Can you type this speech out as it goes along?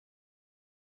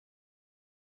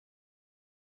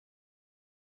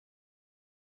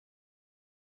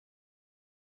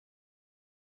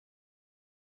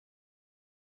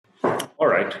All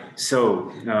right,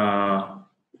 so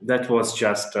that was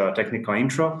just a technical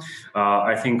intro.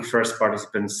 I think first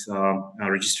participants,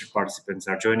 registered participants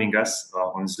are joining us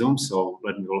on Zoom, so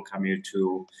let me welcome you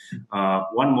to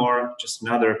one more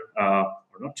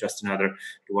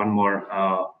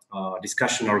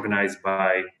discussion organized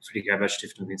by Uhlíkovo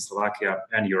Stiftung in Slovakia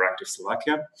and Reakcia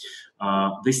Slovakia.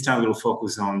 This time we'll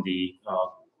focus on the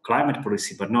climate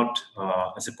policy, but not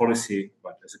as a policy,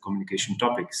 but as a communication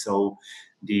topic. So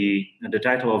the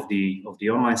title of the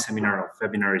online seminar or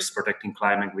webinar is Protecting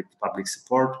Climate with Public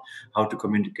Support, How to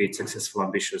Communicate Successful,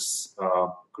 Ambitious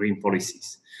Green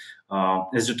Policies.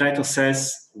 As the title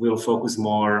says, we'll focus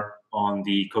more on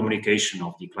the communication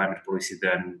of the climate policy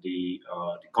than the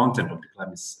content of the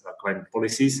climate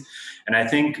policies. And I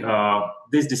think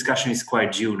this discussion is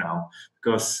quite due now,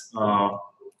 because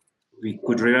we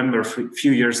could remember a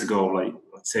few years ago, like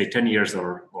let's say 10 years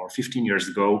or 15 years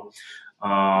ago,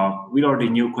 we already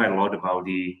knew quite a lot about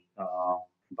the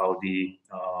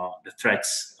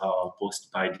threats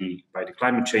posed by the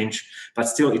climate change, but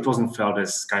still it wasn't felt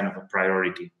as kind of a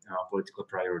priority, political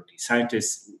priority.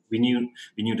 Scientists, we knew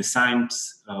the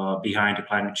science behind the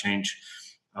climate change.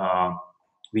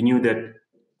 We knew that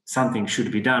something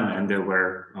should be done, and there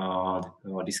were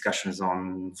discussions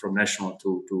from national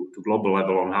to global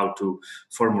level on how to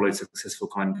formulate successful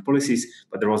climate policies,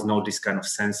 but there was no this kind of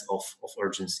sense of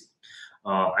urgency.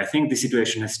 I think the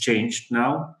situation has changed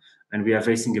now, and we are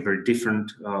facing a very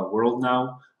different world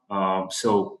now.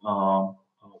 So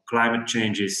climate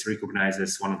change is recognized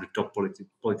as one of the top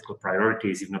political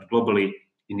priorities, if not globally,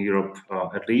 in Europe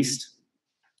at least.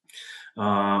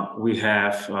 We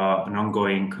have an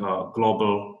ongoing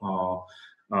global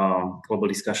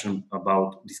discussions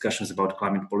about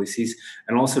climate policies,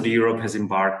 and also the Europe has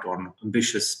embarked on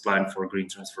ambitious plan for green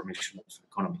transformation of the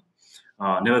economy.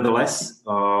 Nevertheless,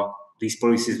 these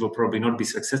policies will probably not be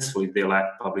successful if they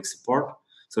lack public support.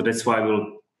 So that's why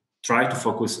we'll try to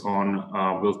focus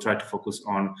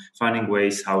on finding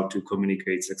ways how to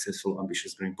communicate successful,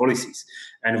 ambitious green policies.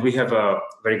 And we have a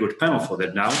very good panel for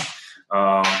that now.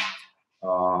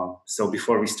 So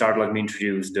before we start, let me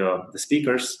introduce the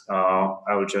speakers.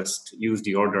 I will just use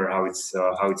the order how it's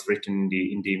written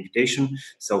in the invitation.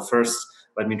 So first,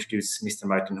 let me introduce Mr.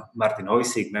 Martin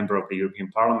Hojsík, member of the European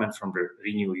Parliament from the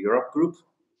Renew Europe group.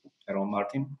 Hello,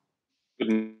 Martin.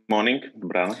 Good morning,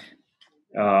 Brano.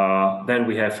 Then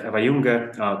we have Eva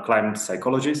Junge, climate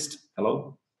psychologist.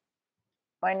 Hello.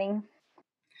 Morning.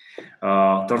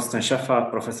 Torsten Schaffer,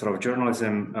 professor of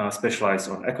journalism, specialized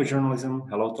on eco-journalism.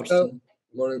 Hello, Torsten.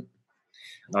 Morning.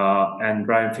 And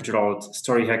Brian Fitzgerald,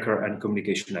 story hacker and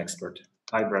communication expert.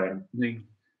 Hi, Brian. Morning.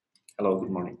 Hello, good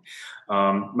morning.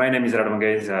 My name is Radom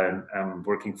Gejc. I'm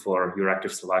working for Reakcia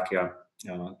Slovakia.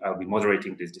 I'll be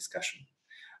moderating this discussion.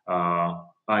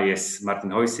 Yes, Martin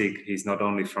Hojsík. He's not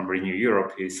only from Renew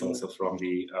Europe, he's also from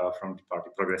the party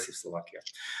Progressive Slovakia.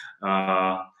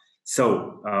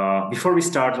 So before we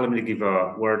start, let me give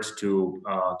a word to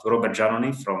Robert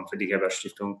Janoni from Uhlíkovo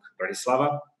Stiftung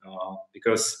Bratislava,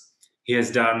 because he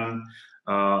has done,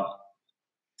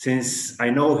 since I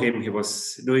know him, he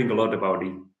was doing a lot about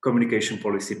the communication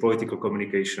policy, political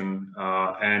communication,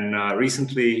 and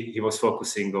recently he was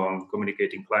focusing on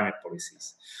communicating climate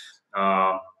policies,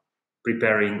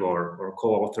 preparing or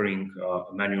co-authoring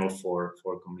a manual for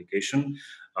communication.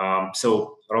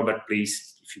 So Robert,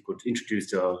 please, if you could introduce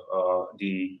the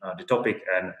topic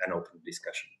and open the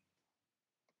discussion.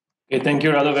 Okay, thank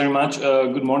you, Rado, very much.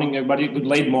 Good morning, everybody. Good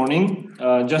late morning.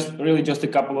 Just a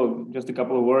couple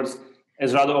of words.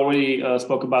 As Rado already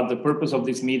spoke about the purpose of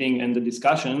this meeting and the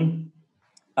discussion,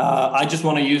 I just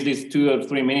want to use these 2 or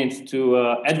 3 minutes to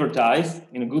advertise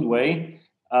in a good way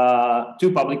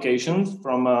 2 publications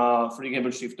from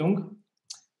Uhlíkovo Stiftung.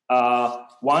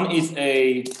 One is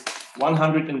a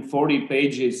 140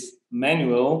 pages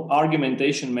manual,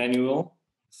 argumentation manual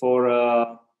for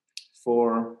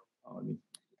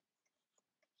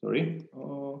sorry,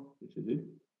 this is it.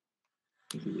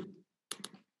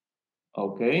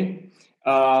 Okay,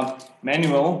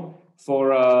 manual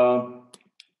for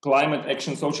climate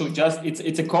action, social justice.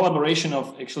 It's a collaboration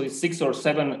of actually 6 or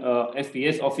 7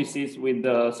 FPS offices with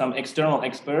some external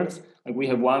experts. Like we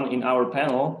have one in our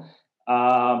panel.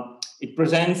 It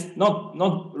presents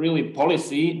not really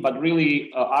policy, but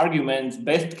really arguments,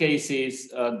 best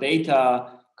cases,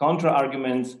 data, contra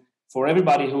arguments for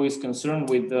everybody who is concerned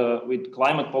with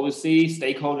climate policy,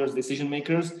 stakeholders, decision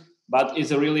makers, but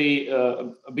is really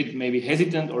a bit maybe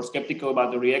hesitant or skeptical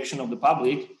about the reaction of the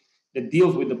public that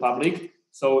deals with the public.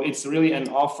 So it's really an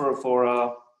offer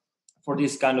for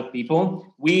this kind of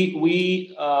people.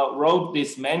 We wrote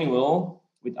this manual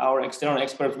with our external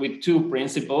experts with 2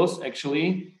 principles,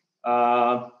 actually.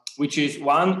 which is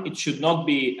one, it should not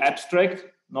be abstract,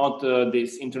 not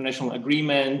these international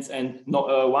agreements. And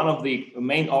one of the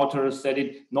main authors said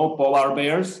it, no polar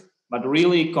bears, but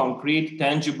really concrete,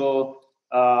 tangible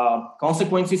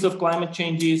consequences of climate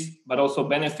changes, but also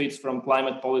benefits from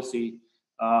climate policy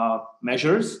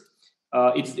measures.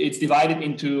 It's divided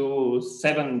into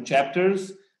 7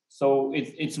 chapters. So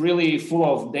it's really full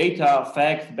of data,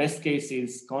 facts, best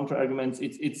cases, counter arguments.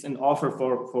 It's an offer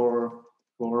for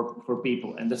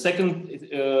people. And the second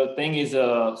thing is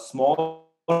a small,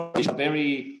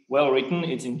 very well written.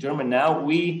 It's in German now.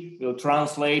 We will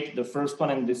translate the first one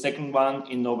and the second one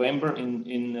in November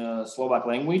in Slovak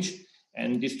language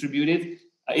and distribute it.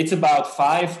 It's about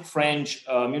 5 French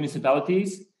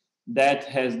municipalities that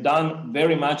has done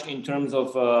very much in terms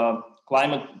of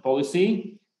climate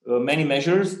policy, many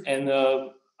measures, and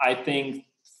I think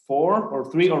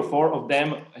 3 or 4 of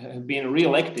them have been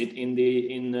re-elected in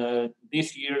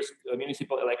this year's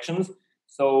municipal elections.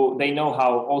 So they know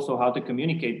how to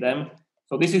communicate them.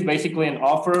 So this is basically an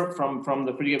offer from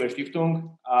the Friedrich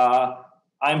Stiftung.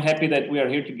 I'm happy that we are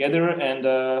here together, and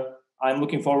I'm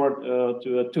looking forward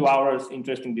to a 2 hours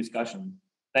interesting discussion.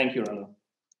 Thank you, Rado.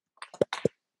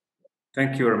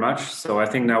 Thank you very much. So I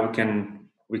think now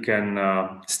we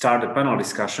can start the panel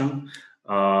discussion.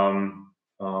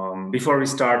 Before we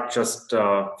start, just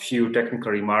a few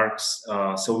technical remarks.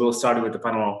 So we'll start with the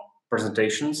panel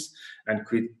presentations and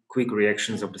quick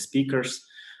reactions of the speakers.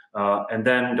 And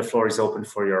then the floor is open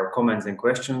for your comments and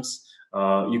questions.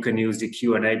 You can use the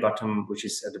Q&A button, which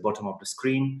is at the bottom of the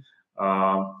screen.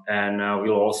 And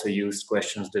we'll also use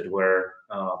questions that were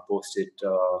posted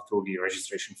through the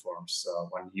registration forms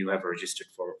when you have registered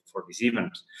for this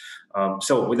event.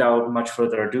 So without much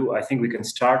further ado, I think we can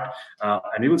start.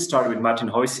 And we will start with Martin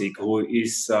Hojsík, who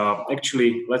is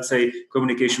actually, let's say,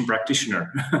 communication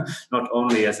practitioner, not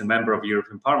only as a member of the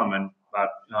European Parliament,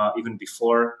 but even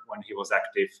before, when he was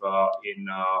active in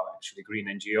actually green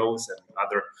NGOs and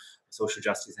other social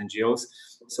justice NGOs.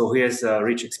 So he has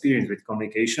rich experience with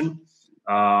communication.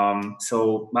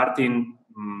 So Martin,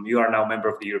 you are now a member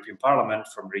of the European Parliament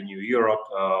from Renew Europe,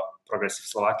 Progressive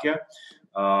Slovakia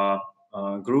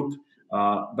group.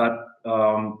 But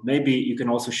maybe you can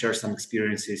also share some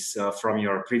experiences from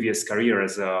your previous career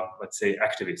as a, let's say,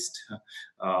 activist,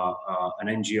 an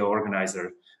NGO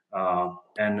organizer,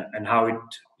 and how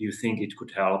you think it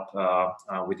could help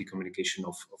with the communication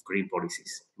of green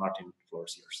policies. Martin, the floor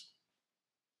is yours.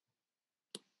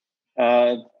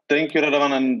 Thank you,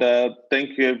 Radovan, and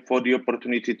thank you for the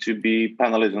opportunity to be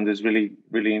panelist on this really,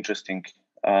 really interesting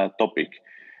topic.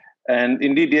 And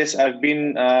indeed, yes, I've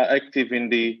been active in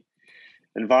the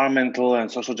environmental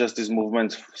and social justice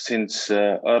movements since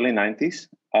early 90s.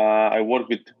 I work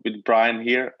with Brian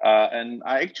here, and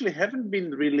I actually haven't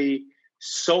been really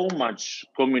so much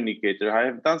communicator. I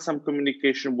have done some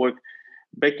communication work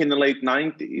back in the late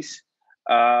 90s.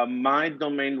 My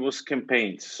domain was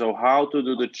campaigns. So how to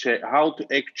do how to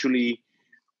actually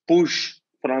push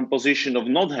from a position of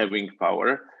not having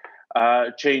power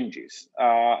changes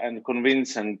and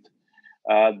convince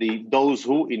those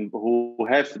who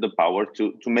have the power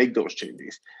to make those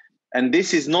changes. And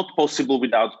this is not possible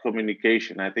without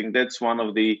communication. I think that's one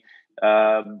of the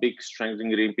big strengths in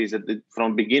Greenpeace that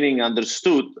from beginning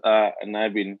understood, and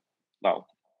I've been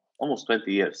almost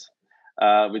 20 years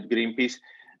with Greenpeace.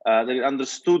 They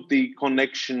understood the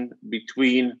connection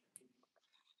between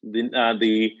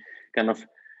the kind of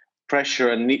pressure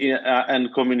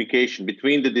and communication,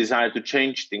 between the desire to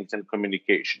change things and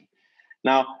communication.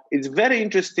 Now, it's very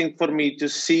interesting for me to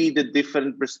see the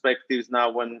different perspectives now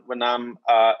when I'm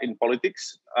in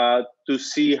politics, to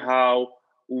see how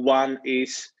one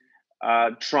is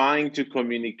trying to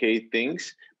communicate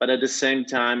things, but at the same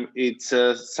time, it's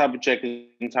a subject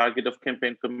and target of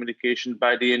campaign communication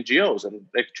by the NGOs. And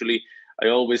actually, I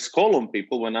always call on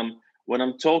people when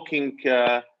I'm talking,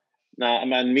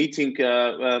 I'm meeting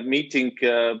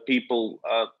people,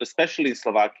 especially in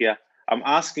Slovakia. I'm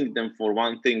asking them for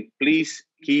one thing: please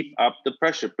keep up the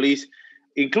pressure. Please,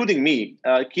 including me,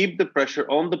 keep the pressure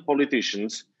on the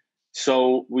politicians,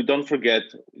 so we don't forget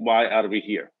why are we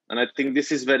here. And I think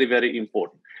this is very, very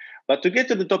important. But to get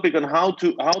to the topic on how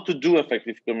to do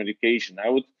effective communication, I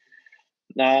would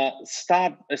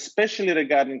start, especially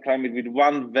regarding climate, with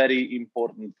one very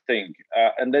important thing,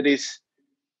 and that is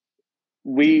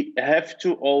we have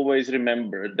to always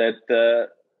remember that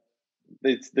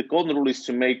the golden rule is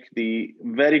to make the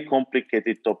very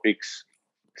complicated topics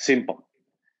simple.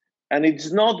 And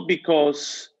it's not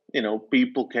because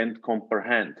people can't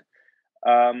comprehend.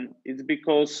 It's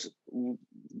because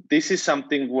this is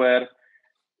something where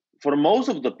for most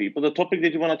of the people, the topic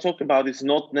that you want to talk about is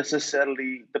not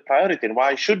necessarily the priority. And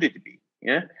why should it be?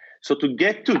 Yeah. So to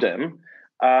get to them,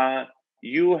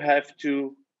 you have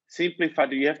to simplify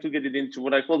it. You have to get it into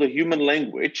what I call the human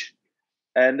language.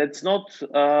 And it's not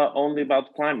only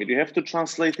about climate. You have to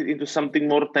translate it into something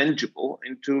more tangible,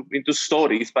 into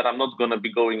stories. But I'm not going to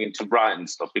be going into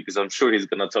Brian's topic because I'm sure he's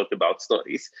going to talk about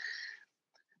stories.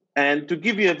 And to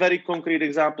give you a very concrete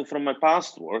example from my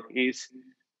past work is,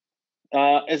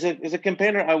 as a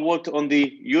campaigner, I worked on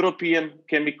the European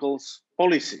chemicals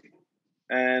policy.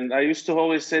 And I used to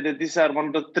always say that these are one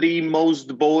of the 3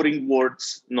 most boring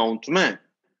words known to man.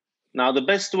 Now, the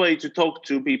best way to talk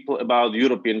to people about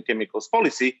European chemicals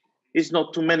policy is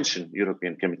not to mention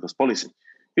European chemicals policy.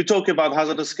 You talk about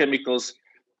hazardous chemicals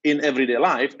in everyday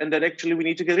life, and that actually we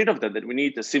need to get rid of that. That we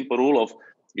need a simple rule of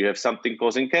you have something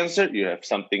causing cancer, you have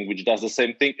something which does the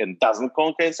same thing and doesn't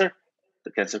cause cancer.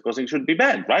 The cancer causing should be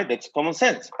banned, right? That's common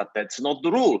sense, but that's not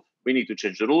the rule. We need to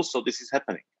change the rules, so this is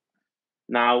happening.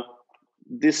 Now,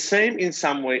 the same in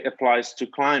some way applies to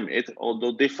climate,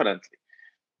 although differently.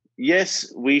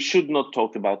 Yes, we should not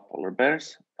talk about polar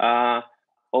bears,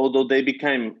 although they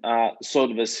became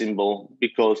sort of a symbol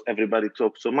because everybody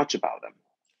talks so much about them.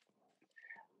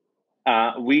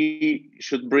 We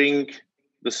should bring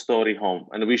the story home,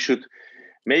 and we should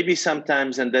maybe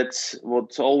sometimes, and that's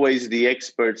what always the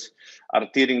experts are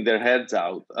tearing their heads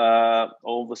out,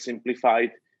 oversimplify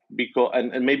it because,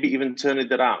 and maybe even turn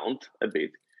it around a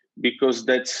bit, because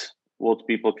that's what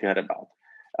people care about.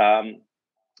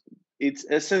 It's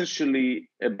essentially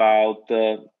about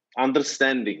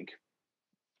understanding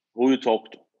who you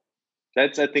talk to.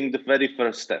 That's, I think, the very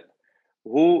first step.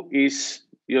 Who is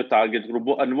your target group,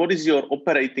 and what is your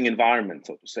operating environment,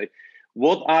 so to say?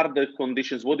 What are the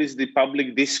conditions? What is the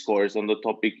public discourse on the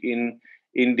topic in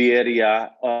the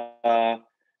area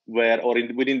where, or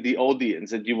within the audience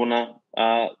that you want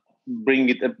to bring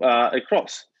it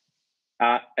across?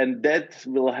 And that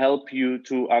will help you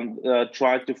to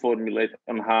try to formulate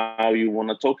on how you want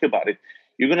to talk about it.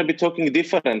 You're going to be talking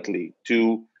differently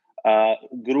to a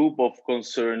group of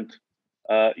concerned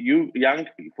young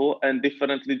people, and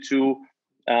differently to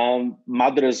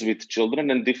mothers with children,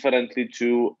 and differently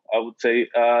to, I would say,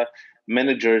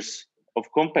 managers of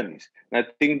companies. And I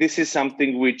think this is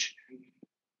something which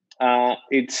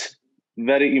it's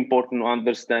very important to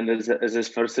understand as a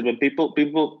first step, and people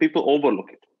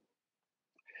overlook it.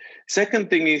 Second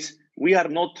thing is, we are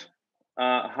not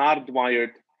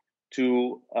hardwired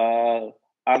to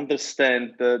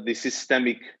understand the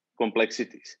systemic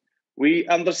complexities. We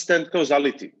understand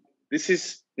causality. This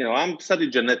is, I'm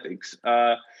studying genetics,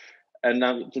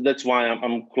 and so that's why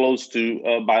I'm close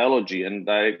to biology, and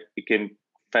I became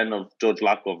a fan of George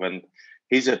Lakoff and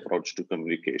his approach to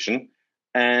communication.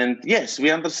 And yes, we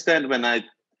understand when I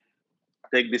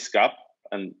take this cup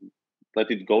and let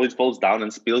it go, it falls down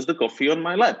and spills the coffee on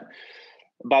my lap.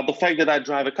 But the fact that I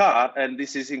drive a car and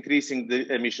this is increasing the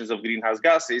emissions of greenhouse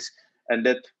gases, and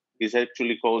that is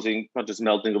actually causing not just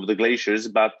melting of the glaciers,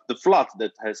 but the flood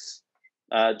that has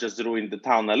just ruined the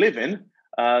town I live in,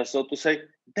 so to say,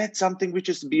 that's something which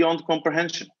is beyond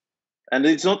comprehension. And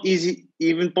it's not easy,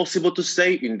 even possible to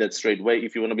say in that straight way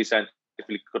if you want to be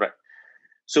scientifically correct.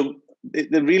 So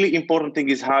the really important thing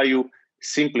is how you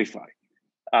simplify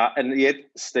and yet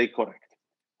stay correct.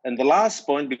 And the last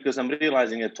point, because I'm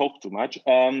realizing I talk too much,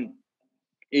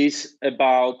 is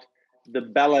about the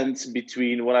balance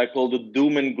between what I call the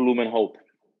doom and gloom and hope.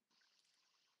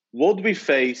 What we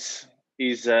face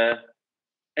is an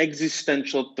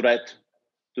existential threat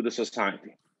to the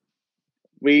society.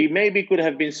 We maybe could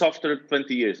have been softer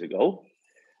 20 years ago,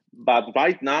 but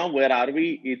right now, where are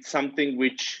we? It's something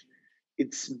which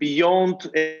it's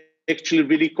beyond actually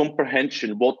really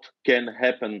comprehension what can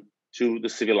happen to the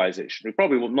civilization. We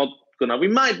probably might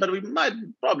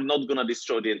probably not gonna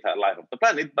destroy the entire life of the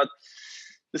planet, but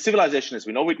the civilization as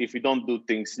we know it, if we don't do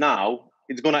things now,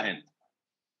 it's gonna end.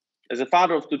 As a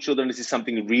father of 2 children, this is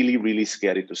something really, really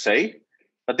scary to say,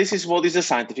 but this is what is the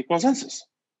scientific consensus.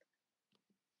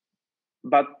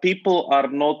 But people are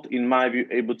not, in my view,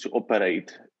 able to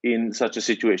operate in such a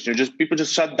situation. People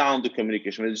just shut down the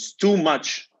communication. There's too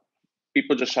much.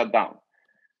 People just shut down.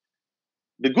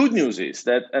 The good news is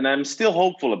that, and I'm still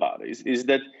hopeful about it, is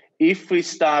that if we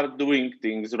start doing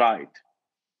things right,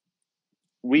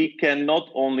 we can not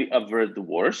only avert the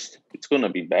worst. It's going to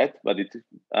be bad, but it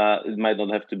might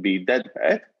not have to be that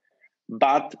bad.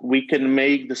 But we can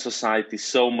make the society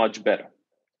so much better.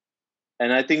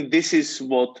 And I think this is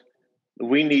what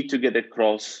we need to get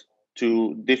across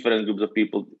to different groups of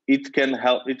people. It can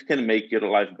help, it can make your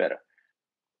life better.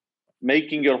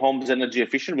 Making your homes energy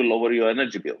efficient will lower your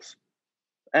energy bills.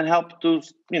 and help to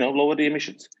lower the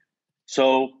emissions.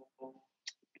 So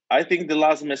I think the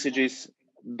last message is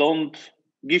don't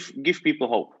give people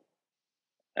hope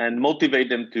and motivate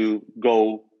them to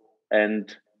go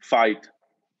and fight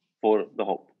for the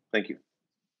hope. Thank you.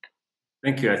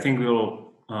 Thank you. I think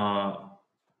we'll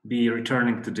be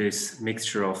returning to this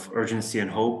mixture of urgency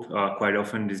and hope quite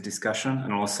often in this discussion,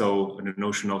 and also the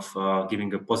notion of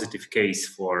giving a positive case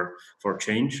for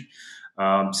change.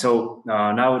 So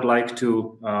now I would like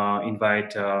to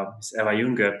invite Ms. Eva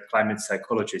Junge, climate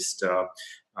psychologist,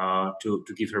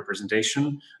 to give her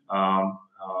presentation.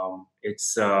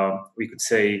 It's, we could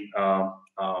say,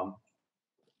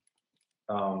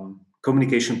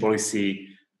 communication policy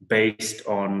based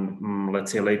on,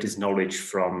 let's say, latest knowledge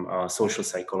from social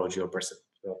psychology or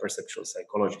perceptual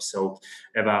psychology. So,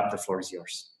 Eva, the floor is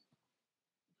yours.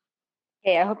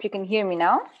 Okay, I hope you can hear me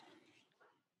now.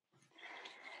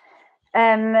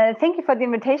 Thank you for the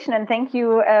invitation, and thank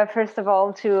you, first of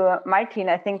all, to Martin.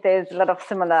 I think there's a lot of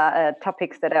similar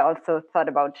topics that I also thought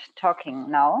about talking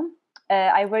now.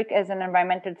 I work as an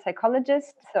environmental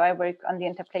psychologist, so I work on the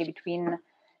interplay between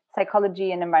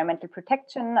psychology and environmental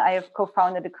protection. I have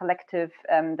co-founded a collective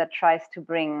that tries to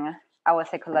bring our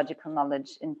psychological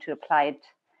knowledge into applied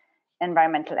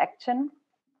environmental action.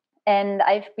 And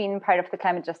I've been part of the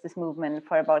climate justice movement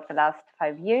for about the last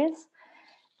 5 years.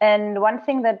 And one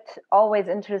thing that always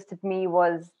interested me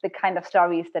was the kind of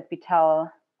stories that we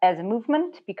tell as a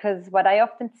movement, because what I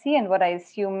often see, and what I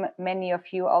assume many of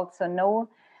you also know,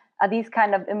 are these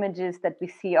kind of images that we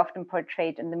see often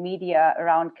portrayed in the media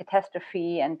around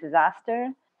catastrophe and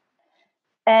disaster.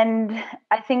 And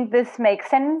I think this makes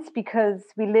sense because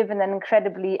we live in an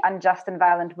incredibly unjust and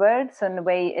violent world. So in a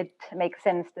way, it makes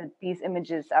sense that these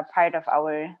images are part of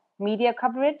our media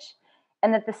coverage.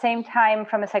 And at the same time,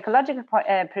 from a psychological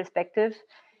perspective,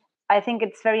 I think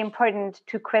it's very important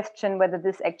to question whether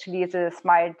this actually is a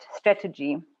smart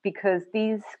strategy, because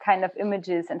these kind of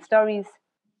images and stories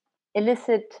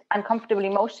elicit uncomfortable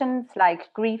emotions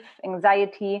like grief,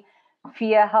 anxiety,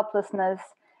 fear, helplessness,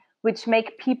 which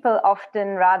make people often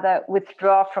rather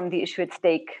withdraw from the issue at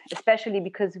stake, especially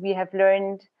because we have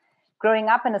learned growing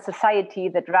up in a society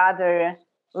that rather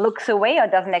looks away or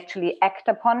doesn't actually act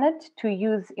upon it, to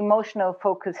use emotional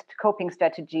focused coping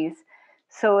strategies.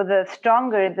 So the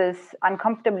stronger this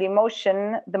uncomfortable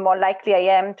emotion, the more likely I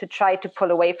am to try to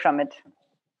pull away from it.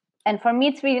 And for me,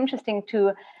 it's really interesting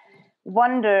to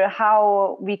wonder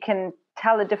how we can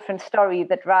tell a different story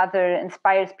that rather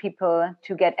inspires people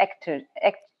to get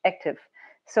active.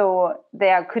 So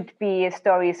there could be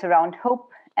stories around hope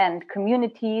and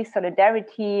community,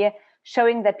 solidarity,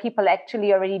 showing that people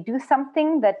actually already do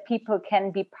something, that people can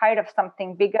be part of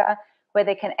something bigger, where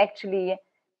they can actually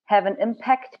have an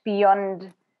impact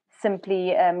beyond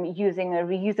simply using a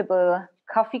reusable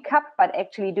coffee cup, but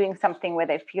actually doing something where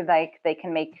they feel like they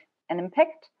can make an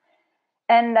impact.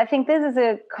 And I think this is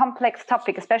a complex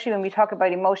topic, especially when we talk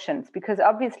about emotions, because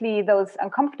obviously those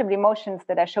uncomfortable emotions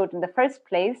that I showed in the first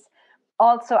place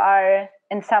also are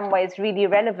in some ways really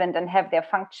relevant and have their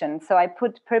function. So I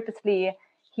put purposely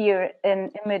here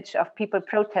an image of people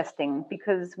protesting,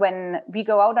 because when we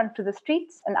go out onto the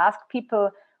streets and ask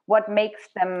people what makes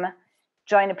them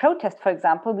join a protest, for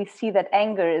example, we see that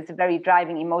anger is a very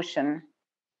driving emotion.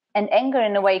 And anger,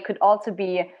 in a way, could also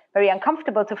be very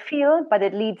uncomfortable to feel, but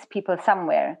it leads people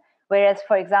somewhere. Whereas,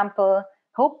 for example,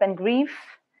 hope and grief,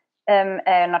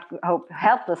 not hope,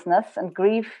 helplessness and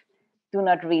grief do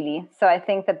not really. So I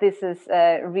think that this is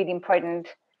a really important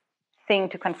thing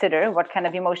to consider. What kind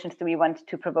of emotions do we want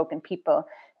to provoke in people?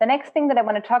 The next thing that I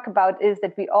want to talk about is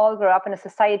that we all grow up in a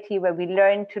society where we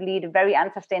learn to lead a very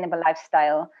unsustainable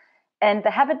lifestyle. And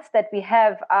the habits that we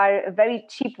have are a very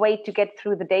cheap way to get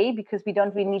through the day, because we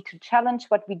don't really need to challenge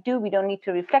what we do. We don't need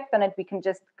to reflect on it. We can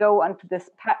just go onto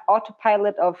this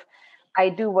autopilot of, I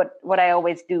do what I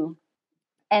always do.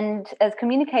 And as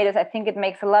communicators, I think it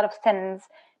makes a lot of sense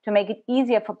to make it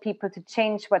easier for people to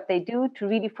change what they do, to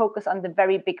really focus on the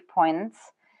very big points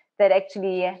that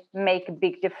actually make a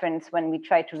big difference when we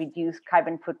try to reduce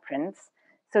carbon footprints.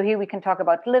 So here we can talk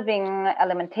about living,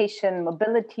 alimentation,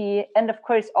 mobility, and of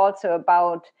course also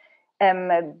about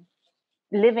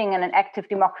living in an active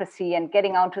democracy and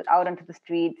getting out onto the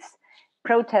streets,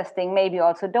 protesting, maybe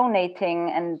also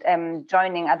donating and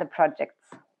joining other projects.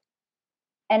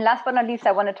 And last but not least,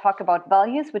 I want to talk about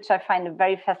values, which I find a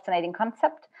very fascinating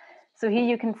concept. So here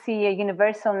you can see a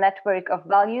universal network of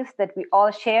values that we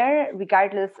all share,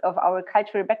 regardless of our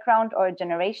cultural background or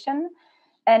generation.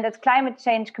 And as climate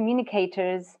change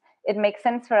communicators, it makes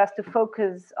sense for us to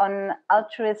focus on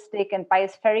altruistic and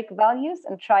biospheric values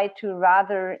and try to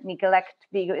rather neglect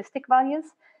the egoistic values,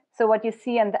 So what you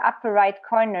see in the upper right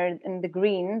corner in the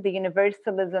green, the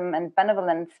universalism and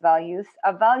benevolence values,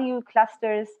 are value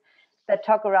clusters that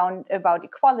talk about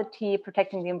equality,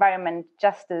 protecting the environment,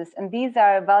 justice. And these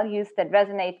are values that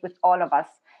resonate with all of us.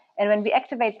 And when we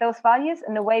activate those values,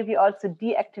 in a way, we also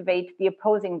deactivate the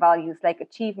opposing values like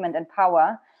achievement and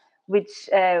power, which,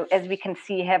 as we can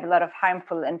see, have a lot of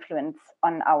harmful influence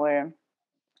on our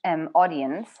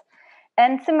audience.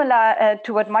 And similar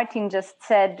to what Martin just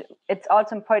said, it's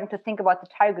also important to think about the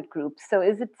target group. So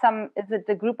is it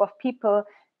the group of people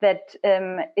that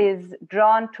is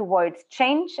drawn towards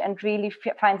change and really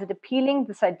finds it appealing,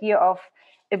 this idea of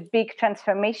a big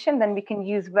transformation? Then we can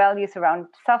use values around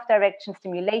self-direction,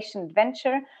 stimulation,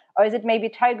 adventure. Or is it maybe a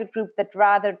target group that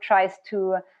rather tries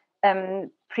to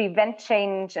prevent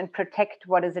change and protect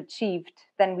what is achieved?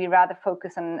 Then we rather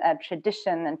focus on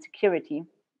tradition and security.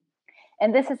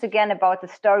 And this is again about the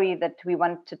story that we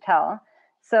want to tell.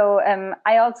 So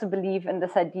I also believe in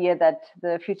this idea that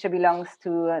the future belongs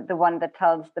to the one that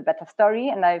tells the better story.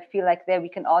 And I feel like there we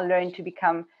can all learn to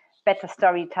become better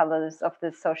storytellers of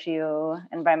the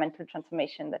socio-environmental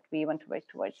transformation that we want to work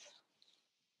towards.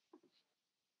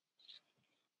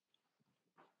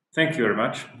 Thank you very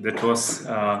much. That was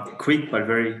quick, but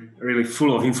really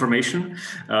full of information.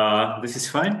 This is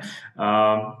fine.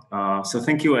 So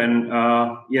thank you. And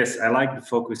yes, I like the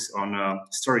focus on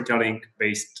storytelling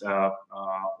based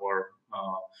or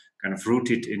kind of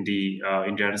rooted in the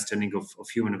understanding of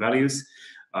human values,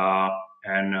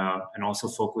 and also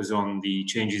focus on the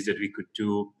changes that we could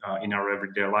do in our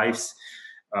everyday lives.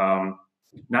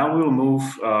 Now we'll move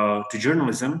to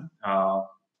journalism.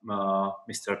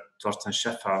 Mr. Thorsten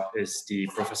Schäffer is the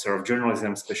professor of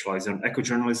journalism, specialized in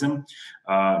eco-journalism.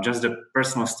 Just a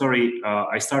personal story,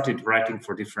 I started writing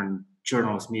for different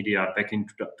journals media back in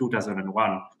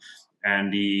 2001,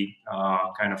 and the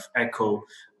kind of eco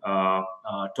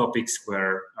topics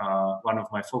were one of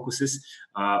my focuses.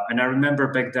 And I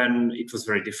remember back then it was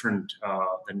very different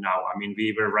than now. I mean,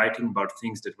 we were writing about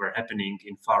things that were happening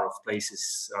in far-off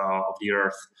places of the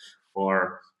earth,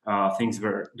 or things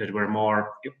that were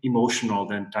more emotional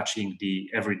than touching the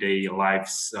everyday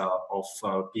lives of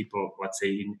people, let's say,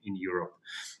 in Europe.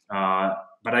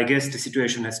 But I guess the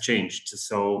situation has changed.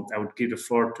 So I would give the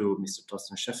floor to Mr.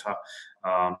 Thorsten Schäffer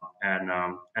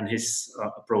and his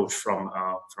approach from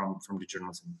the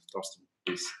journalism. Thorsten,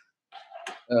 please.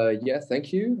 Yeah,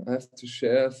 thank you. I have to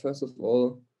share, first of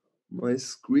all, my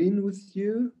screen with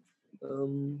you.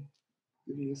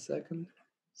 Give me a second.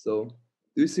 So,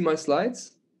 do you see my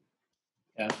slides?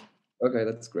 Yeah. Okay,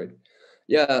 that's great.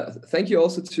 Yeah, thank you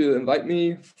also to invite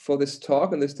me for this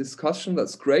talk and this discussion.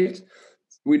 That's great.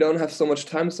 We don't have so much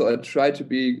time, so I try to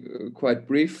be quite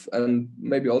brief and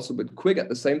maybe also a bit quick at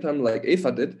the same time, like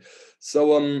Eva did.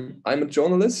 So I'm a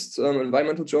journalist,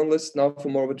 environmental journalist now for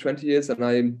more than 20 years, and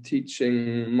I'm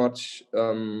teaching much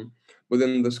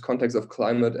within this context of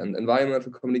climate and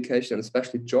environmental communication, and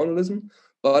especially journalism.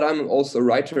 But I'm also a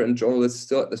writer and journalist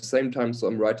still at the same time, so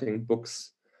I'm writing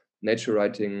books, nature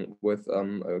writing with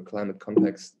a climate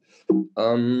context.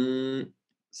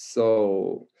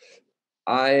 So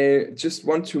I just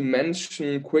want to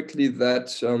mention quickly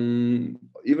that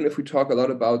even if we talk a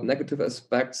lot about negative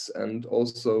aspects and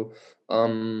also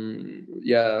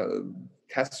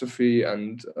catastrophe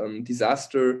and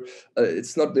disaster,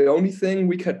 it's not the only thing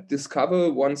we can discover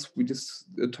once we just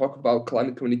talk about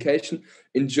climate communication.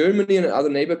 In Germany and other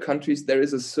neighbor countries, there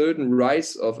is a certain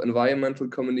rise of environmental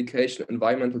communication,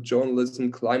 environmental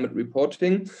journalism, climate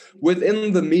reporting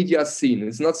within the media scene.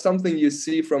 It's not something you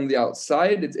see from the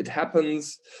outside. It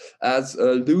happens as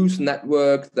a loose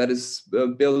network that is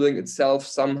building itself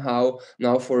somehow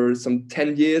now for some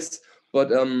 10 years. But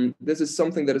this is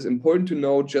something that is important to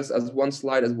know, just as one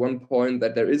slide, as one point,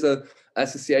 that there is a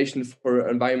association for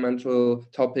environmental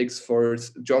topics, for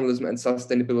journalism and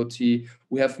sustainability.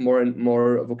 We have more and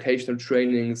more vocational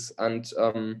trainings and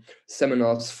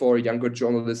seminars for younger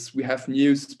journalists. We have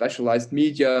new specialized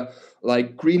media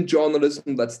like green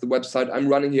journalism. That's the website I'm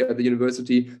running here at the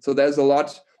university. So there's a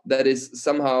lot that is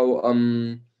somehow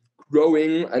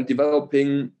growing and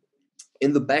developing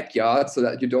in the backyard, so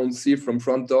that you don't see from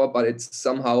front door, but it's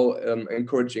somehow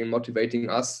encouraging and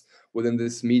motivating us within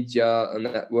this media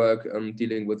network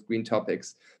dealing with green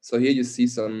topics. So here you see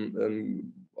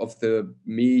some of the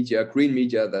media, green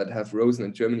media that have risen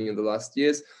in Germany in the last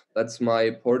years. That's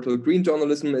my portal, Green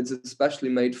Journalism. It's especially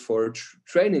made for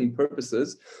training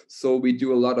purposes. So we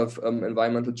do a lot of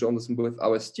environmental journalism with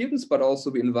our students, but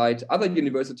also we invite other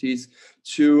universities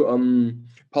to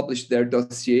publish their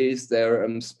dossiers,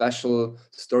 their special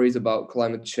stories about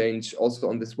climate change also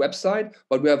on this website.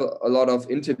 But we have a lot of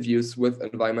interviews with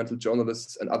environmental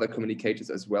journalists and other communicators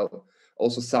as well.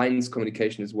 Also, science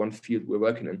communication is one field we're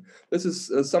working in. This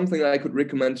is something I could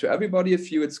recommend to everybody.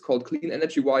 It's called Clean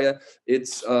Energy Wire.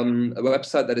 It's a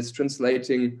website that is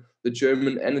translating the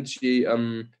German energy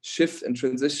shift and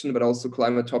transition, but also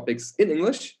climate topics in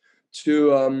English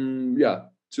to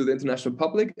the international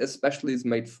public. Especially is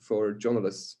made for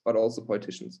journalists, but also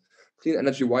politicians. Clean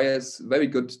Energy Wire is a very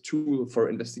good tool for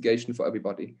investigation for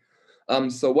everybody.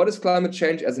 So what is climate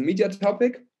change as a media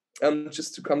topic?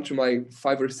 Just to come to my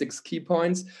 5 or 6 key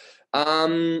points,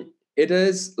 it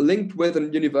is linked with a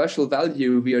universal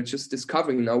value we are just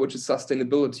discovering now, which is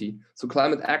sustainability. So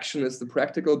climate action is the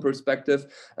practical perspective,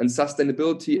 and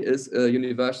sustainability is a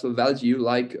universal value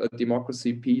like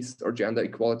democracy, peace, or gender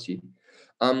equality.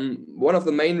 One of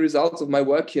the main results of my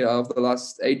work here of the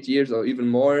last 8 years or even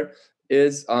more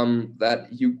is that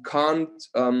you can't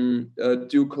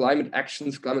do climate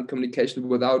actions, climate communication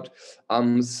without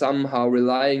somehow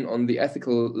relying on the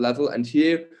ethical level. And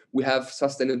here we have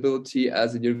sustainability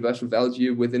as a universal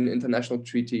value within international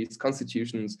treaties,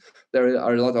 constitutions. There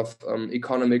are a lot of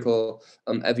economical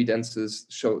evidences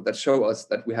that show us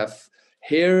that we have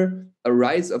here a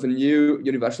rise of a new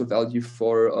universal value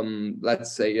for,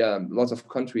 let's say, lots of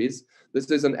countries. This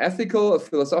is an ethical, a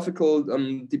philosophical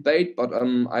debate, but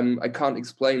I can't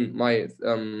explain my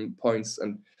points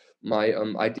and my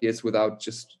ideas without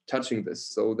just touching this.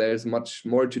 So there's much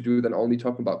more to do than only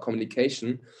talking about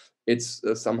communication. It's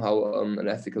somehow an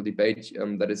ethical debate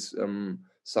that is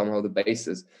somehow the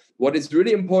basis. What is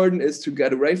really important is to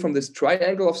get away from this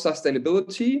triangle of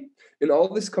sustainability in all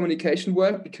this communication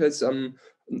work, because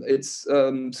it's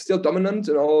still dominant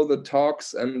in all the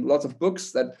talks and lots of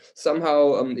books that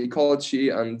somehow ecology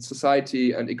and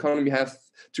society and economy have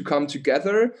to come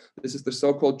together. This is the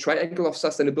so-called triangle of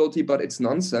sustainability, but it's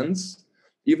nonsense,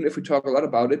 even if we talk a lot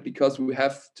about it, because we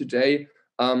have today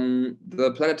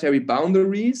the planetary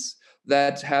boundaries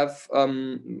that have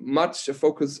much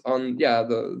focus on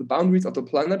the boundaries of the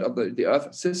planet, of the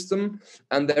Earth system,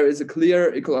 and there is a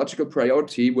clear ecological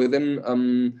priority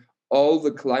within all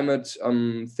the climate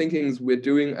thinkings we're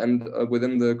doing and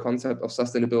within the concept of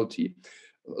sustainability.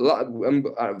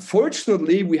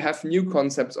 Fortunately, we have new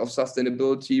concepts of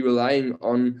sustainability relying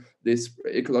on this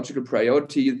ecological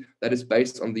priority that is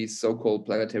based on these so-called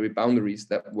planetary boundaries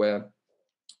that were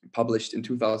published in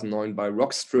 2009 by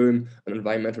Rockström, an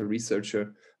environmental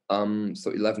researcher,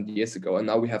 so 11 years ago. And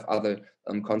now we have other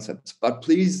concepts. But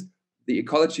please, the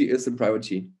ecology is the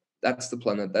priority. That's the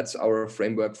planet. That's our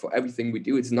framework for everything we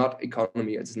do. It's not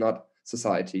economy. It's not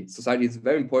society. Society is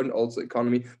very important, also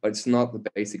economy, but it's not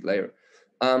the basic layer.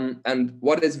 And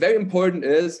what is very important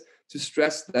is to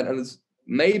stress that, and it's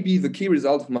maybe the key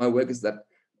result of my work is that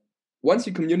once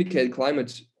you communicate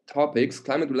climate topics,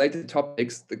 climate-related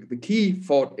topics, the key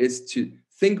thought is to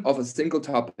think of a single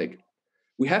topic.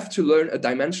 We have to learn a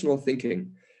dimensional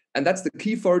thinking. And that's the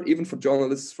key for it, even for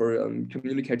journalists, for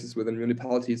communicators within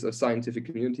municipalities or scientific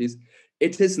communities.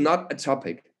 It is not a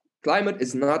topic. Climate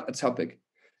is not a topic.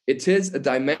 It is a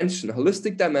dimension, a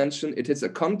holistic dimension. It is a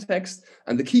context,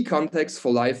 and the key context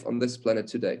for life on this planet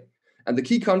today. And the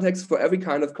key context for every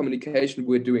kind of communication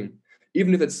we're doing,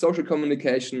 even if it's social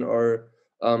communication or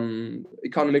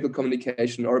economical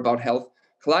communication or about health,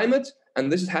 climate,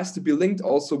 and this has to be linked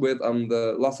also with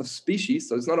the loss of species.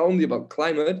 So it's not only about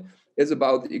climate, it's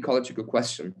about the ecological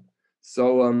question.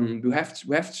 So we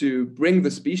have to bring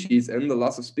the species in, the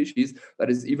loss of species, that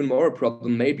is even more a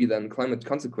problem maybe than climate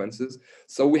consequences.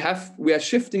 So we are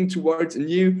shifting towards a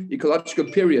new ecological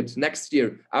period next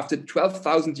year. After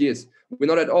 12,000 years, we're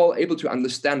not at all able to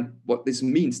understand what this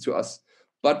means to us,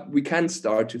 but we can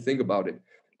start to think about it.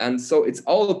 And so it's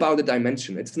all about the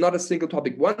dimension. It's not a single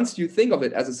topic. Once you think of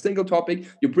it as a single topic,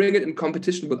 you bring it in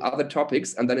competition with other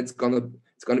topics, and then it's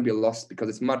gonna be lost, because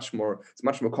it's much more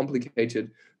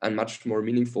complicated and much more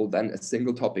meaningful than a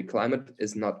single topic. Climate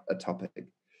is not a topic.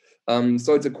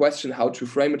 So it's a question how to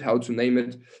frame it, how to name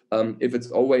it, if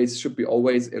it's should be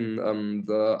always in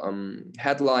the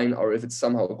headline, or if it's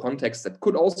somehow a context that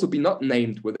could also be not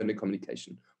named within a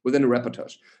communication, within a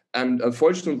reportage. And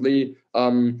unfortunately,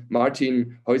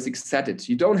 Martin Heusig said it.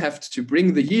 You don't have to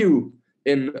bring the you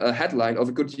in a headline of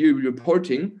a good you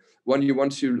reporting when you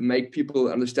want to make people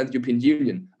understand the European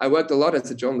Union. I worked a lot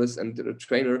as a journalist and a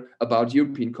trainer about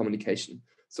European communication.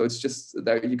 So it's just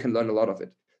that you can learn a lot of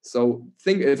it. So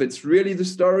think if it's really the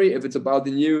story, if it's about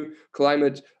the new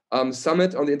climate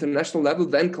summit on the international level,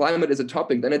 then climate is a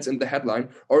topic, then it's in the headline.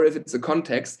 Or if it's a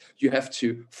context, you have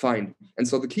to find. And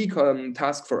so the key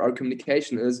task for our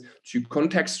communication is to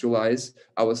contextualize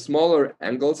our smaller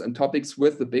angles and topics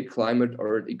with the big climate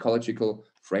or ecological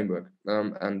framework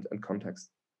and context.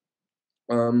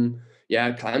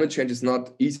 Climate change is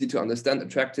not easy to understand,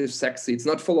 attractive, sexy. It's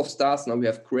not full of stars. Now we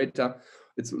have Greta.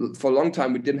 It's for a long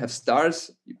time we didn't have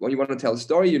stars. When you want to tell a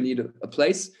story, you need a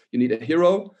place, you need a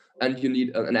hero, and you need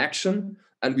an action.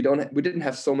 And we didn't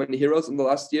have so many heroes in the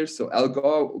last year. So Al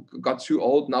Gore got too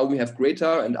old. Now we have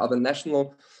Greta and other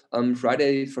national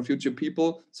Friday for Future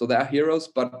people. So they are heroes,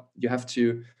 but you have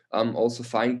to also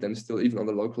find them still, even on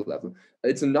the local level.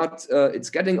 It's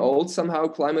getting old somehow,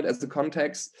 climate as the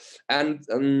context. And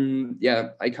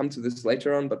I come to this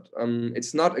later on, but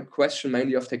it's not a question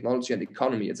mainly of technology and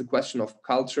economy. It's a question of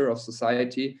culture, of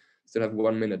society. Still have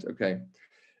 1 minute, okay.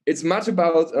 It's much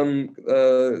about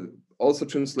also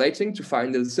translating to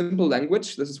find a simple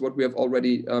language. This is what we have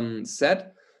already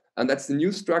said. And that's the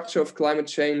new structure of climate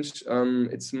change.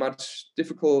 It's much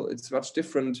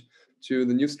different to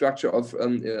the new structure of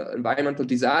environmental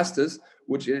disasters,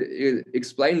 which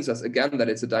explains us again that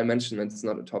it's a dimension and it's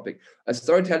not a topic.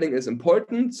 Storytelling is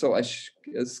important, so I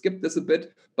skipped this a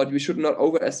bit, but we should not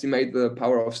overestimate the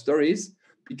power of stories,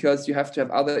 because you have to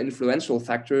have other influential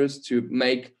factors to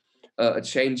make a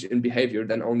change in behavior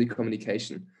than only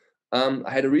communication.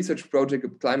 I had a research project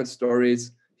of climate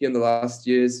stories here in the last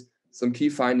years. Some key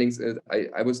findings,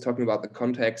 I was talking about the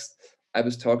context. I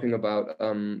was talking about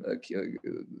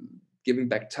giving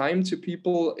back time to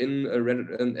people in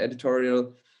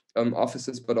editorial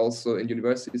offices, but also in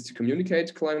universities to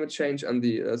communicate climate change and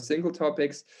the single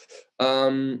topics.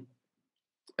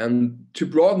 And to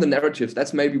broaden the narratives,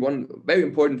 that's maybe one very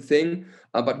important thing,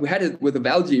 but we had it with the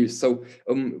values. So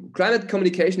climate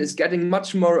communication is getting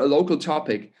much more a local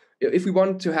topic. If we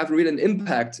want to have really an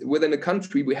impact within a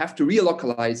country, we have to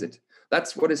relocalize it.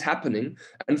 That's what is happening.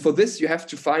 And for this, you have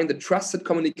to find the trusted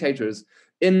communicators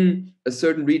in a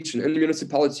certain region, in the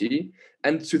municipality,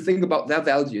 and to think about their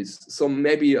values. So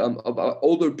maybe about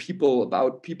older people,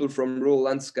 about people from rural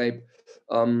landscape,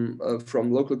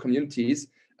 from local communities,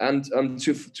 and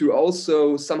to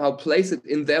also somehow place it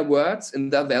in their words, in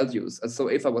their values. And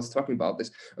so Eva was talking about this.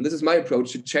 And this is my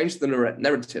approach, to change the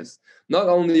narratives, not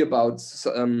only about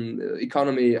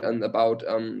economy and about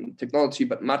technology,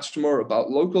 but much more about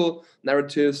local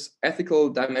narratives, ethical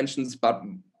dimensions, but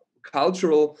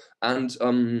cultural and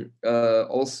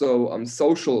also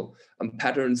social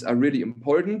patterns are really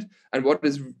important. And what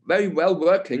is very well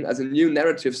working as a new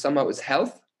narrative somehow is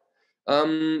health.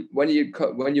 When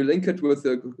you link it with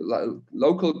the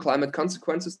local climate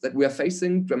consequences that we are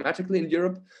facing dramatically in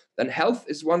Europe, then health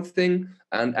is one thing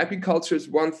and agriculture is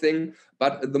one thing.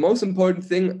 But the most important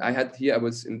thing I had here, I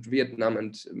was in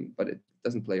Vietnam, but it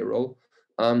doesn't play a role.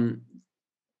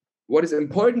 What is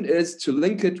important is to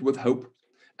link it with hope,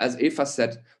 as Eva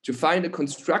said, to find a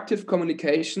constructive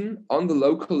communication on the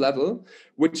local level,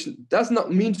 which does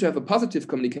not mean to have a positive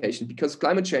communication, because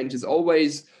climate change is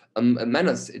always a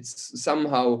menace. It's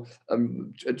somehow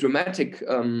a dramatic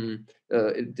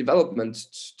development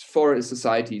for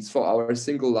societies, for our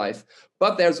single life.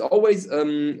 But there's always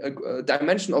a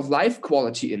dimension of life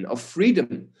quality of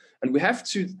freedom. And we have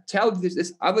to tell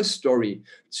this other story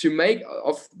to make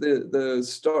of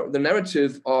the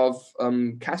narrative of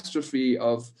catastrophe,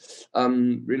 of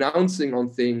renouncing on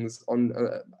things,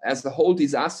 as the whole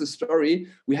disaster story.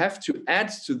 We have to add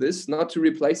to this, not to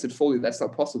replace it fully. That's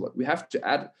not possible. We have to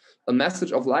add a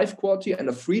message of life quality and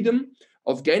a freedom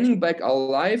of gaining back our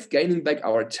life, gaining back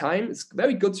our time. It's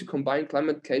very good to combine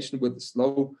climatification with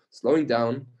slowing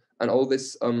down and all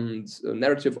this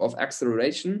narrative of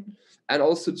acceleration. And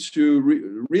also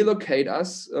to relocate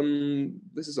us.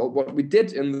 This is what we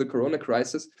did in the Corona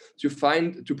crisis,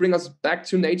 to bring us back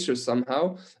to nature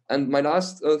somehow. And my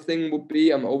last thing would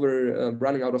be, I'm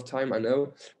running out of time, I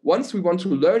know. Once we want to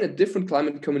learn a different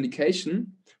climate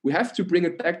communication, we have to bring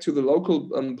it back to the local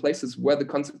places where the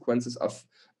consequences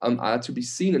are to be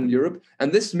seen in Europe.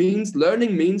 And this means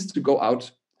learning means to go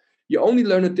out. You only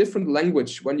learn a different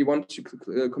language when you want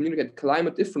to communicate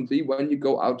climate differently when you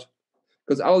go out.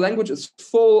 Because our language is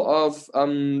full of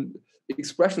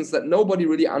expressions that nobody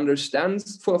really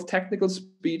understands, full of technical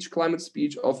speech, climate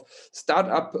speech, of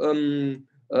startup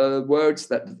words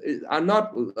that are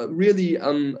not really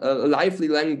a lively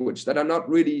language, that are not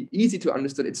really easy to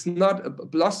understand. It's not a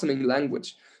blossoming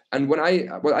language. And what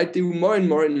I do more and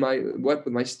more in my work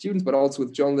with my students, but also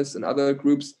with journalists and other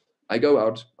groups, I go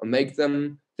out and make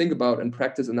them think about and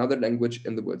practice another language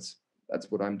in the woods. that's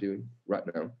what I'm doing right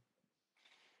now.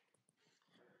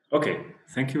 Okay,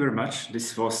 thank you very much.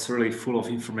 This was really full of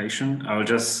information. I'll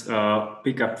just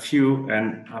pick up a few,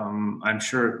 and I'm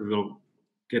sure we'll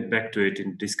get back to it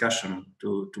in discussion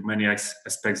to many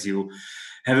aspects you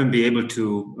haven't been able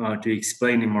to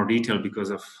explain in more detail because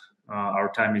of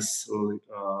our time is a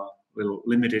little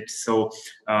limited. So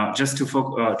just to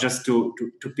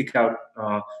pick out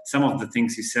some of the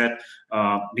things you said,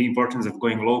 the importance of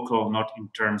going local, not in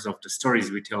terms of the stories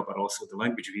we tell, but also the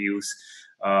language we use.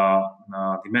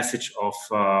 The message of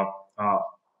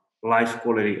life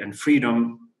quality and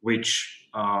freedom, which,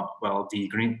 well, the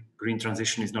green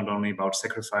transition is not only about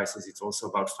sacrifices, it's also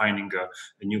about finding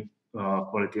a new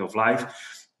quality of life,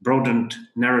 broadened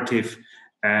narrative,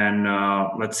 and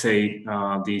let's say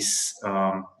this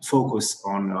focus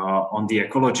on the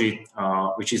ecology,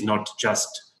 which is not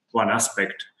just one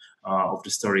aspect of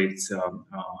the story, it's,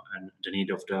 and the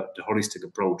need of the holistic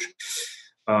approach.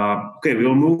 Okay,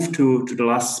 we'll move to the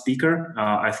last speaker.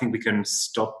 I think we can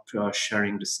stop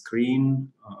sharing the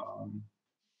screen.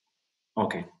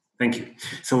 Okay, thank you.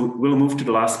 So we'll move to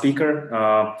the last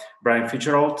speaker, Brian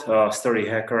Fitzgerald, story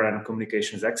hacker and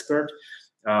communications expert.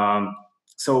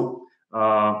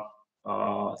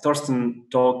 Thorsten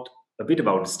talked a bit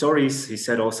about the stories. He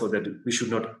said also that we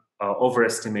should not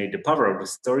overestimate the power of the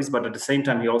stories, but at the same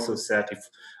time, he also said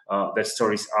that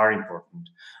stories are important.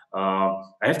 I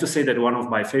have to say that one of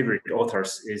my favorite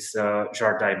authors is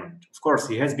Jared Diamond. Of course,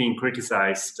 he has been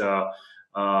criticized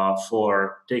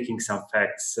for taking some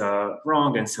facts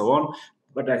wrong and so on,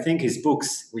 but I think his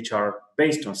books, which are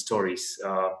based on stories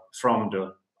from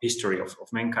the history of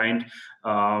mankind,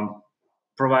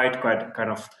 provide quite kind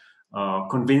of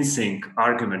convincing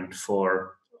argument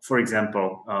for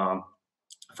example,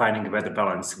 finding a better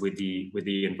balance with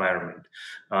the environment.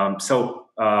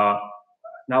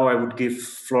 Now I would give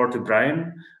floor to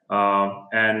Brian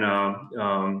and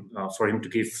for him to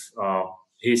give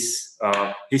his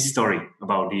story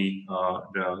about the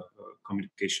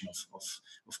communication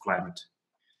of climate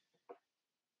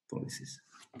policies.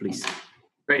 Please.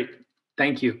 Great,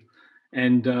 thank you.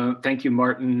 And thank you,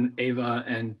 Martin, Eva,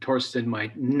 and Torsten.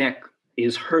 My neck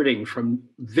is hurting from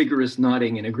vigorous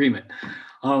nodding in agreement.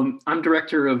 I'm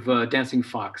director of Dancing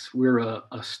Fox. We're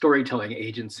a storytelling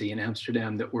agency in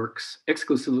Amsterdam that works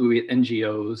exclusively with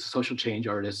NGOs, social change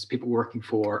artists, people working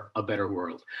for a better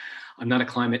world. I'm not a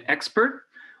climate expert.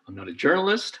 I'm not a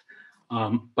journalist,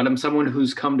 but I'm someone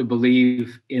who's come to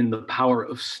believe in the power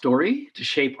of story to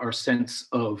shape our sense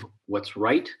of what's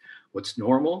right, what's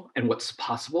normal, and what's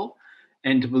possible,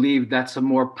 and to believe that's a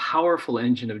more powerful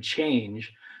engine of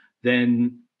change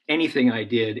than anything I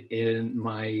did in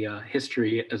my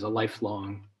history as a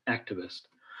lifelong activist.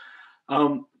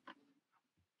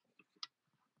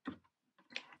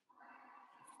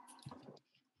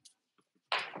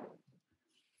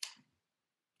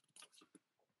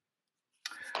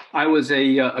 I was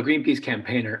a Greenpeace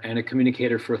campaigner and a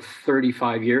communicator for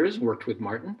 35 years, worked with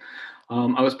Martin.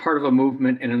 I was part of a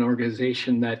movement and an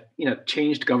organization that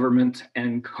changed government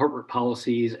and corporate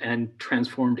policies and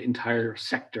transformed entire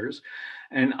sectors.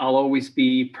 And I'll always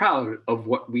be proud of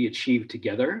what we achieved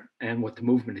together and what the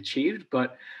movement achieved.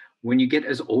 But when you get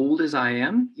as old as I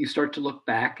am, you start to look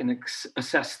back and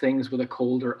assess things with a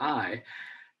colder eye.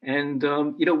 And,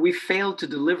 we failed to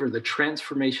deliver the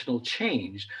transformational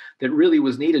change that really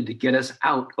was needed to get us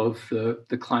out of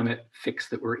the climate fix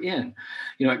that we're in.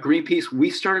 At Greenpeace, we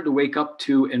started to wake up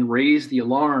to and raise the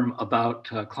alarm about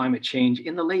climate change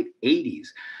in the late 80s.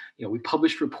 We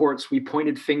published reports, we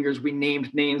pointed fingers, we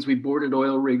named names, we boarded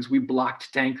oil rigs, we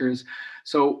blocked tankers.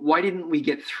 So why didn't we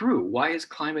get through? Why is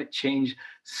climate change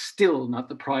still not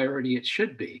the priority it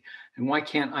should be? And why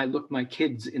can't I look my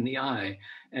kids in the eye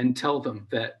and tell them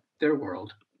that their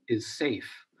world is safe?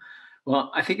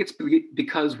 Well, I think it's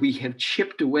because we have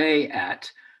chipped away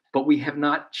at, but we have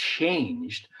not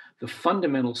changed the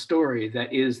fundamental story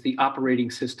that is the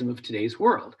operating system of today's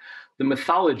world, the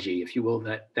mythology, if you will,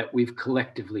 that we've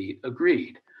collectively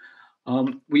agreed.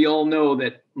 We all know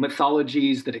that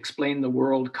mythologies that explain the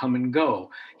world come and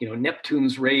go.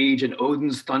 Neptune's rage and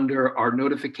Odin's thunder are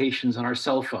notifications on our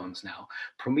cell phones now.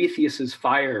 Prometheus's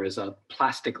fire is a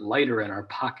plastic lighter in our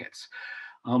pockets.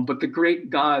 But the great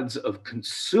gods of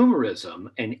consumerism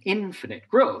and infinite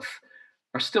growth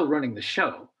are still running the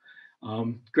show.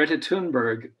 Greta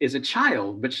Thunberg is a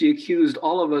child, but she accused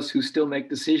all of us who still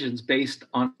make decisions based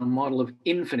on a model of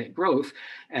infinite growth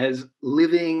as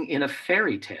living in a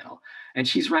fairy tale. And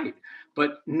she's right,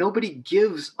 but nobody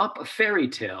gives up a fairy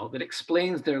tale that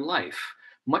explains their life,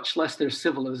 much less their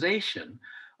civilization,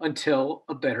 until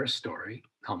a better story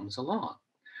comes along.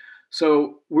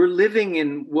 So we're living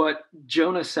in what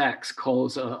Jonah Sachs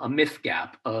calls a myth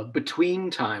gap, a between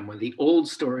time when the old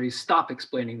stories stop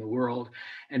explaining the world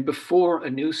and before a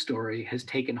new story has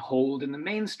taken hold in the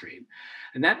mainstream.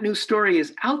 And that new story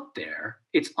is out there.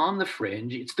 It's on the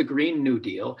fringe. It's the Green New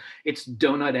Deal. It's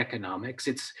donut economics.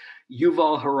 It's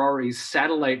Yuval Harari's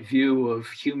satellite view of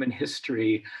human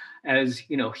history as,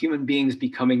 you know, human beings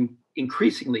becoming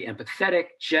increasingly empathetic,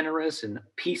 generous, and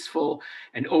peaceful,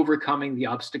 and overcoming the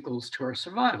obstacles to our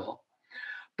survival.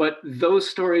 But those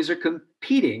stories are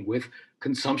competing with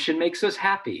consumption makes us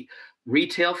happy,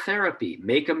 retail therapy,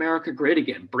 make America great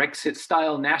again,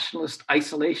 Brexit-style nationalist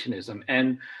isolationism,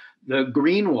 and the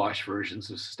greenwash versions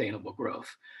of sustainable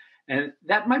growth. And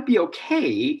that might be okay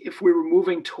if we were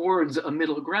moving towards a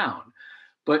middle ground,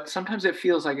 but sometimes it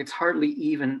feels like it's hardly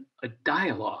even a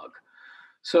dialogue.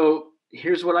 So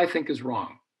here's what I think is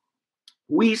wrong.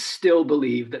 We still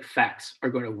believe that facts are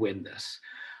going to win this.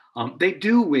 They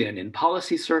do win in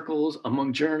policy circles,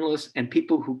 among journalists, and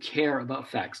people who care about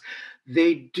facts.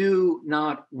 They do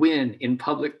not win in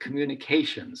public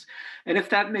communications. And if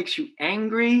that makes you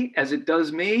angry, as it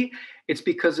does me, it's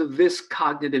because of this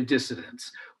cognitive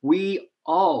dissonance. We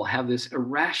all have this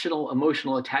irrational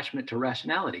emotional attachment to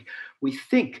rationality. We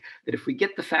think that if we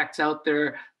get the facts out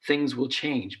there, things will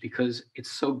change because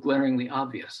it's so glaringly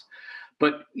obvious.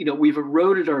 But, you know, we've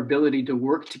eroded our ability to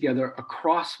work together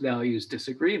across values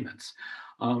disagreements.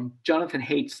 Jonathan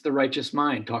Haidt's The Righteous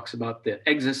Mind talks about the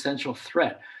existential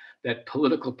threat that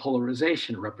political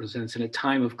polarization represents in a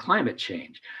time of climate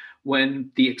change, when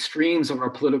the extremes of our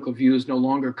political views no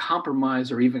longer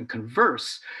compromise or even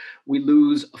converse. We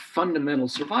lose a fundamental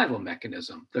survival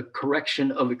mechanism, the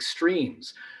correction of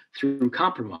extremes through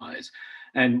compromise.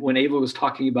 And when Ava was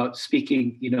talking about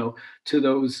speaking, you know, to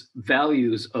those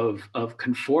values of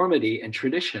conformity and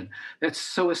tradition, that's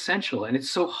so essential. And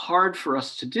it's so hard for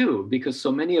us to do because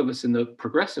so many of us in the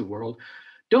progressive world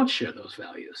don't share those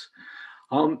values.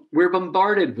 We're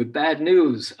bombarded with bad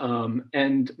news,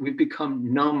 and we've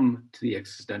become numb to the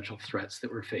existential threats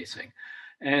that we're facing.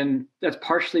 And that's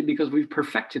partially because we've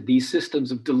perfected these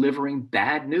systems of delivering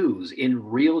bad news in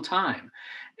real time.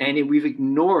 And we've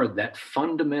ignored that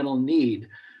fundamental need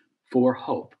for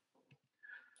hope.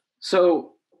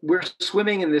 So we're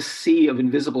swimming in this sea of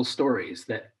invisible stories,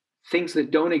 that things that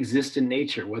don't exist in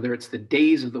nature, whether it's the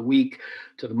days of the week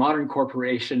to the modern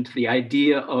corporation, to the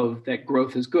idea of that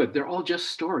growth is good. They're all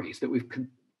just stories that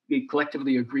we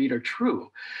collectively agreed are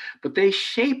true, but they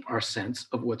shape our sense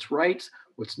of what's right,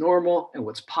 what's normal, and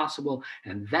what's possible.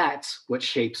 And that's what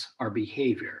shapes our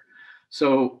behavior.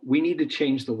 So we need to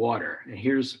change the water. And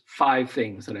here's 5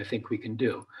 things that I think we can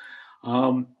do.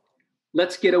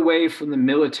 Let's get away from the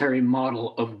military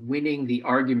model of winning the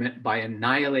argument by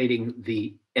annihilating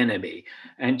the enemy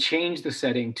and change the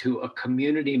setting to a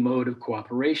community mode of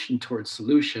cooperation towards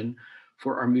solution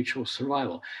for our mutual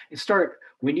survival.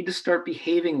 We need to start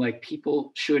behaving like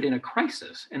people should in a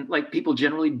crisis, and like people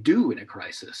generally do in a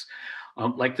crisis,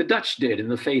 like the Dutch did in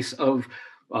the face of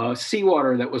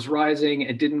seawater that was rising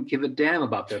and didn't give a damn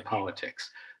about their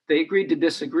politics. They agreed to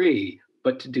disagree,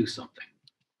 but to do something.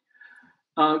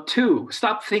 2,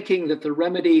 stop thinking that the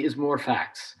remedy is more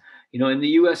facts. You know, in the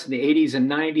US in the 80s and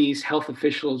 90s, health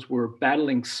officials were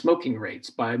battling smoking rates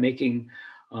by making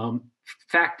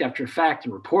fact after fact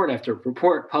and report after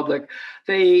report public.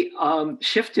 They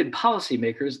shifted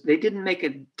policymakers. They didn't make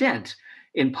a dent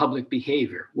in public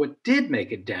behavior. What did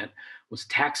make a dent was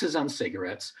taxes on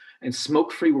cigarettes and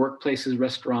smoke-free workplaces,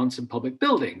 restaurants, and public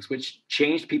buildings, which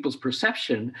changed people's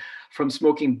perception from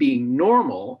smoking being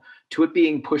normal to it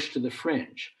being pushed to the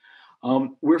fringe.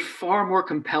 We're far more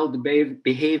compelled to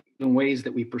behave in ways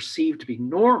that we perceive to be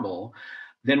normal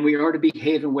than we are to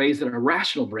behave in ways that our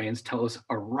rational brains tell us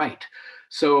are right.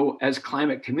 So as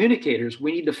climate communicators,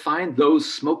 we need to find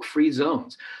those smoke-free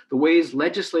zones, the ways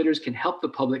legislators can help the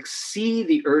public see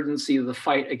the urgency of the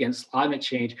fight against climate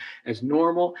change as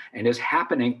normal and as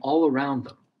happening all around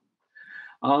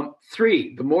them.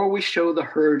 3, the more we show the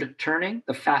herd turning,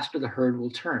 the faster the herd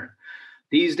will turn.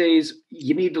 These days,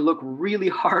 you need to look really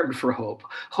hard for hope.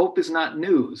 Hope is not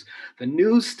news. The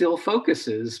news still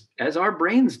focuses, as our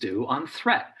brains do, on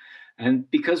threat. And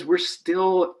because we're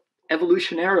still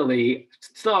evolutionarily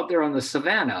still out there on the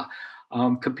savannah,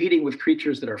 competing with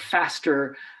creatures that are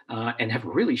faster and have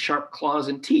really sharp claws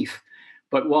and teeth.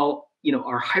 But while, you know,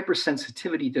 our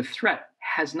hypersensitivity to threat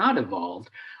has not evolved,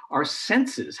 our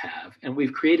senses have, and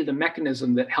we've created a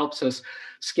mechanism that helps us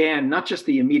scan not just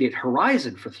the immediate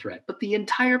horizon for threat, but the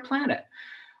entire planet.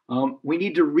 We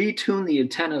need to retune the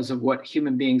antennas of what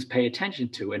human beings pay attention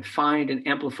to and find and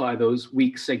amplify those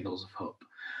weak signals of hope.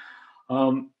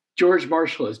 George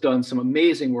Marshall has done some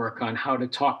amazing work on how to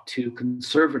talk to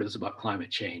conservatives about climate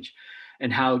change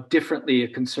and how differently a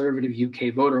conservative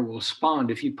UK voter will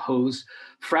respond if you pose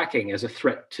fracking as a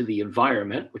threat to the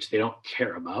environment, which they don't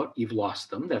care about. You've lost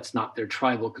them. That's not their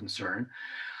tribal concern.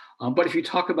 But if you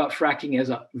talk about fracking as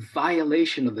a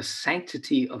violation of the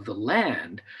sanctity of the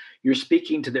land, you're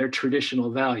speaking to their traditional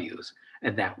values,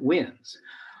 and that wins.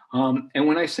 And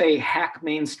when I say hack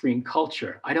mainstream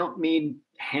culture, I don't mean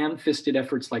ham-fisted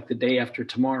efforts like the day after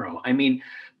tomorrow. I mean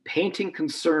painting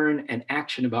concern and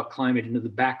action about climate into the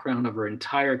background of our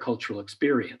entire cultural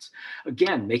experience.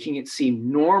 Again, making it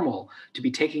seem normal to be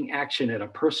taking action at a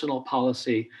personal,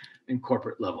 policy, and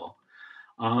corporate level.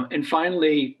 And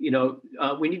finally,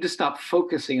 we need to stop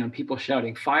focusing on people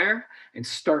shouting fire and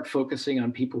start focusing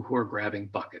on people who are grabbing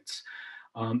buckets.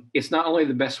 It's not only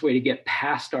the best way to get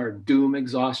past our doom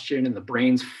exhaustion and the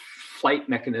brain's flight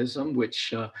mechanism,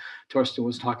 which Torsten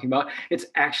was talking about, it's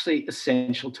actually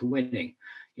essential to winning.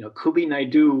 Kubi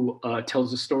Naidu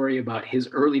tells a story about his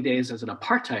early days as an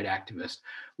apartheid activist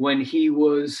when he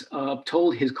was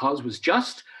told his cause was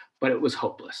just, but it was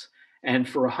hopeless. And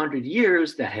for 100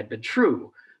 years, that had been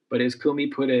true. But as Kumi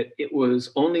put it, it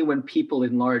was only when people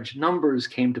in large numbers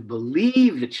came to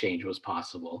believe that change was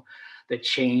possible that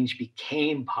change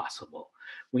became possible.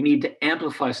 We need to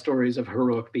amplify stories of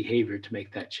heroic behavior to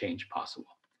make that change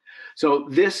possible. So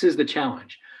this is the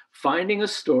challenge, finding a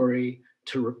story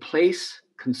to replace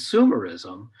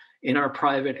consumerism in our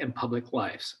private and public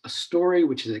lives, a story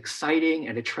which is exciting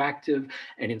and attractive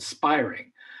and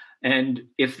inspiring. And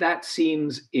if that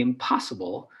seems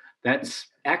impossible, that's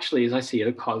actually, as I see it,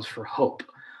 a cause for hope.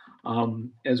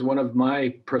 As one of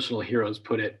my personal heroes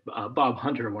put it, Bob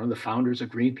Hunter, one of the founders of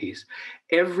Greenpeace,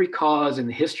 every cause in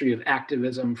the history of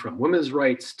activism, from women's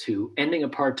rights to ending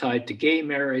apartheid to gay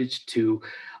marriage to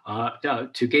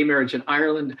gay marriage in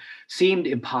Ireland, seemed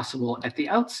impossible at the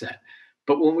outset.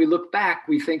 But when we look back,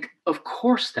 we think, of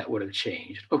course that would have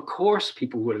changed. Of course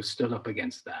people would have stood up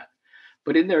against that.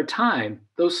 But in their time,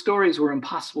 those stories were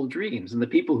impossible dreams, and the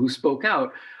people who spoke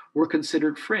out were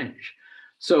considered fringe.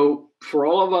 So for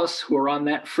all of us who are on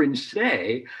that fringe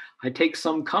today, I take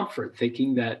some comfort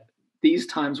thinking that these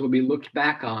times will be looked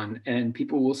back on and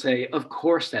people will say, of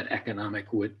course that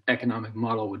economic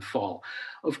model would fall.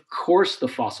 Of course the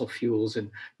fossil fuels and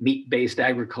meat-based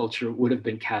agriculture would have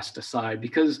been cast aside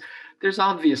because there's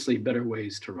obviously better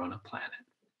ways to run a planet.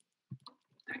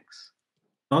 Thanks.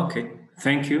 Okay,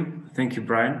 thank you. Thank you,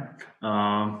 Brian.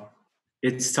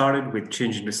 It started with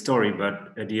changing the story,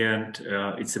 but at the end,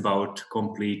 it's about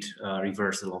complete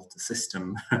reversal of the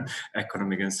system,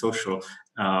 economic and social,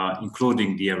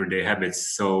 including the everyday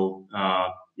habits. So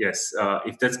yes,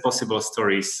 if that's possible,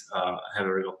 stories have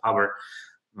a real power.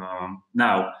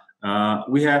 Now,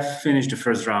 we have finished the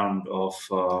first round of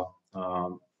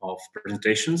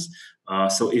presentations.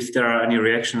 So if there are any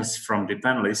reactions from the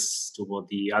panelists to what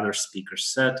the other speakers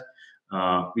said,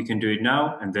 we can do it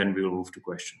now, and then we'll move to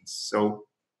questions. So,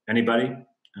 anybody?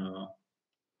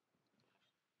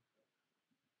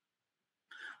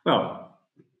 Well,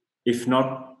 if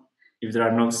not, if there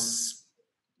are no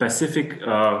specific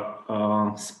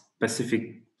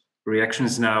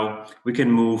reactions now, we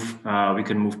can move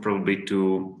probably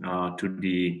to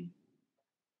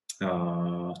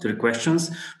the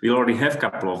questions. We already have a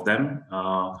couple of them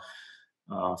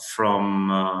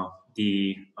from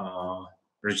the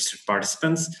registered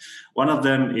participants. One of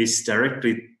them is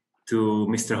directly to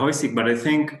Mr. Hojsík, but I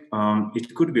think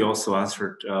it could be also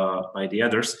answered by the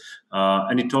others.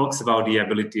 And it talks about the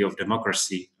ability of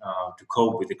democracy to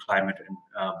cope with the climate and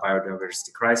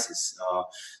biodiversity crisis.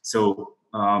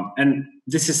 And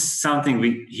this is something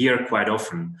we hear quite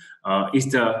often.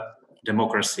 Is the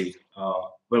democracy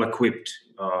well equipped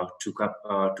to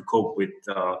cope with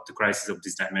the crisis of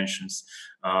these dimensions,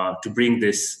 to bring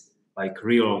this like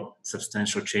real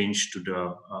substantial change to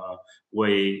the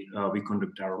way we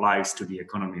conduct our lives, to the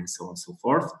economy, and so on and so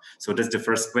forth? So that's the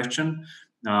first question.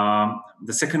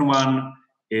 The second one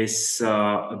is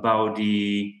about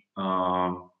the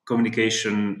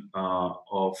communication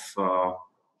of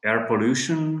air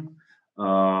pollution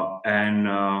and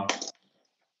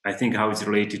I think how it's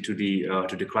related to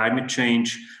the climate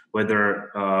change,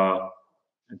 whether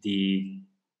the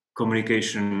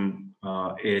communication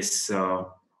is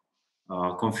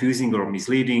confusing or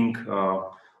misleading,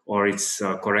 or it's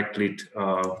correctly,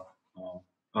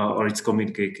 or it's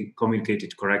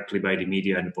communicated correctly by the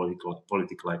media and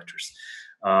political actors.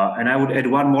 And I would add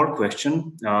one more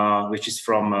question, which is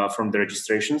from the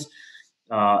registrations,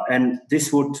 and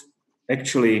this would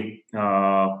actually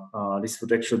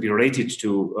be related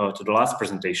to the last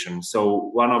presentation. So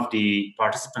one of the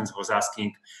participants was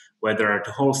asking whether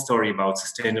the whole story about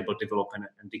sustainable development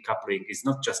and decoupling is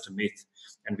not just a myth,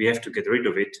 and we have to get rid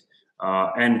of it.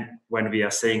 And when we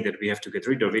are saying that we have to get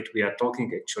rid of it, we are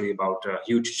talking actually about a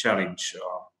huge challenge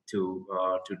to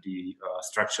the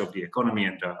structure of the economy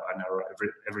and our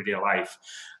everyday life.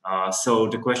 So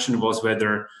the question was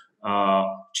whether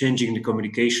changing the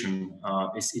communication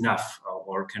is enough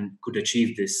or could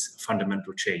achieve this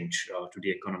fundamental change to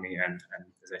the economy and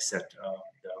as I said,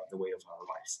 the way of our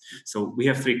lives. So we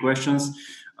have 3 questions.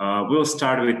 We'll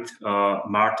start with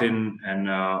Martin, and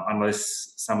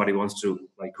unless somebody wants to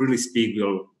really speak,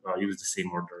 we'll use the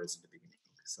same order as at the beginning.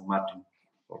 So Martin,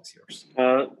 what's yours?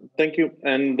 Thank you.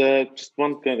 And just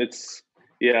one,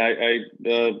 I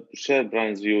share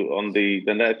Brian's view on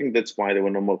and I think that's why there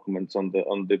were no more comments on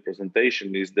the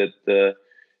presentation, is that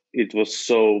it was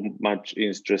so much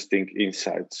interesting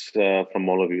insights from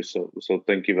all of you. So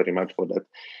thank you very much for that.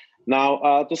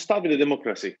 Now, to start with the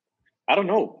democracy, I don't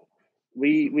know.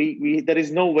 We there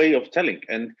is no way of telling.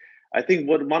 And I think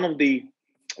one of the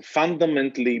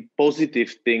fundamentally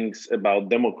positive things about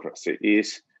democracy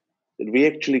is that we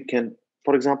actually can,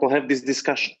 for example, have this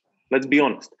discussion. Let's be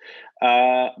honest.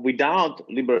 Without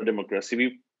liberal democracy,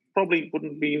 we probably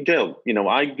wouldn't be in jail.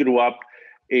 I grew up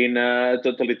in a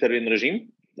totalitarian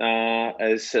regime,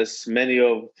 as many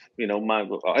of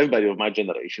everybody of my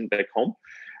generation back home,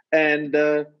 and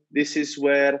this is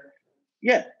where,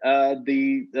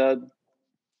 the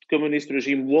communist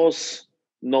regime was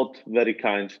not very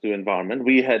kind to the environment.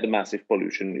 We had massive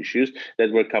pollution issues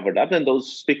that were covered up, and those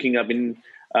speaking up in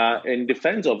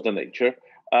defense of the nature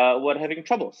were having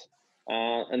troubles.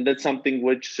 And that's something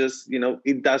which just,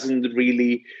 it doesn't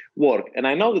really work. And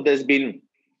I know that there's been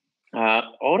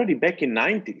already back in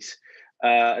 90s,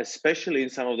 especially in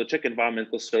some of the Czech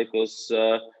environmental circles,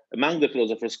 among the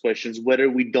philosophers' questions, whether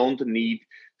we don't need,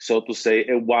 so to say,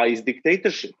 a wise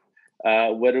dictatorship,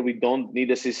 whether we don't need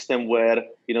a system where,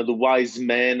 the wise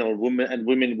men or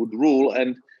women would rule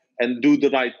and do the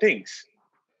right things.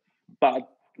 But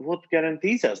what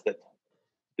guarantees us that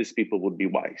these people would be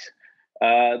wise?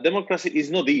 Democracy is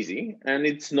not easy, and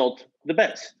it's not the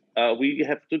best. We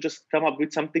have to just come up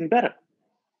with something better.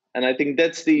 And I think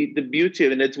that's the beauty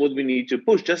of it, and that's what we need to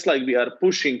push, just like we are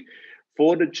pushing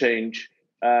for the change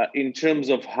in terms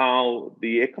of how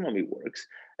the economy works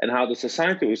and how the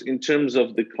society works in terms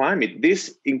of the climate.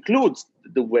 This includes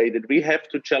the way that we have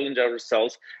to challenge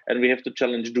ourselves, and we have to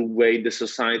challenge the way the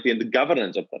society and the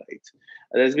governance operates.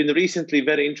 There's been recently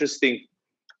very interesting,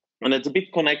 and it's a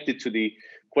bit connected to the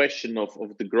question of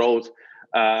the growth,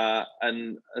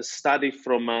 and a study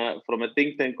from a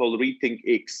think tank called Rethink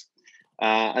X.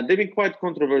 And they've been quite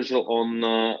controversial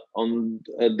on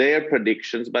their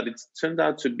predictions, but it's turned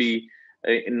out to be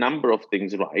a number of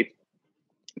things right.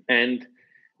 And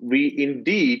we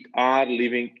indeed are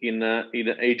living in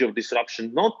an age of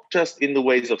disruption, not just in the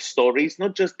ways of stories,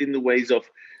 not just in the ways of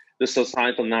the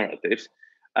societal narratives,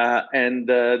 and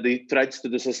the threats to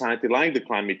the society like the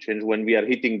climate change, when we are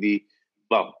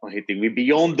we're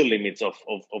beyond the limits of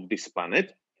this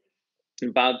planet,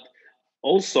 but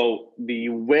also the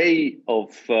way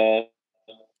of the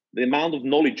amount of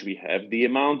knowledge we have, the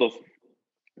amount of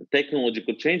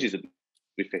technological changes that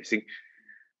we're facing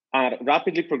are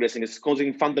rapidly progressing. It's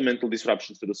causing fundamental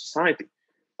disruptions to the society.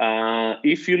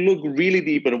 If you look really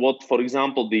deep at what, for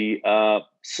example, the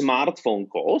smartphone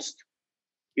caused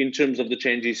in terms of the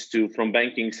changes from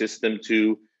banking system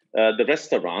to the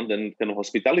restaurant and kind of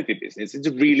hospitality business, it's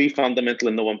really fundamental,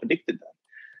 and no one predicted that.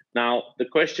 Now, the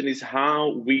question is how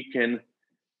we can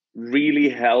really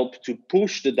help to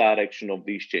push the direction of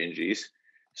these changes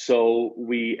so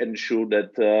we ensure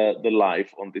that the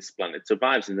life on this planet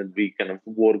survives, and that we kind of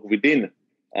work within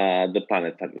the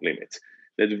planetary limits,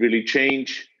 that really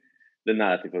change the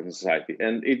narrative of society.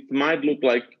 And it might look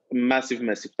like a massive,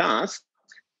 massive task,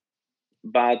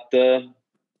 but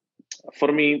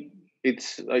for me,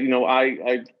 it's,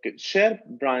 I share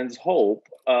Brian's hope.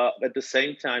 At the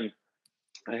same time,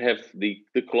 I have the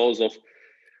clause of,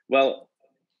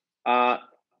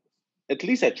 at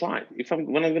least I tried.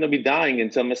 When I'm going to be dying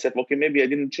and tell myself, okay, maybe I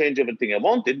didn't change everything I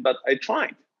wanted, but I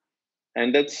tried.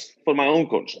 And that's for my own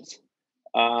conscience.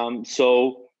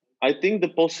 So I think the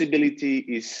possibility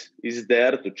is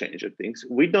there to change things.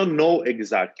 We don't know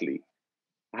exactly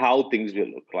how things will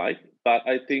look like, but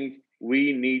I think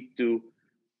we need to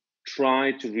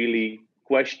try to really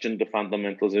question the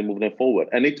fundamentals and move them forward.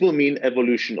 And it will mean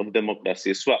evolution of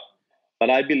democracy as well. But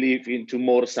I believe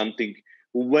into something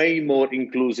way more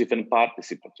inclusive and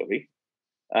participatory.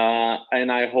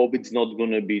 And I hope it's not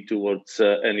going to be towards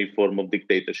any form of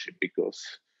dictatorship, because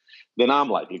then I'm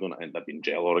likely going to end up in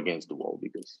jail or against the wall,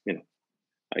 because,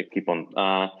 I keep on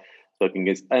talking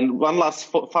against. And one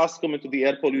last fast comment to the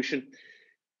air pollution.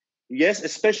 Yes,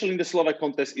 especially in the Slovak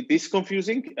context, it is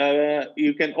confusing.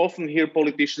 You can often hear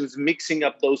politicians mixing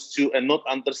up those two and not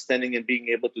understanding and being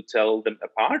able to tell them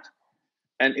apart.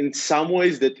 And in some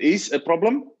ways, that is a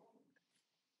problem.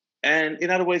 And in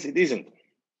other ways, it isn't.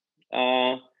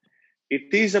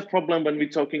 It is a problem when we're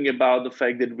talking about the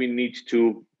fact that we need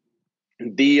to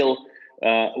deal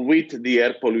with the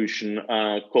air pollution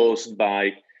caused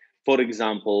by, for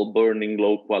example, burning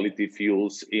low-quality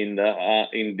fuels in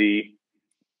the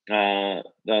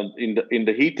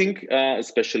heating,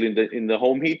 especially in the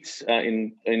home heats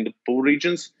in the poor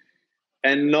regions.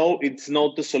 And no, it's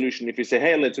not the solution if you say,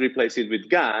 hey, let's replace it with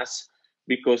gas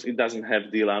because it doesn't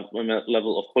have the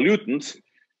level of pollutants.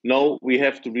 No, we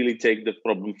have to really take the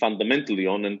problem fundamentally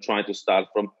on and try to start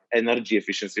from energy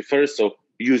efficiency first. So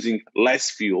using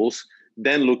less fuels,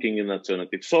 then looking in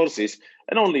alternative sources.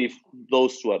 And only if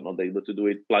those two are not able to do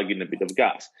it, plug in a bit of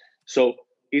gas. So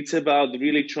it's about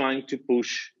really trying to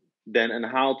push then and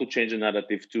how to change the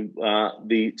narrative to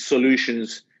the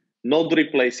solutions, not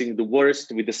replacing the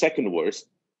worst with the second worst,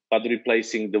 but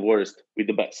replacing the worst with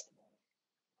the best.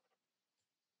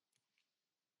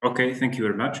 Okay, thank you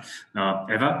very much.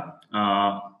 Eva,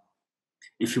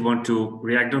 if you want to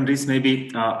react on this,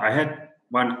 maybe I had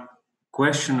one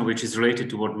question which is related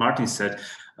to what Martin said.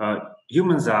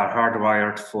 Humans are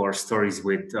hardwired for stories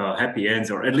with happy ends,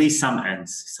 or at least some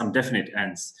ends, some definite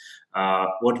ends.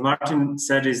 What Martin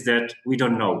said is that we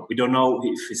don't know. We don't know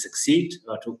if we succeed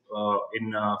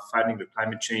in fighting the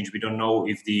climate change. We don't know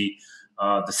if the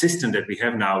system that we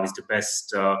have now is the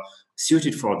best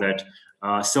suited for that.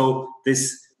 So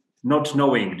this not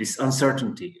knowing, this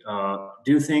uncertainty,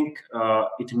 do you think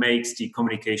it makes the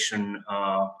communication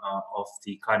of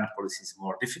the climate policies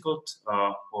more difficult,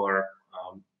 or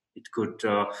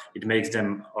it makes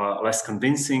them less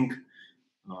convincing?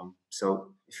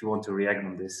 So if you want to react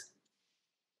on this.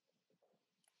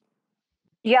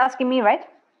 You're asking me, right?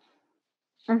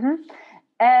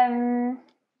 Mm-hmm.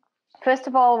 First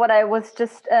of all, what I was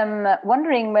just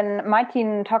wondering when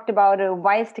Martin talked about a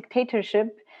wise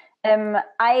dictatorship,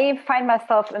 I find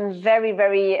myself in very,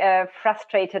 very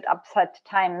frustrated, upset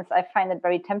times. I find it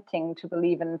very tempting to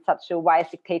believe in such a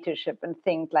wise dictatorship and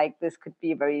think like this could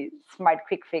be a very smart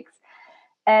quick fix.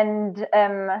 And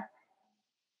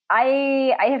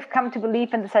I have come to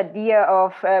believe in this idea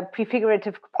of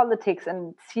prefigurative politics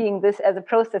and seeing this as a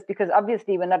process, because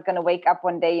obviously we're not going to wake up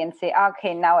one day and say,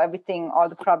 okay, now all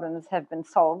the problems have been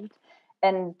solved.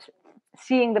 And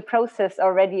seeing the process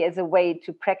already as a way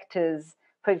to practice,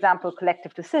 for example,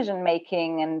 collective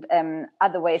decision-making and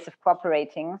other ways of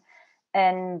cooperating.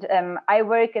 And I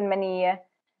work in many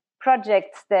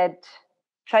projects that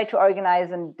try to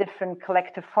organize in different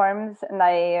collective forms. And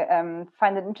I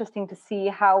find it interesting to see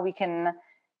how we can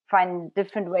find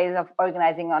different ways of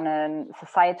organizing on a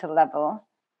societal level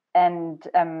and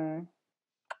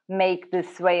make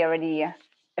this way already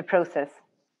a process.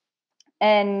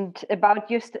 And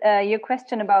about your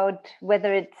question about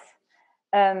whether it's,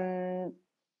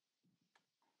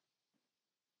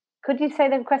 could you say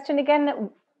the question again?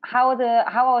 How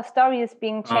our story is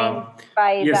being changed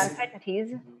by the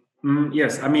uncertainties?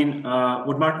 Yes, I mean,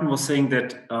 what Martin was saying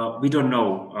that we don't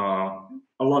know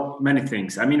many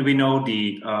things. I mean, we know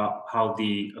how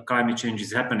the climate change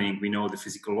is happening. We know the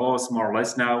physical laws more or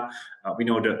less now. We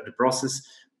know the process,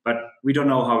 but we don't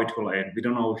know how it will end. We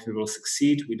don't know if we will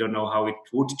succeed. We don't know how it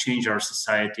would change our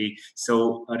society.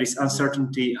 So this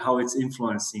uncertainty, how it's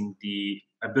influencing the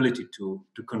ability to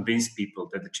convince people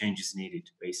that the change is needed,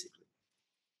 basically.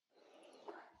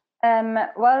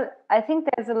 Well, I think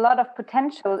there's a lot of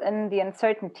potential in the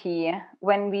uncertainty.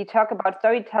 When we talk about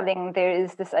storytelling, there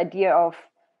is this idea of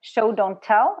show, don't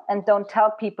tell, and don't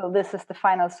tell people this is the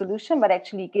final solution, but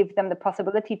actually give them the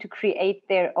possibility to create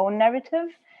their own narrative.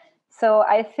 So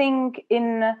I think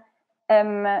in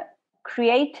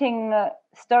creating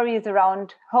stories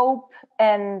around hope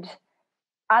and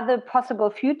other possible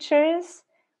futures,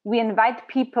 we invite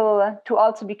people to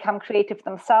also become creative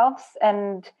themselves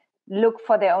and look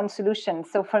for their own solutions.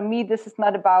 So for me, this is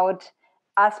not about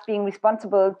us being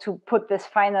responsible to put this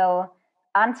final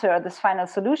answer or this final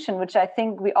solution, which I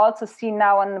think we also see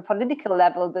now on a political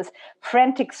level, this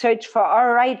frantic search for, all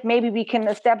right, maybe we can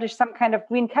establish some kind of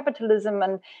green capitalism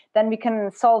and then we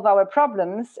can solve our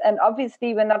problems. And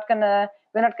obviously we're not gonna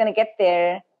get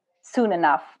there soon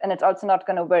enough, and it's also not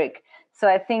gonna work. So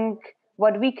I think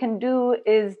what we can do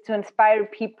is to inspire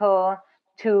people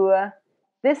to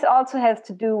this also has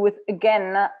to do with,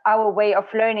 again, our way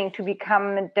of learning to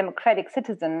become democratic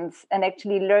citizens and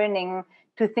actually learning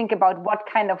to think about what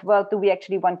kind of world do we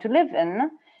actually want to live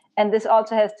in. And this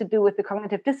also has to do with the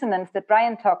cognitive dissonance that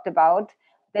Brian talked about,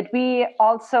 that we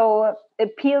also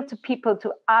appeal to people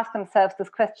to ask themselves this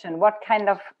question: what kind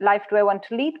of life do I want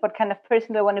to lead? What kind of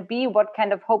person do I want to be? What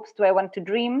kind of hopes do I want to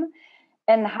dream?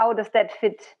 And how does that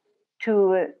fit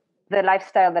to the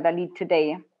lifestyle that I lead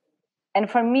today? And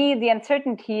for me, the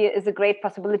uncertainty is a great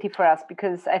possibility for us,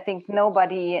 because I think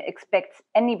nobody expects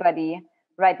anybody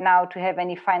right now to have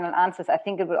any final answers. I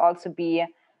think it would also be,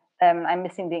 I'm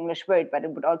missing the English word, but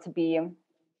it would also be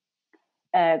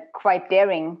quite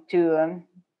daring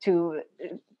to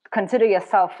consider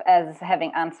yourself as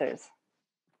having answers.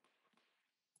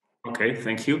 Okay,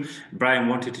 thank you. Brian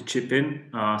wanted to chip in,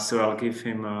 so I'll give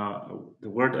him the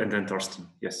word, and then Thorsten.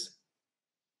 Yes.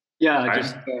 Yeah, Brian?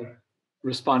 just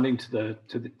responding to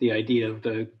the idea of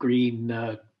the green,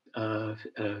 the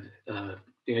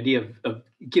idea of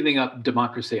giving up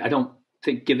democracy. I don't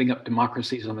think giving up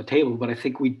democracy is on the table, but I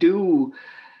think we do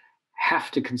have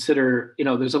to consider,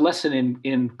 there's a lesson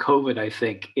in COVID, I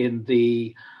think, in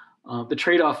the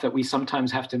trade-off that we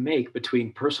sometimes have to make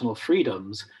between personal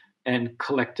freedoms and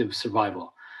collective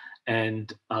survival.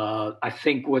 And I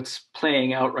think what's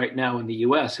playing out right now in the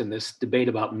US in this debate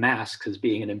about masks as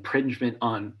being an infringement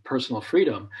on personal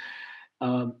freedom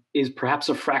is perhaps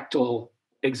a fractal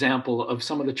example of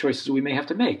some of the choices we may have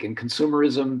to make. And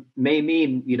consumerism may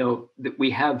mean, that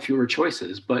we have fewer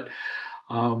choices, but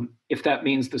if that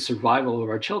means the survival of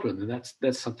our children, then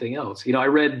that's something else. I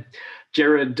read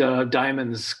Jared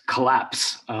Diamond's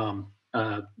Collapse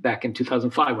back in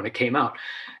 2005 when it came out.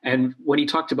 And when he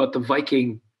talked about the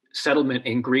Viking settlement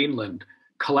in Greenland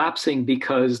collapsing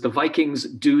because the Vikings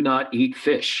do not eat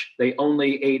fish. They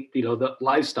only ate, the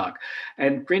livestock.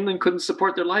 And Greenland couldn't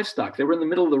support their livestock. They were in the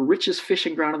middle of the richest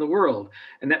fishing ground in the world.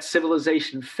 And that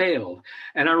civilization failed.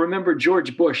 And I remember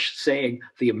George Bush saying,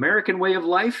 the American way of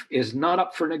life is not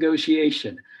up for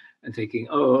negotiation. And thinking,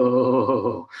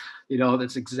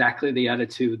 that's exactly the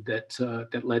attitude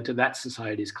that led to that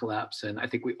society's collapse. And I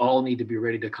think we all need to be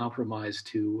ready to compromise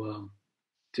to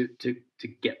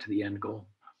get to the end goal.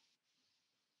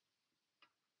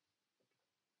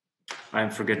 I'm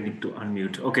forgetting to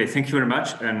unmute. Okay, thank you very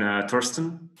much. And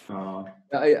Thorsten?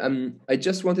 I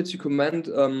just wanted to comment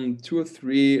two or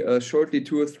three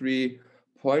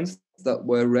points that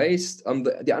were raised.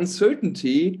 The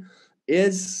uncertainty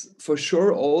is for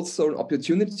sure also an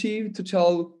opportunity to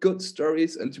tell good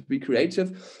stories and to be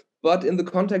creative. But in the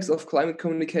context of climate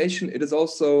communication, it is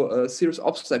also a serious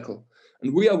obstacle.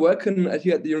 And we are working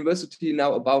here at the university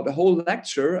now about a whole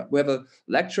lecture. We have a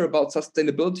lecture about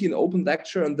sustainability, an open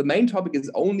lecture, and the main topic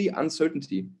is only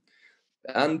uncertainty.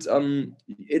 And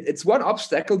it's one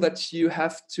obstacle that you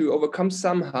have to overcome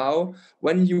somehow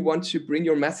when you want to bring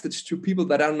your message to people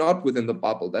that are not within the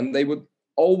bubble. Then they would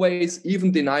always,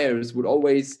 even deniers would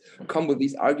always come with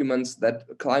these arguments that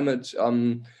climate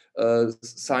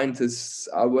scientists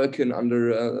are working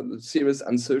under serious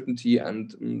uncertainty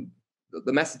and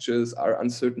the messages are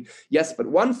uncertain. Yes, but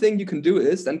one thing you can do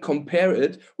is then compare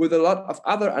it with a lot of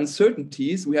other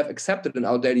uncertainties we have accepted in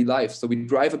our daily life. So we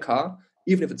drive a car,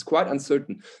 even if it's quite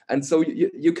uncertain. And so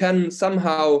you can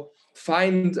somehow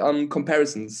find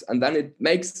comparisons, and then it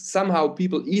makes somehow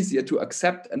people easier to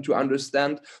accept and to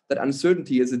understand that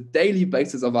uncertainty is a daily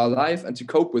basis of our life and to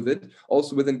cope with it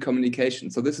also within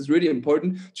communication. So this is really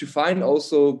important to find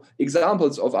also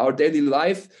examples of our daily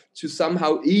life to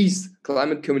somehow ease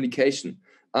climate communication.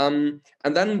 And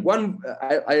then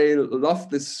I love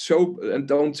this show and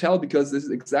don't tell, because this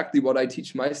is exactly what I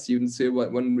teach my students here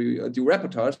when we do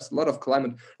reportages, a lot of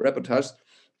climate reportages.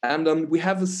 And we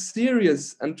have a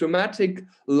serious and dramatic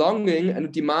longing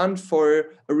and demand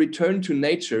for a return to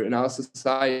nature in our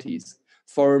societies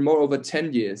for more over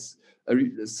 10 years,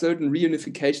 a certain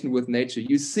reunification with nature.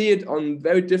 You see it on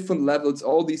very different levels,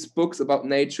 all these books about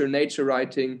nature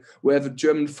writing. We have a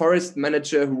German forest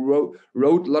manager who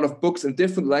wrote a lot of books in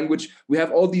different language. We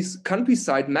have all these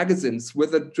countryside magazines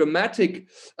with a dramatic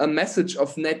message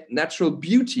of natural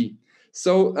beauty.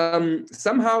 So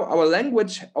somehow our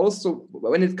language also,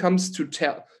 when it comes to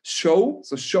show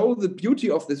the beauty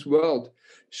of this world,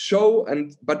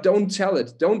 but don't tell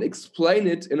it, don't explain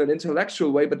it in an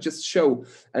intellectual way, but just show.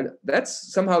 And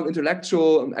that's somehow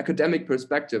intellectual and academic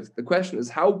perspective. The question is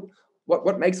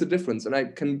what makes a difference? And I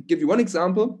can give you one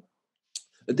example.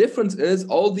 The difference is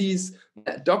all these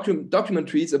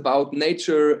documentaries about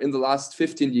nature in the last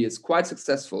 15 years, quite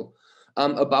successful.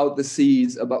 About the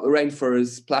seas, about the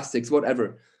rainforests, plastics,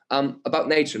 whatever, about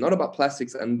nature, not about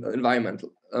plastics and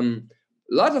environmental. A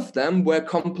lot of them were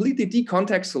completely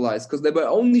decontextualized because they were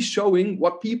only showing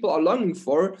what people are longing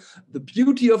for, the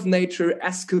beauty of nature,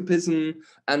 escapism,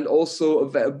 and also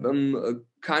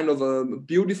kind of a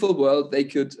beautiful world they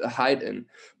could hide in.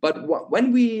 But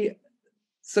when we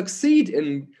succeed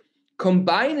in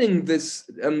combining this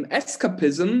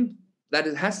escapism that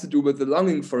it has to do with the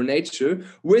longing for nature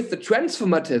with the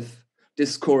transformative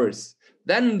discourse,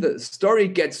 then the story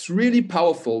gets really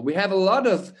powerful. We have a lot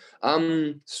of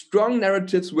strong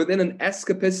narratives within an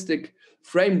escapistic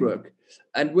framework.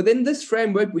 And within this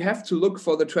framework, we have to look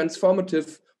for the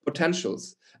transformative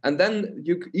potentials. And then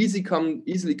you easily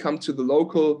come to the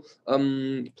local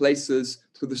places,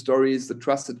 to the stories, the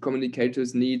trusted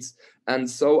communicators' needs. And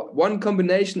so one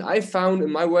combination I found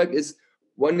in my work is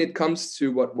when it comes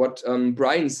to what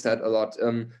Brian said a lot,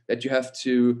 that you have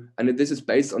to, and this is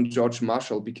based on George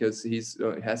Marshall, because he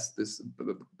has this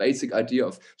basic idea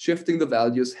of shifting the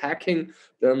values, hacking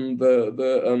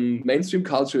the mainstream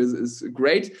culture is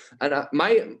great. And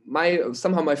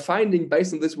my finding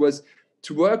based on this was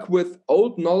to work with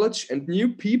old knowledge and new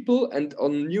people, and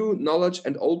on new knowledge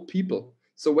and old people.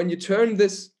 So when you turn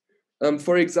this,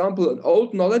 for example, an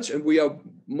old knowledge, and we are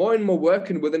more and more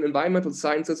working within environmental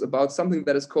sciences about something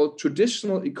that is called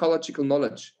traditional ecological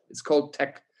knowledge. It's called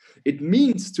tech. It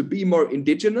means to be more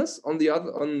indigenous on the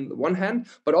one hand,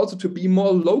 but also to be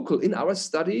more local in our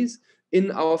studies, in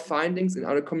our findings, in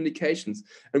our communications.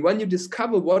 And when you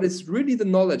discover what is really the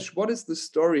knowledge, what is the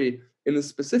story in a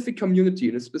specific community,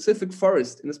 in a specific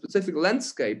forest, in a specific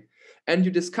landscape, and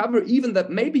you discover even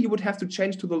that maybe you would have to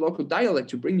change to the local dialect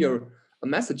to bring your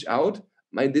message out.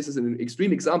 This is an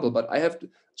extreme example, but I have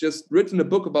just written a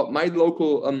book about my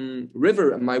local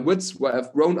river and my woods where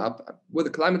I've grown up with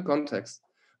a climate context,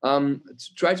 to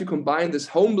try to combine this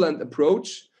homeland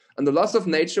approach and the loss of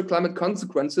nature, climate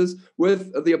consequences,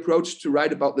 with the approach to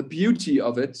write about the beauty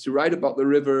of it, to write about the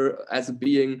river as a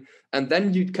being. And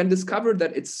then you can discover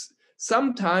that it's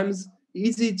sometimes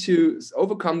easy to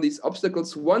overcome these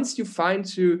obstacles once you find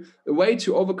a way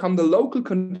to overcome the local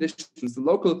conditions, the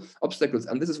local obstacles.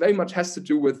 And this is very much has to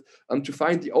do with to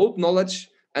find the old knowledge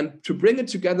and to bring it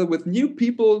together with new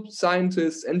people,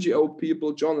 scientists, NGO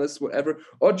people, journalists, whatever,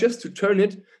 or just to turn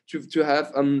it to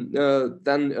have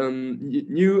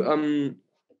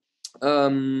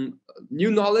new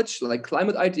knowledge, like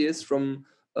climate ideas from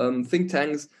think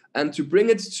tanks, and to bring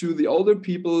it to the older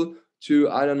people, to,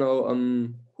 I don't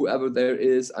know, whoever there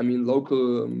is,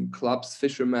 local clubs,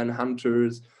 fishermen,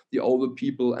 hunters, the older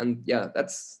people. And yeah,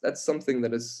 that's something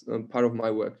that is part of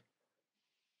my work.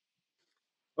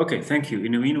 Okay, thank you.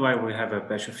 In the meanwhile, we have a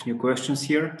batch of new questions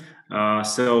here.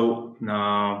 So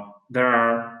there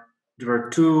are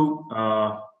two,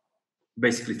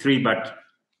 basically three, but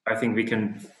I think we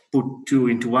can put two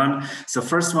into one. So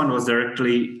first one was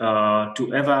directly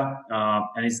to Eva,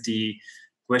 and it's the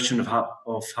question of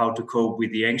how to cope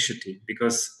with the anxiety,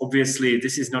 because obviously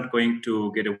this is not going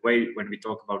to get away when we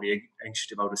talk about the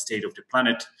anxiety about the state of the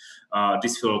planet.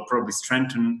 This will probably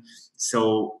strengthen.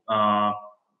 So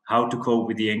how to cope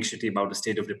with the anxiety about the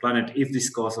state of the planet if this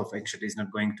cause of anxiety is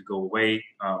not going to go away,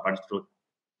 but it will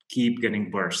keep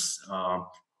getting worse.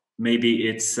 Maybe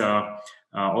it's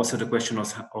also the question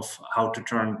of how to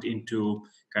turn it into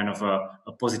kind of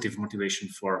a positive motivation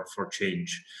for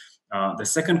change. The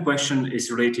second question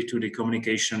is related to the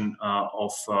communication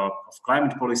of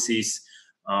climate policies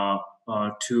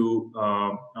to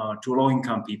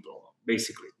low-income people,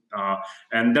 basically.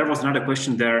 And there was another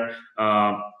question there,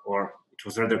 or it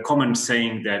was rather common,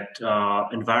 saying that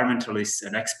environmentalists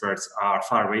and experts are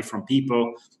far away from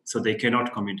people, so they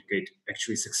cannot communicate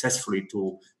actually successfully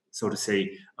to, so to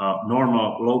say,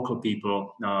 normal local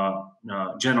people,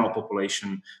 general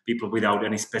population, people without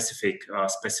any specific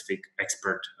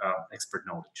expert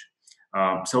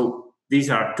knowledge. So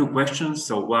these are two questions.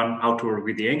 So one, how to work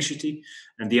with the anxiety,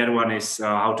 and the other one is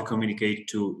how to communicate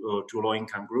to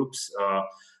low-income groups.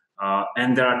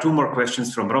 And there are two more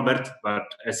questions from Robert, but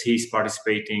as he's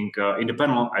participating in the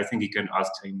panel, I think he can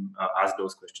ask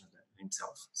those questions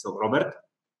himself. So Robert.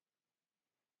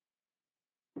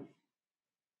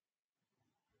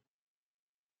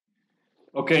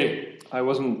 Okay, I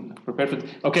wasn't prepared for it.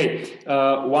 Okay,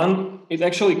 one is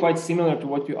actually quite similar to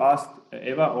what you asked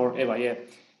Eva, yeah.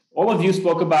 All of you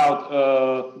spoke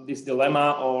about this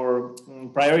dilemma or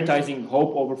prioritizing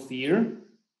hope over fear.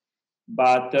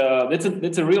 But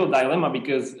that's a real dilemma,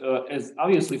 because as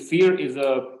obviously fear is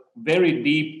a very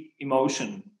deep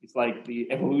emotion. It's like the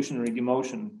evolutionary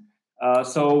emotion.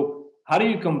 So how do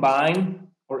you combine,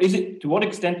 or to what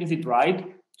extent is it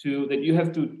right that you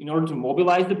have to, in order to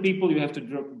mobilize the people, you have to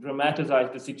dramatize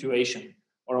the situation?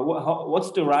 Or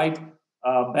what's the right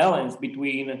balance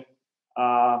between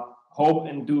hope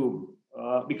and doom?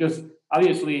 Because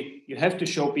obviously you have to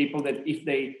show people that if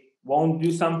they won't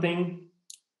do something,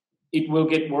 it will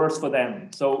get worse for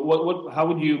them. So how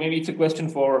would you, maybe it's a question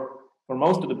for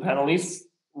most of the panelists,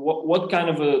 what kind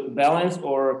of a balance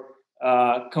or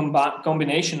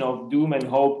combination of doom and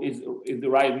hope is the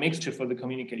right mixture for the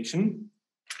communication?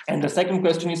 And the second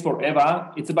question is for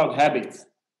Eva. It's about habits.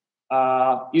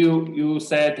 You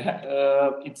said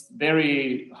it's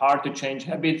very hard to change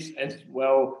habits as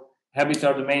well. Habits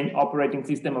are the main operating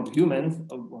system of humans,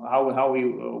 of how we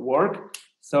work.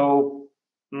 So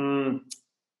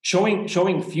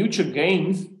showing future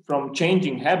gains from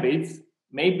changing habits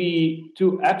may be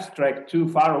too abstract, too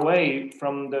far away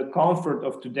from the comfort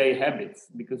of today's habits,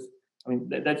 because I mean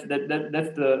that's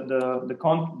the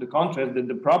contrast,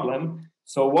 the problem.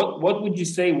 So what would you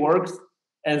say works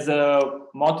as a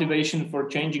motivation for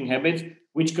changing habits,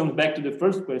 which comes back to the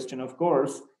first question, of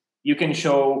course? You can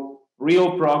show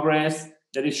real progress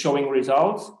that is showing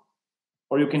results,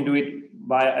 or you can do it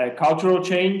by a cultural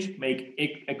change, make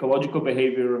ecological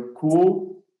behavior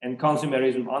cool and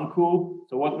consumerism uncool.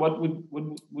 So what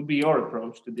would be your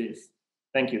approach to this?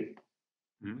 Thank you.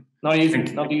 Not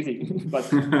easy, but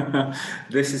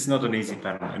this is not an easy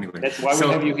panel anyway. That's why we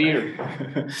have you here.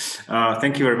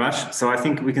 Thank you very much. So I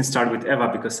think we can start with Eva,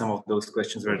 because some of those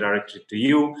questions were directed to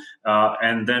you,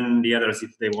 and then the others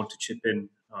if they want to chip in.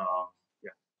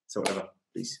 So Eva,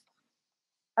 please.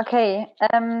 Okay,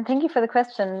 thank you for the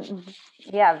question.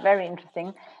 Yeah, very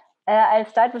interesting. I'll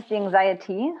start with the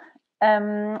anxiety.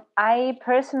 I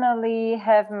personally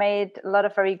have made a lot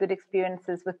of very good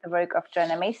experiences with the work of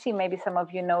Joanna Macy. Maybe some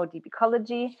of you know Deep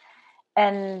Ecology.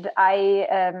 And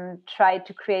I try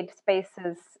to create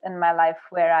spaces in my life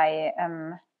where I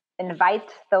invite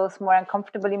those more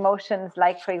uncomfortable emotions,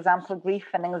 like, for example, grief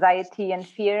and anxiety and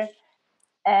fear.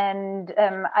 And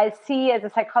I see as a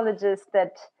psychologist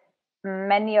that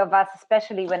many of us,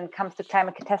 especially when it comes to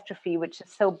climate catastrophe, which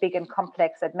is so big and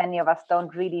complex that many of us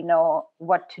don't really know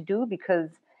what to do, because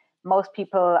most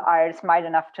people are smart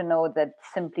enough to know that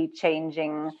simply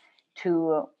changing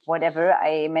to whatever,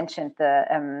 I mentioned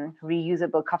the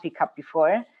reusable coffee cup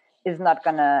before, is not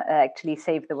going to actually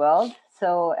save the world.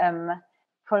 So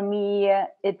for me,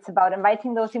 it's about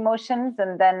inviting those emotions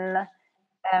and then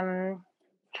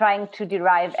trying to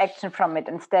derive action from it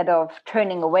instead of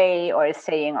turning away or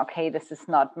saying, okay, this is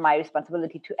not my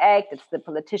responsibility to act, it's the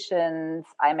politicians,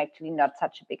 I'm actually not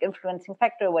such a big influencing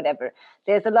factor or whatever.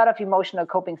 There's a lot of emotional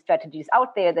coping strategies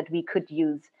out there that we could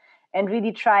use, and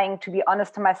really trying to be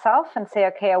honest to myself and say,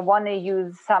 okay, I want to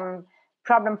use some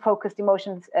problem-focused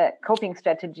emotions coping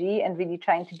strategy and really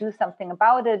trying to do something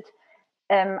about it.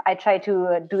 I try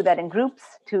to do that in groups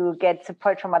to get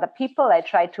support from other people. I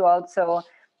try to also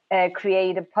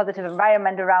create a positive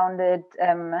environment around it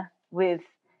with,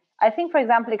 I think, for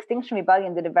example, Extinction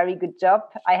Rebellion did a very good job.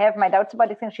 I have my doubts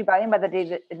about Extinction Rebellion, but they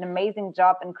did an amazing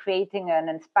job in creating an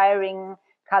inspiring,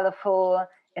 colorful,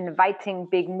 inviting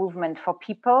big movement for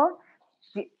people,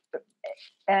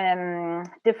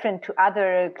 different to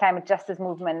other climate justice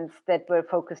movements that were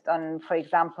focused on, for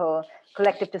example,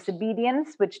 collective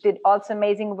disobedience, which did also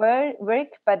amazing work,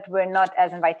 but were not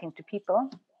as inviting to people.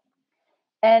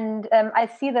 And I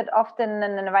see that often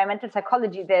in environmental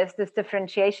psychology, there's this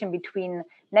differentiation between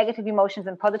negative emotions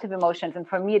and positive emotions. And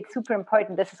for me, it's super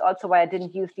important. This is also why I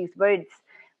didn't use these words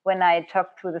when I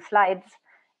talked through the slides,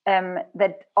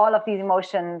 that all of these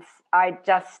emotions are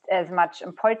just as much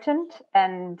important.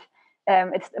 And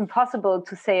it's impossible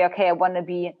to say, okay, I want to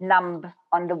be numb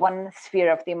on the one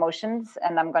sphere of the emotions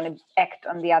and I'm going to act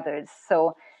on the others.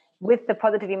 So with the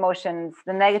positive emotions,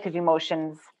 the negative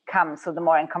emotions come. So the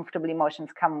more uncomfortable emotions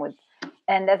come with.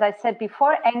 And as I said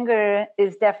before, anger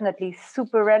is definitely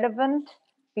super relevant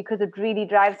because it really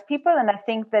drives people. And I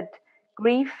think that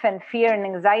grief and fear and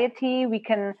anxiety, we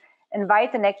can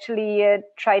invite and actually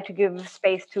try to give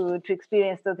space to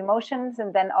experience those emotions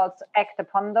and then also act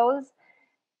upon those.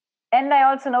 And I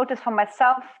also noticed for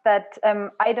myself that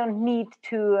I don't need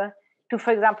to,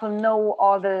 for example, know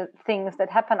all the things that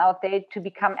happen out there to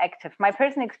become active. My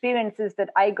personal experience is that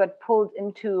I got pulled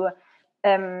into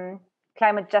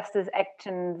climate justice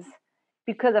actions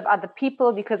because of other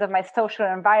people, because of my social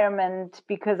environment,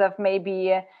 because of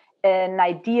maybe an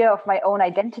idea of my own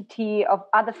identity, of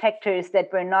other factors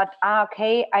that were not,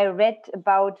 okay, I read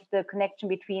about the connection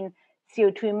between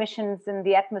CO2 emissions in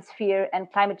the atmosphere and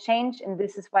climate change, and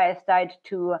this is why I started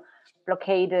to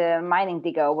blockade a mining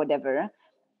digger or whatever.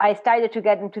 I started to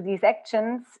get into these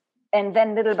actions, and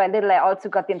then little by little, I also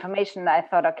got the information that I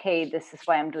thought, okay, this is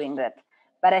why I'm doing that.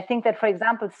 But I think that, for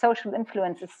example, social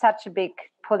influence is such a big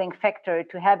pulling factor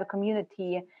to have a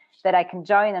community that I can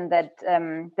join and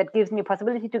that gives me a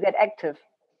possibility to get active.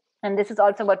 And this is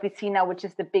also what we see now, which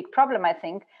is the big problem, I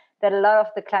think, that a lot of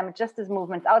the climate justice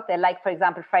movements out there, like, for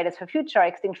example, Fridays for Future,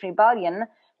 Extinction Rebellion,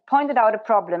 pointed out a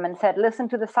problem and said, listen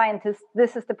to the scientists,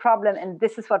 this is the problem, and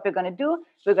this is what we're going to do.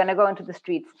 We're going to go into the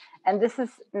streets. And this is,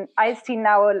 I see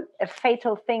now, a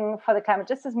fatal thing for the climate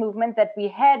justice movement, that we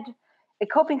had a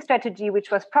coping strategy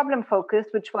which was problem-focused,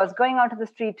 which was going out to the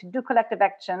street to do collective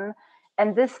action.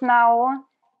 And this now,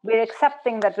 we're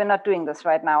accepting that we're not doing this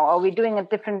right now, or we're doing it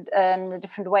in a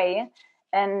different way.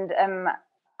 And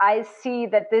I see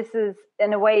that this is,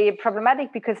 in a way,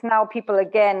 problematic, because now people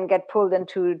again get pulled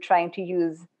into trying to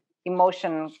use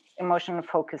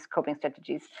emotion-focused coping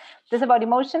strategies. This about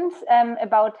emotions,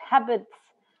 about habits.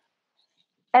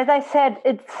 As I said,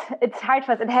 it's hard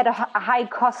for us. It had a high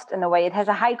cost in a way. It has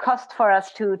a high cost for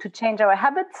us to change our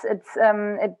habits.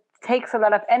 It takes a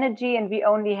lot of energy, and we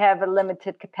only have a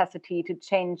limited capacity to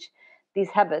change these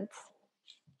habits.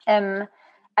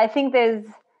 I think there's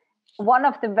one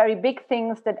of the very big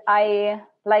things that I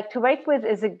like to work with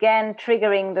is, again,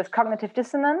 triggering this cognitive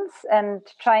dissonance and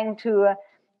trying to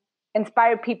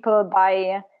inspire people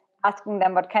by asking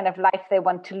them what kind of life they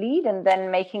want to lead, and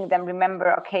then making them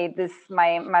remember, okay,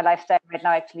 my lifestyle right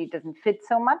now actually doesn't fit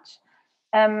so much.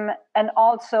 And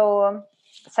also,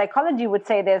 psychology would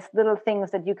say there's little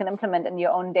things that you can implement in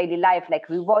your own daily life, like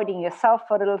rewarding yourself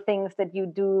for little things that you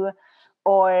do,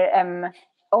 or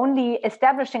only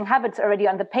establishing habits already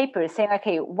on the paper, saying,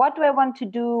 okay, what do I want to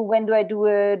do? When do I do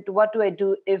it? What do I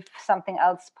do if something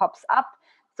else pops up?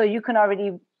 So you can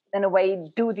already, in a way,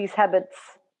 do these habits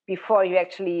before you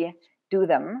actually do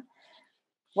them.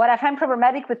 What I find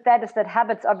problematic with that is that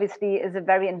habits obviously is a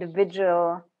very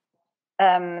individual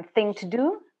thing to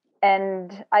do.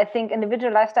 And I think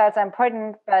individual lifestyles are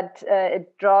important, but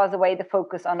it draws away the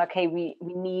focus on, okay, we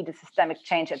need a systemic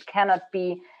change. It cannot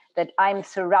be that I'm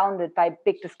surrounded by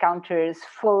big discounters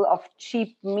full of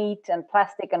cheap meat and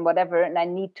plastic and whatever, and I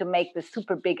need to make this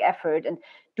super big effort and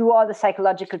do all the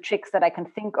psychological tricks that I can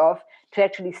think of to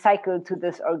actually cycle to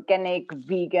this organic,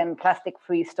 vegan,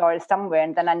 plastic-free store somewhere,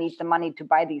 and then I need the money to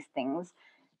buy these things.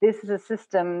 This is a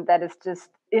system that is just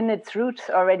in its roots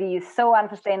already so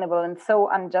unsustainable and so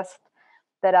unjust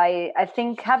that I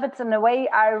think habits in a way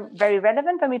are very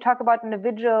relevant when we talk about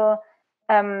individual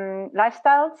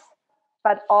lifestyles.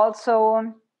 But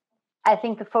also, I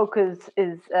think the focus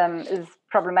is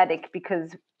problematic,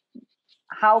 because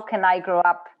how can I grow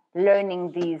up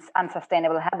learning these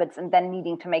unsustainable habits and then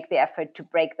needing to make the effort to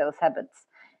break those habits?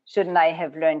 Shouldn't I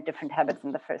have learned different habits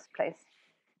in the first place?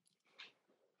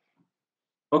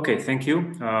 Okay, thank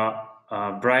you.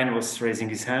 Brian was raising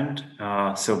his hand.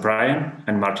 So Brian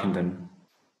and Martin then.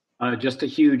 Just a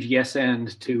huge yes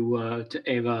and to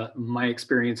Eva. My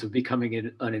experience of becoming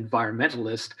an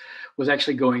environmentalist was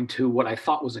actually going to what I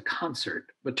thought was a concert,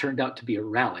 but turned out to be a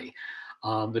rally,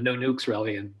 the No Nukes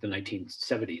rally in the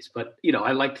 1970s. But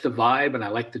I liked the vibe and I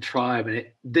liked the tribe, and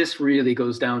this really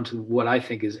goes down to what I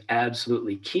think is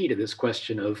absolutely key to this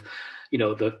question of,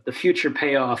 the future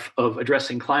payoff of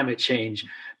addressing climate change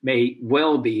may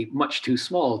well be much too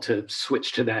small to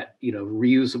switch to that,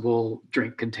 reusable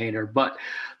drink container. But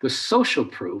the social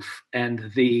proof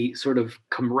and the sort of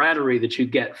camaraderie that you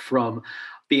get from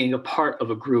being a part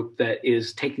of a group that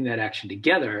is taking that action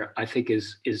together, I think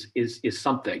is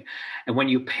something. And when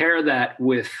you pair that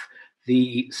with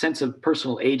the sense of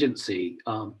personal agency,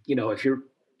 if you're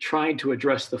trying to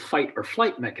address the fight or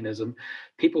flight mechanism,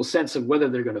 people's sense of whether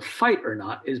they're going to fight or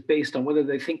not is based on whether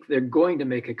they think they're going to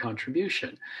make a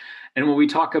contribution. And when we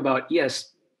talk about,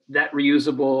 yes, that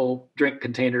reusable drink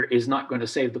container is not going to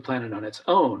save the planet on its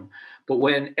own, but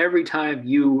when every time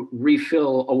you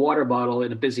refill a water bottle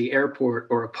in a busy airport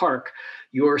or a park,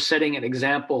 you're setting an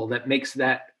example that makes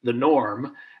that the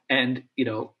norm and,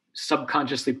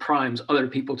 subconsciously primes other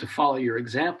people to follow your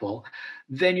example,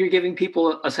 then you're giving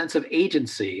people a sense of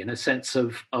agency and a sense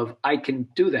of I can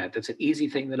do that. That's an easy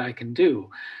thing that I can do.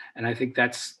 And I think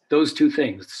that's those two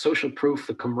things, social proof,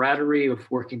 the camaraderie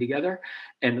of working together,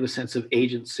 and the sense of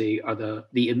agency are the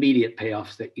immediate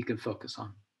payoffs that you can focus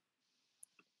on.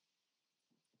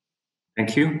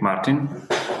 Thank you, Martin.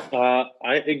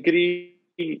 I agree,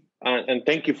 and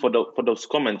thank you for those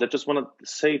comments. I just want to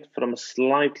say it from a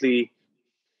slightly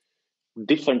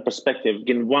different perspective.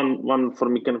 Again, one for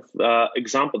me kind of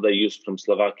example that I used from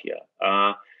Slovakia.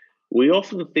 We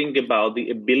often think about the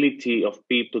ability of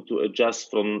people to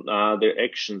adjust from their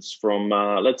actions from,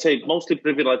 let's say, mostly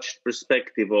privileged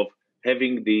perspective of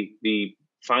having the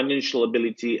financial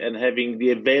ability and having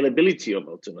the availability of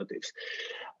alternatives.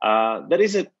 There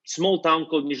is a small town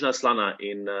called Nižná Slaná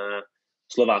in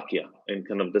Slovakia, in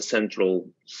kind of the central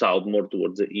south, more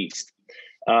towards the east.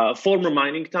 Former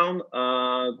mining town.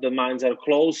 The mines are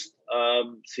closed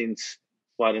since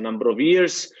quite a number of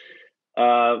years.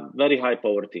 Very high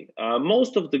poverty.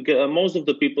 Most of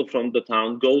the people from the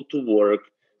town go to work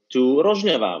to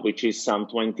Rožňava, which is some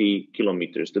 20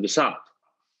 kilometers to the south.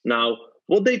 Now,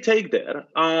 what they take there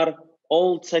are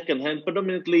old second-hand,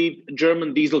 predominantly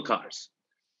German diesel cars,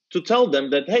 to tell them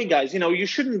that, hey guys, you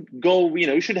shouldn't go,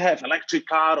 you should have electric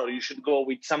car, or you should go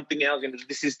with something else.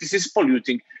 This is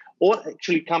polluting. Or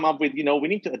actually come up with, we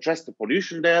need to address the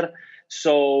pollution there.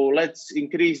 So let's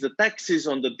increase the taxes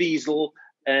on the diesel,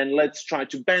 and let's try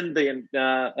to ban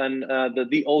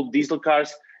the old diesel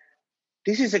cars.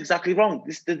 This is exactly wrong.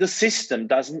 The system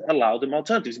doesn't allow them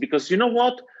alternatives, because you know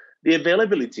what? The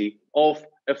availability of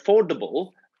affordable,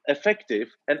 effective,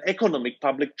 and economic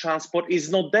public transport is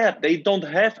not there. They don't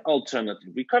have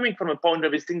alternative. We're coming from a point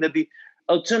of view that the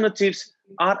alternatives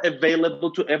are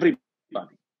available to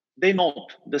everybody. They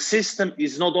not. The system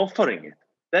is not offering it.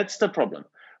 That's the problem.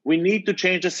 We need to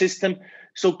change the system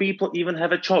so people even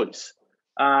have a choice,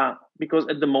 because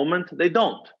at the moment they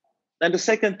don't. And the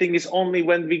second thing is, only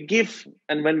when we give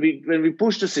and when we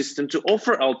push the system to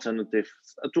offer alternatives,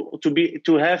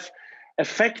 to have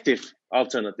effective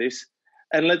alternatives.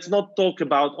 And let's not talk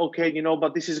about, okay,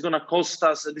 but this is going to cost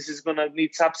us, this is going to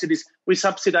need subsidies. We're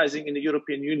subsidizing in the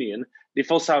European Union the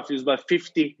fossil fuels by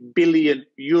 50 billion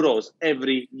euros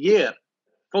every year.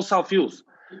 Fossil fuels.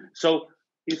 So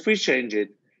if we change it,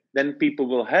 then people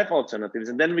will have alternatives,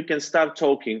 and then we can start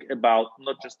talking about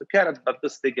not just the carrot, but the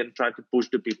stick, and try to push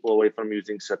the people away from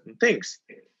using certain things.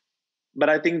 But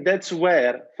I think that's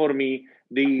where, for me,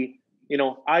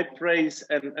 I praise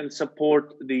and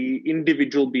support the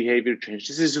individual behavior change.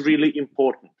 This is really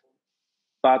important,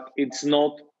 but it's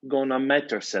not gonna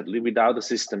matter, sadly, without a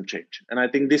system change. And I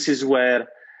think this is where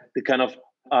the kind of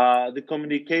the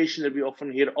communication that we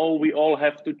often hear, we all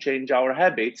have to change our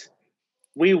habits.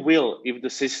 We will, if the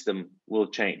system will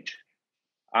change.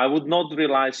 I would not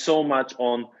rely so much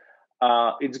on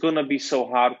it's going to be so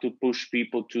hard to push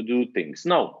people to do things.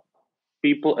 No,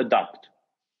 people adapt.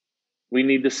 We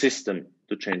need the system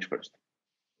to change first.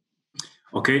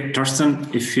 Okay,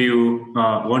 Torsten, if you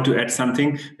want to add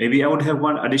something, maybe I would have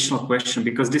one additional question,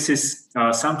 because this is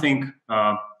something,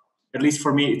 at least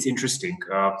for me, it's interesting,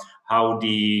 how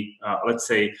the, let's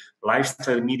say,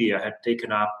 lifestyle media had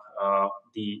taken up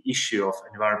the issue of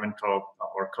environmental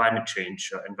or climate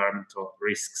change, environmental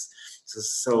risks.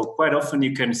 So quite often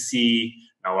you can see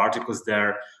now articles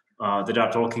there that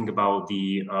are talking about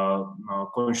the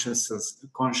conscious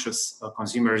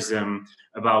consumerism,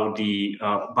 about the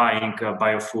buying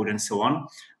biofood and so on.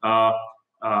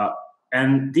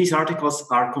 And these articles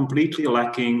are completely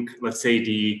lacking, let's say,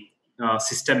 the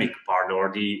systemic part,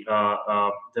 or the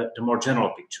more general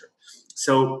picture.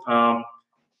 So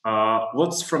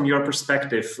what's from your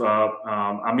perspective?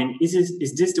 I mean, is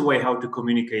this the way how to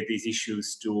communicate these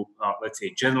issues to, let's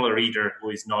say, general reader who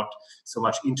is not so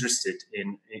much interested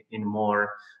in more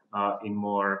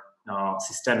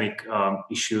systemic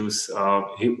issues,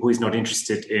 who is not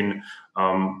interested in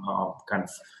kind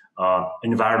of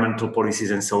environmental policies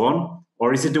and so on?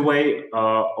 Or is it the way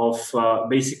of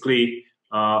basically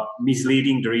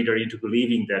misleading the reader into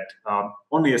believing that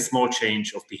only a small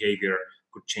change of behavior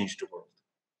could change the world?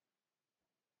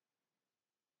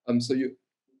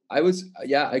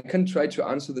 I can try to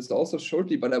answer this also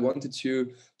shortly, but I wanted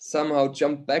to somehow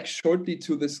jump back shortly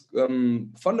to this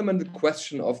fundamental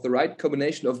question of the right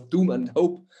combination of doom and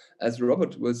hope, as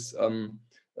Robert was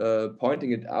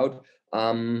pointing it out.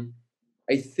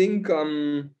 I think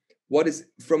what is,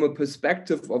 from a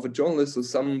perspective of a journalist or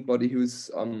somebody who's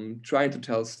trying to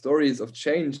tell stories of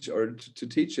change or to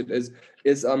teach it, is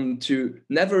to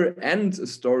never end a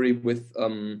story with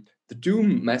the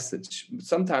doom message.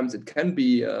 Sometimes it can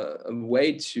be a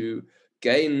way to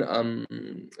gain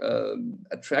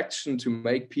attraction, to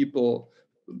make people,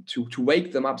 to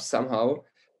wake them up somehow.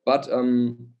 But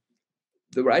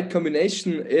the right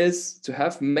combination is to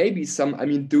have maybe some, I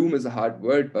mean, doom is a hard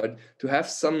word, but to have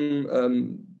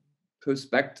some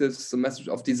perspectives, some message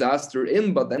of disaster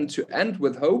in, but then to end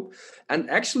with hope. And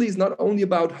actually it's not only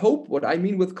about hope. What I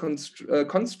mean with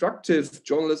constructive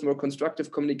journalism or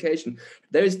constructive communication,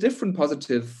 there is different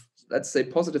positive, let's say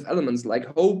positive elements, like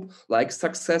hope, like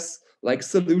success, like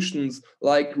solutions,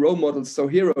 like role models, so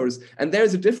heroes. And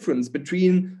there's a difference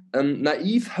between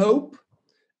naive hope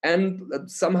and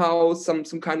somehow some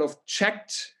kind of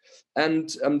checked and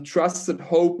trusted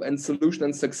hope and solution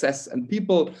and success. And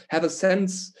people have a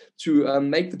sense to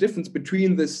make the difference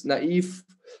between this naive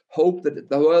hope that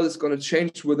the world is going to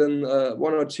change within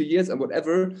 1 or 2 years and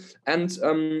whatever,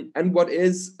 and what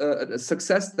is a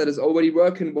success that is already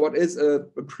working, what is a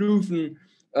proven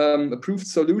approved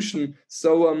solution.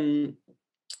 So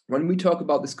when we talk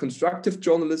about this constructive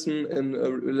journalism in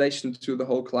relation to the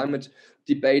whole climate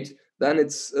debate, then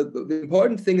it's the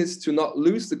important thing is to not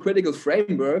lose the critical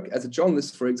framework as a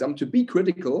journalist, for example, to be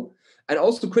critical, and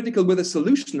also critical with a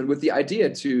solution and with the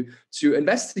idea to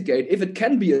investigate if it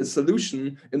can be a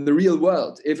solution in the real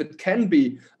world, if it can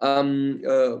be on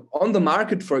the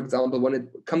market, for example, when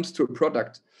it comes to a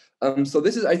product. So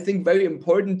this is, I think, very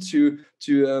important to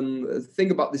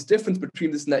think about this difference between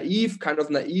this naive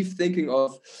thinking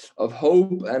of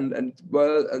hope and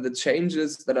the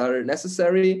changes that are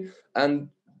necessary,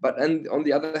 but on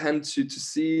the other hand to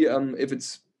see if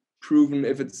it's proven,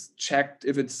 if it's checked,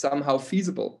 if it's somehow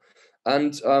feasible.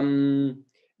 And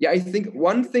I think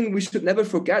one thing we should never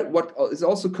forget, what is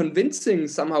also convincing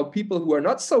somehow people who are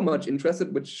not so much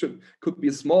interested, which could be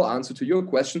a small answer to your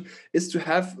question, is to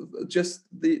have just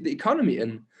the economy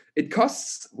in. It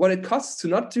costs what it costs to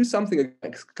not do something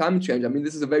like climate change. I mean,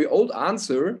 this is a very old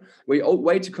answer, very old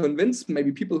way to convince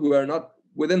maybe people who are not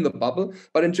within the bubble.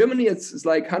 But in Germany, it's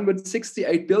like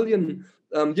 168 billion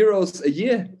euros a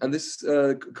year, and this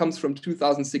comes from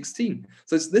 2016.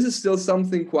 So this is still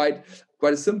something quite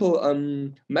a simple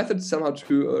method somehow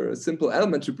or a simple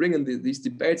element to bring in these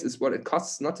debates is what it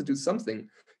costs not to do something,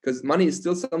 because money is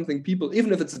still something people,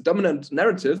 even if it's a dominant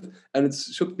narrative and it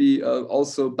should be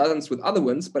also balanced with other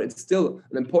ones, but it's still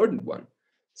an important one.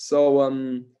 So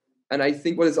and I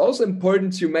think what is also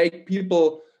important to make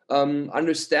people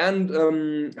understand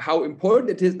how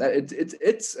important it is that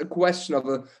it's a question of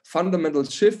a fundamental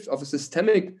shift, of a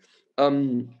systemic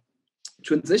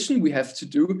transition we have to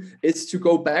do, is to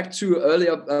go back to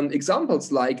earlier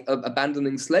examples like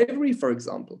abandoning slavery, for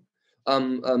example,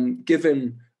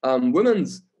 giving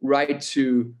women's right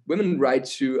to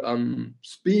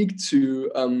speak,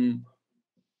 to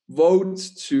vote,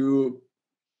 to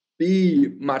be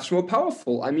much more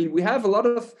powerful. I mean, we have a lot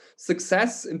of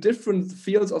success in different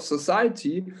fields of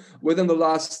society within the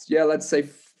last, let's say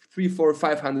 300, 400,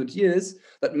 500 years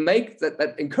that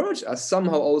encourage us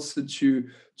somehow also to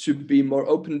be more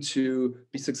open to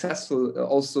be successful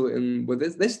also with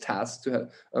this task, to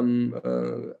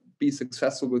be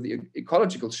successful with the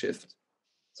ecological shift.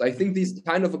 So I think these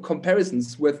kind of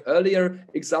comparisons with earlier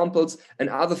examples and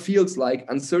other fields like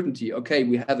uncertainty, okay,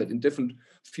 we have it in different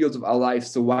fields of our lives,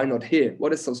 so why not here?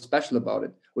 What is so special about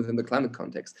it within the climate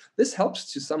context? This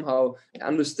helps to somehow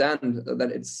understand that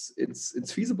it's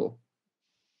feasible.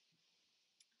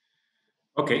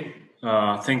 Okay,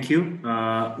 thank you.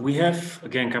 We have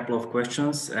again a couple of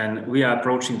questions, and we are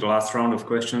approaching the last round of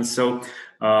questions. So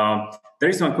there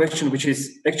is one question which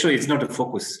is actually it's not the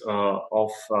focus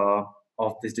of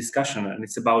this discussion, and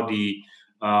it's about the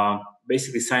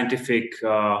basically scientific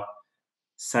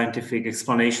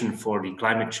explanation for the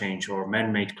climate change or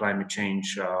man-made climate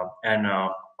change, and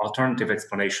alternative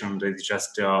explanation that is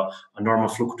just a normal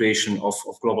fluctuation of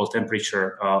global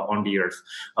temperature on the Earth.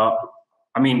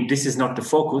 I mean, this is not the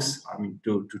focus. I mean,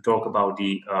 to talk about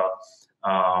the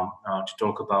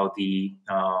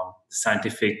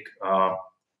scientific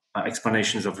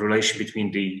explanations of relation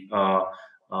between the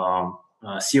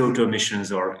CO2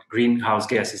 emissions or greenhouse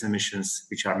gases emissions,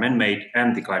 which are man-made,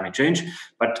 and the climate change.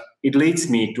 But it leads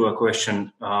me to a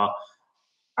question.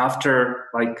 After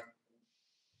like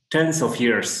tens of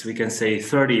years, we can say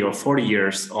 30 or 40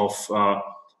 years of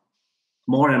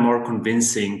more and more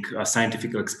convincing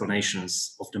scientific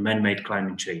explanations of the man-made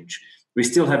climate change, we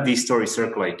still have these stories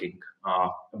circulating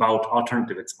about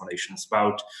alternative explanations,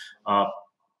 about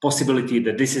possibility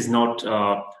that this is not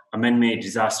a man-made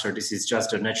disaster, this is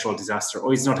just a natural disaster,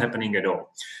 or it's not happening at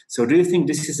all. So do you think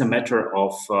this is a matter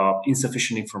of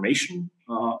insufficient information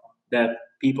that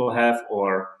people have,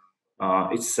 or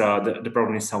it's the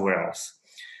problem is somewhere else?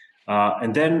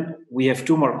 And then we have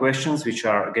two more questions, which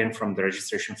are again from the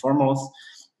registration formulas.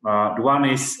 The one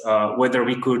is whether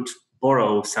we could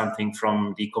borrow something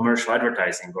from the commercial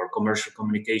advertising or commercial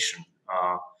communication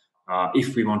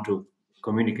if we want to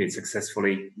communicate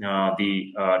successfully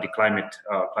the climate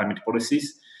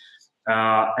policies.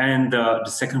 And the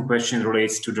second question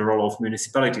relates to the role of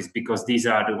municipalities, because these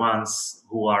are the ones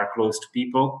who are close to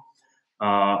people.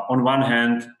 On one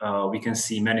hand, we can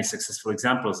see many successful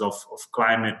examples of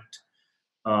climate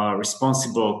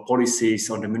responsible policies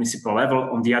on the municipal level.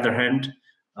 On the other hand,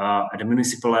 at the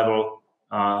municipal level,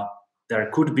 there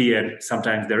could be, and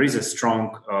sometimes there is a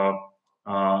strong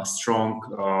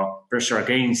pressure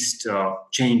against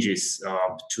changes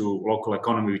to local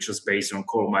economy, which was based on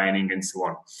coal mining and so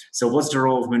on. So what's the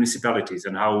role of municipalities,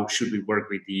 and how should we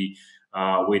work with the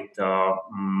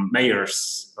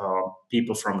mayors,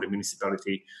 people from the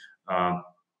municipality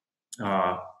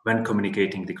when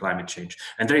communicating the climate change.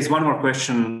 And there is one more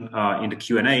question in the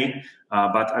Q&A,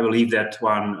 but I will leave that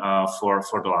one for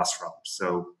the last round.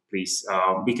 So please,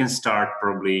 we can start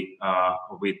probably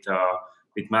with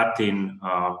Martin,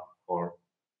 or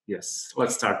yes,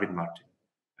 let's start with Martin,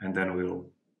 and then we'll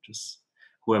just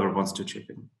whoever wants to chip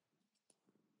in.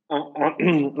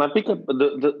 I pick up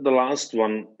the last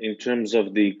one in terms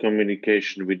of the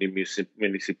communication with the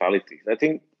municipalities. I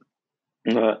think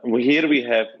here we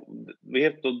have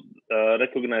to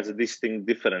recognize the distinct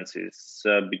differences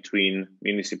between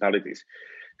municipalities.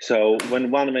 So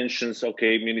when one mentions,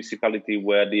 okay, municipality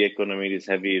where the economy is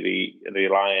heavily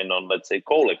reliant on, let's say,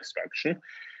 coal extraction,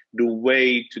 the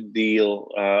way to deal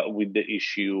with the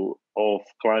issue of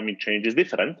climate change is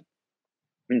different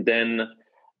than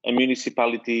a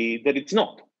municipality that it's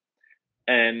not.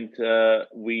 And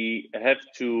we have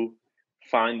to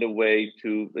find a way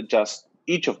to adjust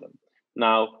each of them.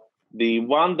 Now, the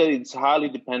one that is highly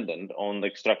dependent on the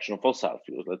extraction of fossil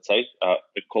fuels, let's say,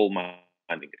 the coal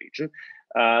mining region,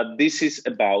 this is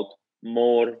about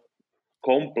more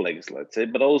complex, let's say,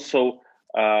 but also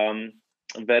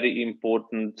very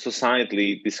important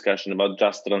societally discussion about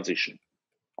just transition.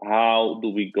 How do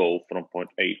we go from point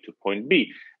A to point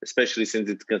B, especially since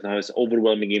it has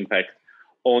overwhelming impact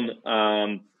on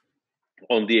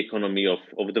the economy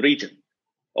of the region.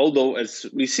 Although, as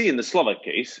we see in the Slovak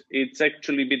case, it's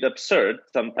actually a bit absurd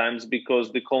sometimes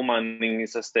because the coal mining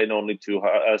is sustained only to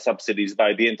subsidies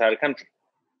by the entire country.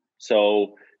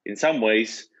 So, in some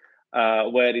ways,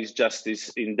 where is justice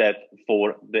in that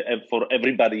for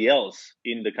everybody else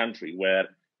in the country, where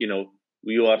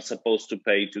you are supposed to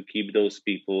pay to keep those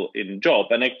people in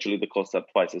job, and actually the costs are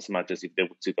twice as much as if they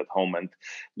would sit at home and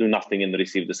do nothing and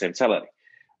receive the same salary.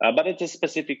 But it's a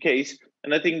specific case,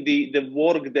 and I think the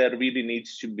work there really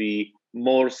needs to be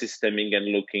more systemic and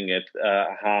looking at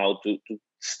how to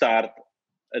start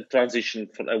a transition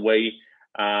away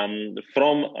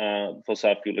from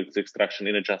fossil fuel extraction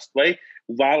in a just way,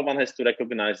 while one has to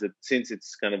recognize that since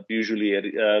it's kind of usually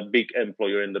a big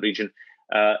employer in the region,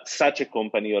 such a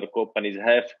company or companies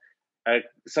have a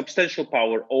substantial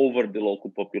power over the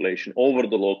local population, over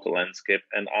the local landscape,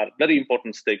 and are very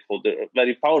important stakeholder,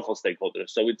 very powerful stakeholders.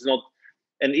 So it's not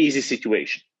an easy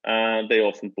situation. They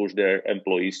often push their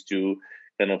employees to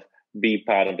kind of be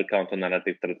part of the counter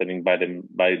narrative threatening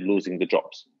by losing the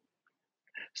jobs.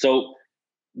 So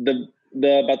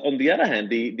but on the other hand,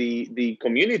 the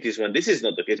communities, when this is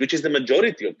not the case, which is the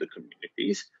majority of the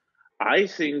communities, I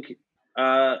think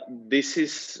this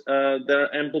is there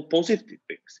are ample positive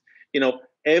things.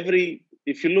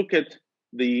 If you look at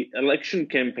the election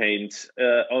campaigns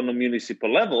on a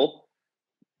municipal level,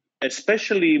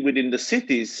 especially within the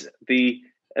cities, the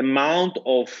amount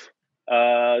of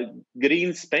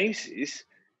green spaces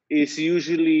is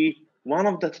usually one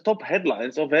of the top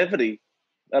headlines of every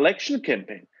election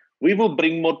campaign. We will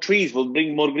bring more trees, we'll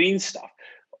bring more green stuff.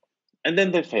 And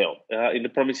then they fail in the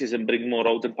promises and bring more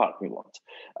roads and parking lots.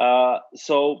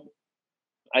 So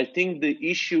I think the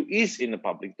issue is in the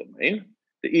public domain.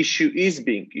 The issue is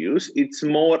being used. It's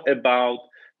more about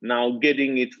now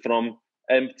getting it from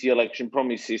empty election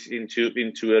promises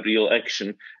into a real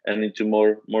action and into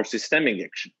more systemic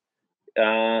action.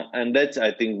 And that's,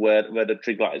 I think, where the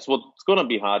trick lies. What's going to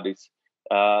be hard is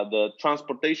the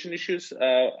transportation issues,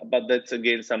 but that's,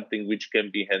 again, something which can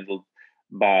be handled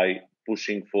by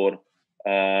pushing for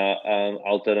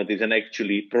alternatives and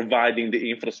actually providing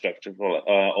the infrastructure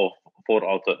for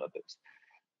alternatives.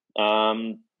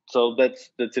 So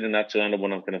that's in a nutshell. I don't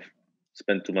want to kind of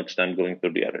spend too much time going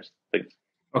through the others. Thanks.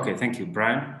 Okay, thank you.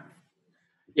 Brian?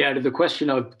 Yeah, to the question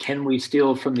of can we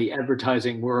steal from the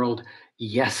advertising world?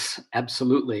 Yes,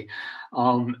 absolutely.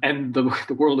 And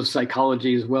the world of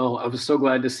psychology as well. I was so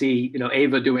glad to see,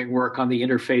 Ava doing work on the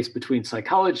interface between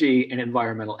psychology and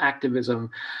environmental activism.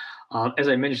 As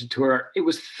I mentioned to her, it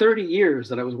was 30 years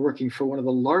that I was working for one of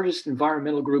the largest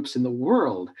environmental groups in the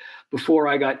world before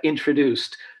I got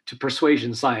introduced to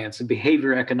persuasion science and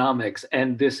behavior economics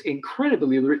and this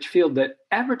incredibly rich field that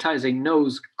advertising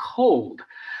knows cold.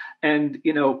 And,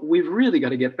 we've really got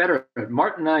to get better.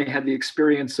 Martin and I had the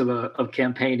experience of a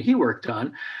campaign he worked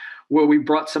on where we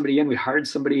brought somebody in, we hired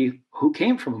somebody who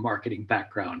came from a marketing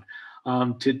background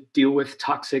to deal with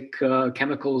toxic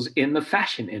chemicals in the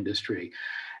fashion industry.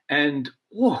 And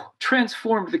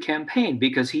transformed the campaign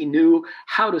because he knew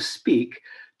how to speak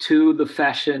to the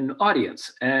fashion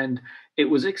audience. And it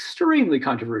was extremely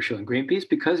controversial in Greenpeace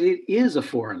because it is a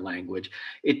foreign language.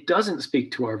 It doesn't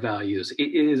speak to our values.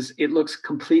 It looks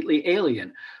completely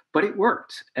alien, but it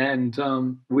worked. And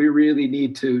we really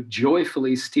need to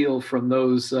joyfully steal from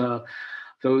those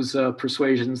those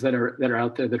persuasions that are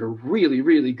out there that are really,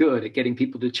 really good at getting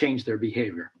people to change their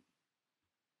behavior.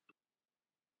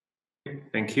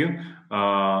 Thank you.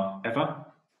 Eva,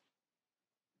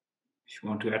 if you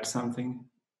want to add something.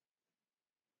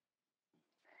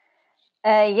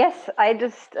 Yes, I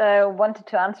just wanted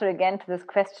to answer again to this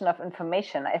question of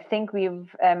information. I think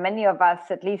we've, many of us,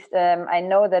 at least I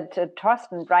know that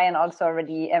Torsten and Brian also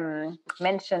already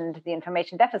mentioned the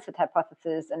information deficit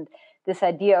hypothesis and this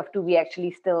idea of do we actually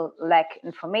still lack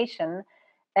information.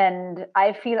 And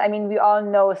I feel, I mean, we all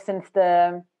know since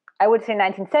the, I would say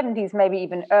 1970s, maybe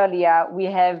even earlier, we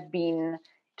have been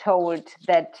told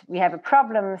that we have a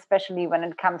problem, especially when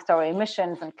it comes to our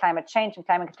emissions and climate change and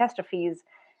climate catastrophes.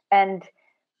 And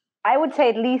I would say,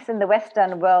 at least in the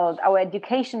Western world, our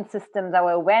education systems,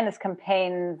 our awareness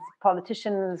campaigns,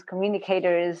 politicians,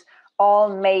 communicators, all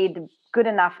made good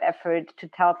enough effort to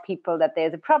tell people that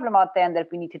there's a problem out there and that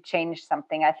we need to change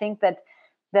something. I think that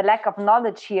the lack of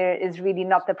knowledge here is really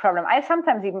not the problem. I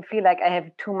sometimes even feel like I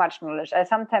have too much knowledge. I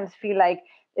sometimes feel like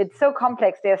it's so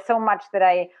complex. There's so much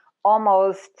that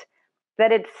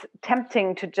that it's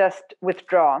tempting to just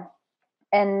withdraw.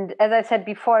 And as I said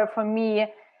before, for me,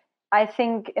 I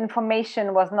think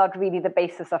information was not really the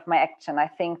basis of my action. I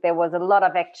think there was a lot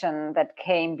of action that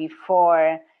came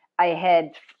before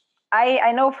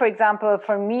I know, for example,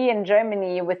 for me in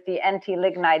Germany with the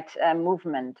anti-lignite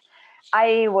movement,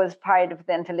 I was part of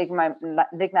the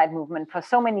anti-lignite movement for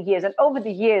so many years. And over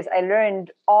the years, I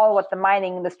learned all what the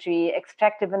mining industry,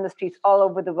 extractive industries all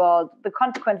over the world, the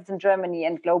consequences in Germany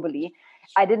and globally.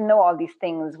 I didn't know all these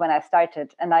things when I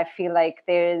started. And I feel like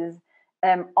there's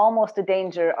almost a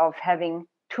danger of having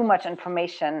too much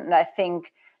information. And I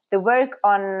think the work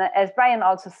on, as Brian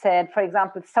also said, for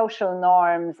example, social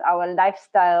norms, our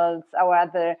lifestyles, our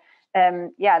other,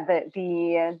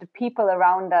 the people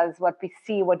around us, what we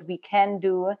see, what we can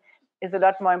do is a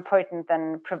lot more important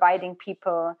than providing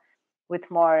people with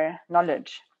more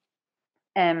knowledge.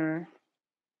 And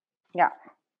okay.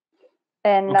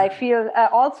 I feel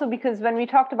also, because when we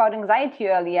talked about anxiety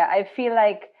earlier, I feel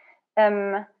like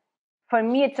for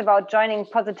me, it's about joining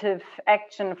positive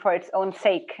action for its own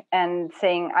sake and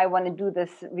saying, I want to do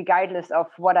this regardless of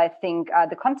what I think are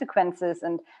the consequences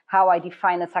and how I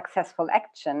define a successful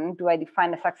action. Do I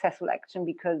define a successful action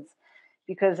because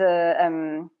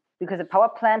a power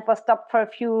plant was stopped for a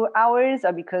few hours,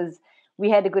 or because we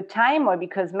had a good time, or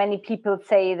because many people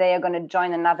say they are going to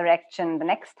join another action the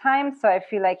next time? So I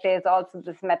feel like there's also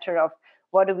this matter of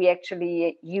what do we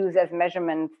actually use as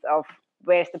measurements of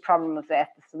where's the problem, where's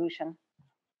the solution.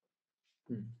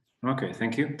 Okay,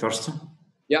 thank you. Torsten?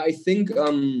 Yeah, I think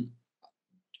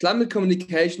climate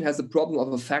communication has a problem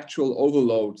of a factual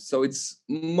overload. So it's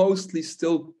mostly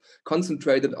still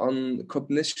concentrated on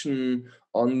cognition,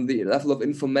 on the level of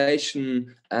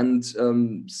information, and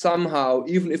somehow,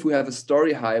 even if we have a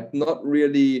story hype, not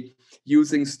really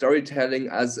using storytelling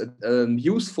as a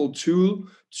useful tool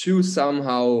to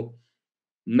somehow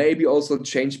maybe also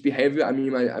change behavior. I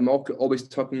mean, I'm always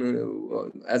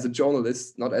talking as a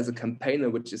journalist, not as a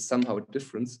campaigner, which is somehow a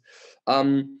difference.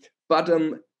 But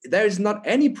there is not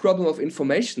any problem of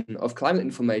information, of climate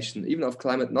information, even of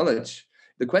climate knowledge.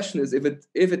 The question is if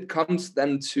it comes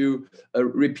then to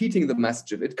repeating the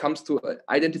message, if it comes to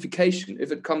identification,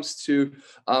 if it comes to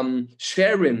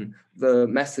sharing the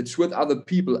message with other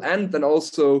people, and then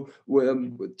also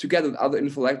together with other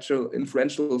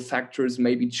influential factors,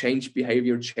 maybe change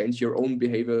behavior, change your own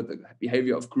behavior, the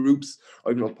behavior of groups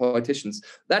or even of politicians.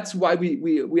 That's why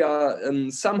we are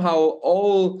somehow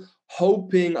all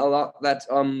hoping a lot that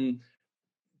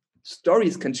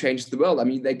stories can change the world. I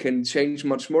mean, they can change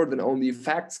much more than only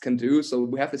facts can do. So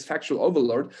we have this factual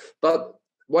overload. But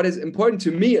what is important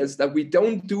to me is that we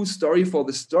don't do story for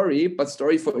the story, but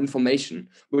story for information,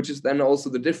 which is then also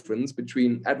the difference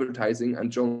between advertising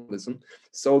and journalism.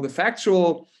 So the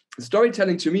factual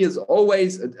storytelling to me is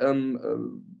always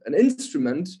an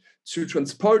instrument to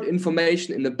transport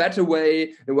information in a better way,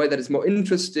 in a way that is more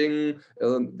interesting,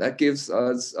 that gives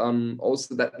us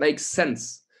also that makes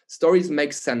sense. Stories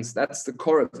make sense. That's the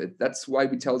core of it. That's why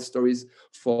we tell stories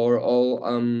for all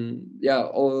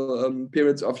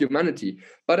periods of humanity.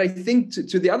 But I think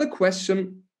to the other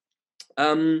question,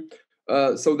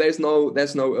 so there's no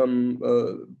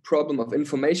problem of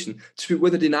information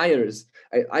with the deniers.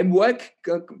 I work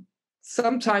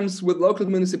sometimes with local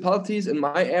municipalities in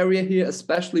my area here,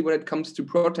 especially when it comes to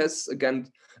protests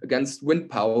against wind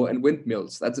power and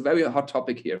windmills. That's a very hot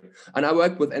topic here. And I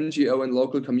work with NGO and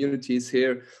local communities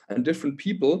here and different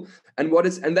people. And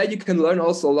there you can learn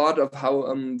also a lot of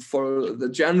how for the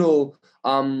general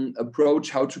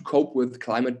approach how to cope with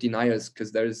climate deniers,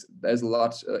 because there's a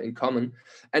lot in common.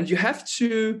 And you have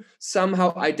to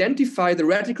somehow identify the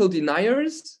radical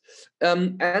deniers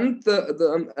and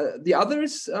the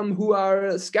others who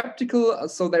are skeptical.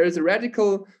 So there is a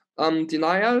radical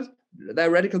denier, there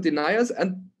are radical deniers,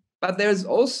 but there's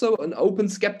also an open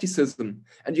skepticism,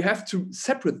 and you have to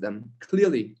separate them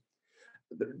clearly.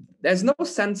 There's no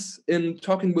sense in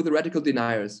talking with the radical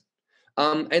deniers.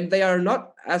 And they are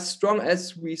not as strong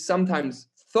as we sometimes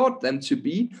thought them to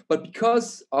be, but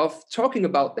because of talking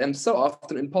about them so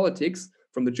often in politics,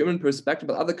 from the German perspective,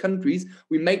 but other countries,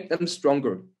 we make them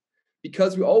stronger.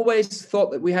 Because we always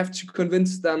thought that we have to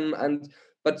convince them,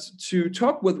 but to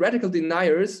talk with radical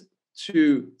deniers,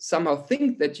 to somehow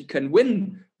think that you can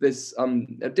win this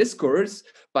discourse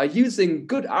by using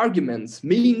good arguments,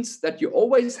 means that you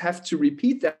always have to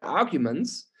repeat their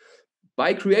arguments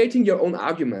by creating your own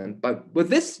argument. But with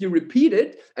this, you repeat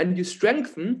it and you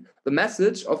strengthen the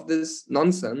message of this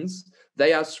nonsense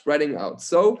they are spreading out.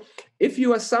 So if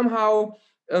you somehow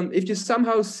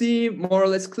see more or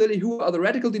less clearly who are the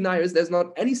radical deniers, there's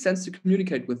not any sense to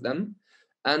communicate with them.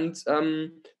 And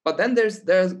but then there's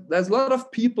a lot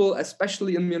of people,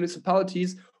 especially in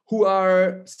municipalities, who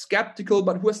are skeptical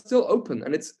but who are still open.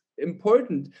 And it's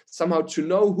important somehow to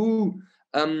know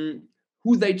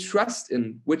who they trust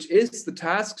in, which is the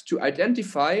task to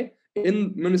identify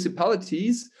in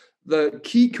municipalities the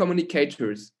key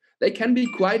communicators. They can be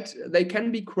quite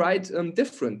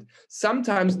different.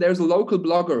 Sometimes there's a local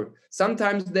blogger.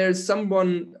 Sometimes there's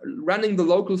someone running the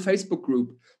local Facebook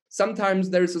group. Sometimes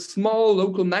there's a small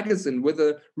local magazine with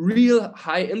a real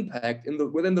high impact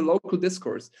within the local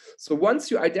discourse. So once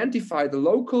you identify the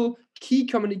local key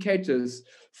communicators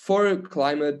for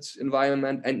climate,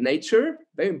 environment, and nature,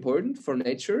 very important for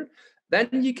nature, then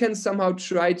you can somehow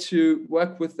try to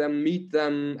work with them, meet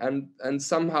them, and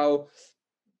somehow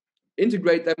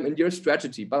integrate them in your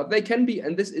strategy. But they can be,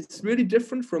 and it's really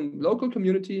different from local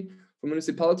community, from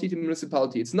municipality to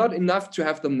municipality. It's not enough to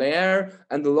have the mayor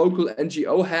and the local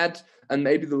NGO head and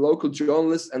maybe the local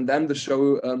journalist, and then the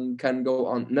show can go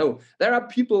on. No, there are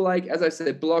people like, as I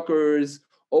said, bloggers,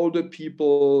 older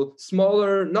people,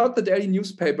 smaller, not the daily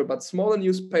newspaper, but smaller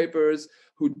newspapers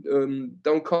who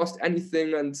don't cost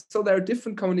anything. And so there are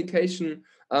different communication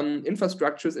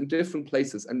infrastructures in different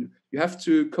places, and you have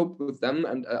to cope with them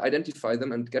and identify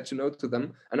them and get to know to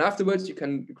them. And afterwards, you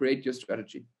can create your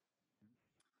strategy.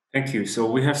 Thank you. So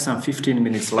we have some 15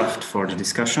 minutes left for the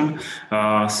discussion.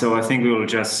 So I think we will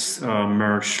just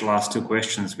merge last two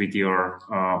questions with your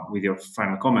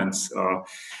final comments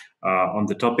on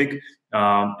the topic.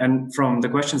 And from the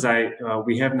questions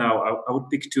we have now, I would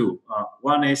pick two.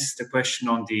 One is the question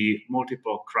on the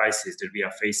multiple crises that we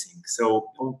are facing.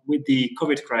 So with the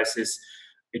COVID crisis,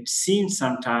 it seems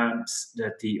sometimes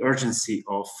that the urgency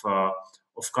of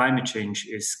climate change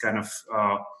is kind of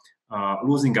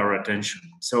losing our attention.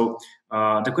 So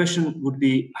the question would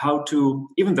be how to,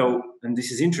 even though, and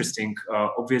this is interesting,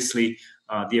 obviously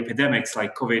the epidemics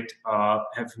like COVID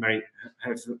have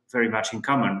very much in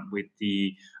common with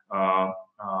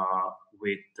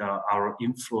our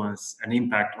influence and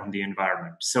impact on the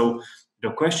environment. So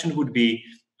the question would be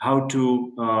how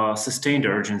to sustain the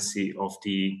urgency of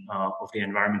the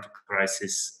environmental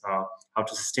crisis, how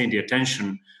to sustain the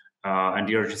attention and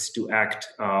the urgency to act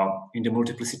in the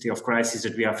multiplicity of crises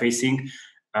that we are facing,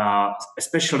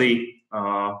 especially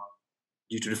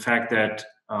due to the fact that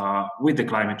with the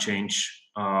climate change,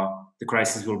 the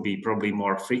crisis will be probably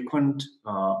more frequent,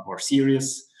 more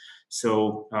serious.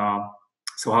 So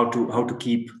how to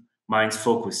keep minds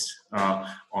focused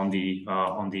on the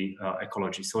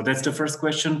ecology. So that's the first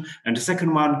question. And the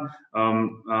second one,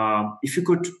 if you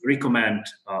could recommend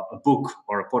a book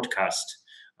or a podcast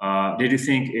that you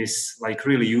think is like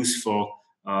really useful,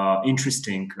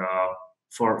 interesting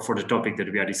for the topic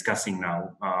that we are discussing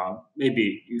now.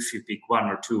 Maybe if you pick one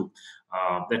or two,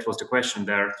 that was the question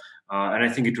there, and I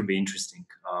think it would be interesting.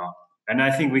 And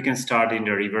I think we can start in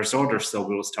the reverse order. So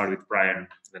we'll start with Brian,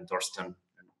 then Thorsten,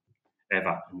 and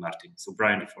Eva, and Martin. So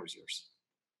Brian, the floor is yours.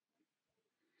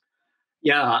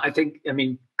 Yeah, I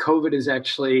mean, COVID is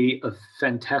actually a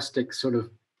fantastic sort of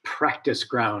practice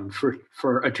ground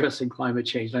for addressing climate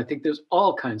change. And I think there's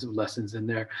all kinds of lessons in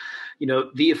there. You know,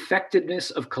 the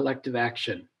effectiveness of collective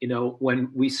action. You know,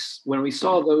 when we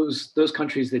saw those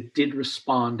countries that did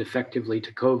respond effectively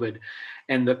to COVID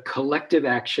and the collective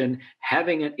action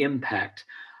having an impact,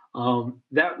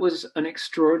 that was an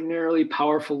extraordinarily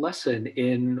powerful lesson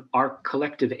in our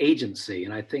collective agency.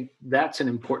 And I think that's an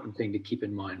important thing to keep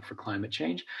in mind for climate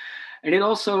change. And it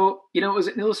also, you know, it was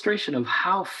an illustration of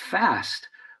how fast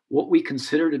what we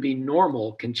consider to be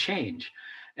normal can change.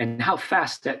 and how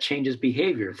fast that changes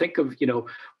behavior. Think of,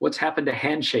 what's happened to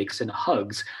handshakes and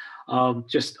hugs,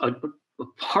 just a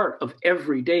part of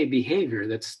everyday behavior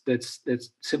that's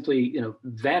simply,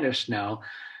 vanished now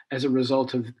as a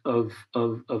result of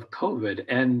COVID.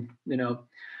 And,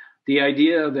 the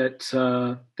idea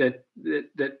that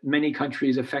many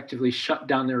countries effectively shut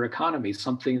down their economies,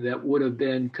 something that would have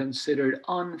been considered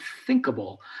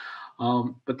unthinkable.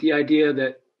 But the idea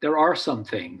that there are some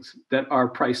things that are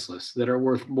priceless, that are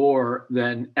worth more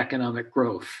than economic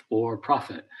growth or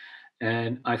profit.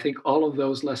 And I think all of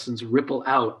those lessons ripple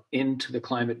out into the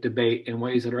climate debate in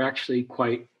ways that are actually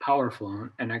quite powerful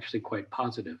and actually quite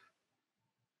positive.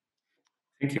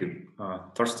 Thank you.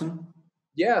 Thorsten?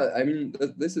 Yeah, I mean,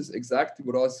 this is exactly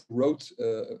what I wrote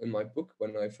in my book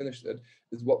when I finished it,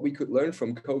 is what we could learn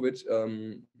from COVID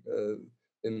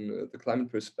in the climate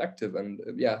perspective. And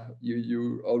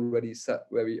you already said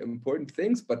very important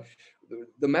things, but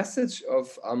the message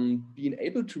of being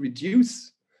able to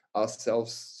reduce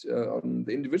ourselves on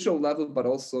the individual level, but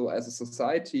also as a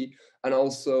society, and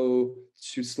also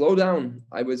to slow down.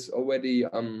 I was already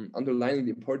underlining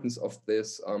the importance of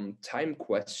this time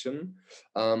question,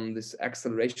 this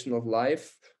acceleration of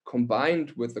life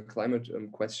combined with the climate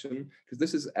question, because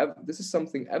this is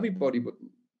something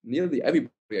nearly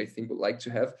everybody I think would like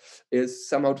to have, is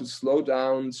somehow to slow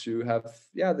down, to have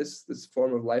this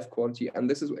form of life quality. And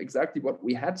this is exactly what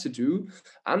we had to do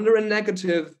under a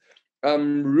negative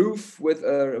roof with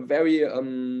a very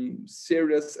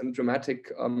serious and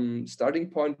dramatic starting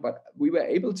point, but we were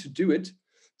able to do it,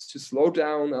 to slow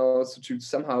down, also to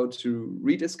somehow to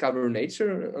rediscover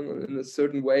nature in a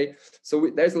certain way. So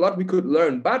there's a lot we could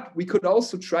learn, but we could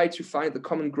also try to find the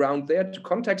common ground there, to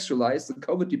contextualize the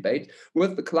COVID debate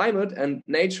with the climate and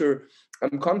nature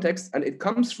context, and it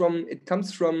comes from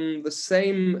the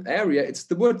same area. It's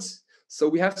the woods.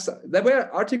 So there were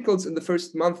articles in the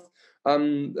first month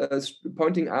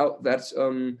pointing out that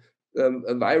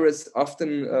a virus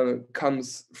often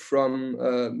comes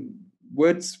from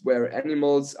woods where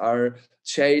animals are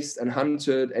chased and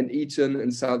hunted and eaten in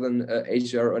southern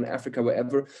Asia or in Africa,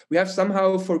 wherever. We have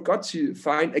somehow forgot to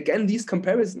find, again, these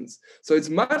comparisons. So it's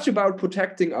much about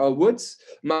protecting our woods,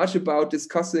 much about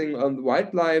discussing the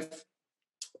wildlife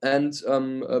and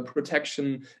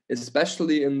protection,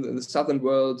 especially in the southern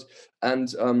world. And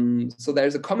so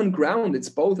there's a common ground. It's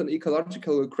both an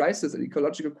ecological crisis, an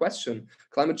ecological question,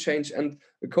 climate change and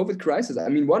the COVID crisis. I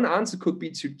mean, one answer could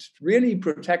be to really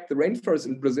protect the rainforest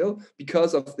in Brazil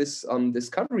because of this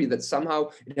discovery that somehow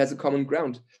it has a common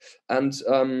ground. And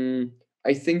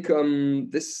I think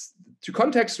this, to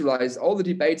contextualize all the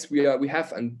debates we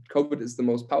have, and COVID is the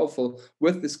most powerful,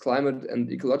 with this climate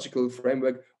and ecological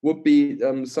framework, would be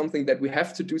something that we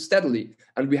have to do steadily.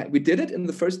 And we did it in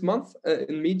the first month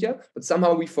in media, but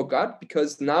somehow we forgot,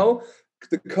 because now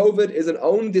the COVID is an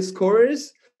own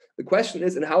discourse. The question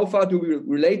is, in how far do we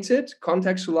relate it,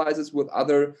 contextualize it with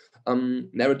other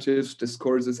narratives,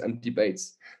 discourses, and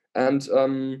debates? And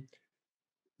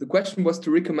the question was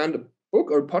to recommend a book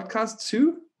or podcast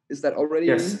too. Is that already?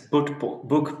 Yes, book,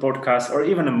 podcast, or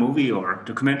even a movie or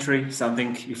documentary,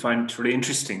 something you find really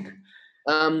interesting.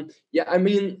 I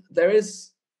mean, there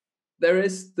is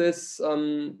this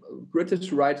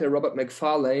British writer, Robert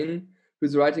Macfarlane,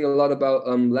 who's writing a lot about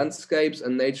landscapes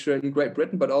and nature in Great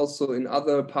Britain, but also in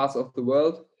other parts of the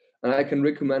world. And I can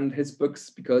recommend his books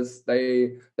because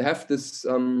they have this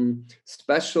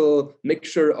special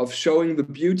mixture of showing the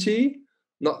beauty,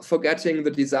 not forgetting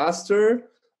the disaster,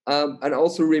 and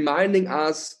also reminding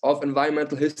us of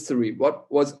environmental history,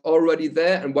 what was already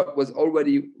there and what was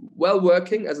already well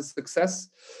working as a success.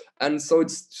 And so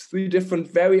it's three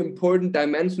different, very important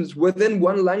dimensions within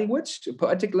one language, a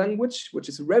poetic language, which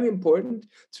is very important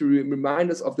to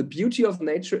remind us of the beauty of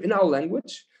nature in our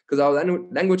language, because our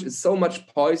language is so much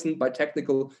poisoned by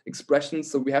technical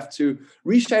expressions. So we have to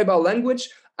reshape our language.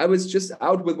 I was just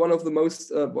out with one of the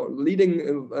most leading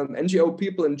NGO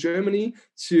people in Germany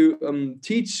to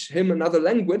teach him another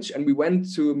language. And we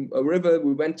went to a river,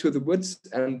 we went to the woods,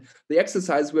 and the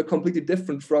exercises were completely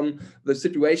different from the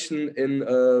situation in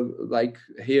like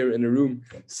here in a room.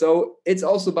 So it's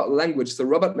also about language. So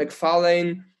Robert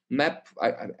Macfarlane, MAP,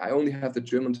 I only have the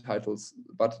German titles,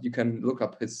 but you can look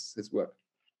up his work.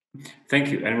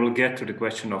 Thank you. And we'll get to the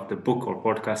question of the book or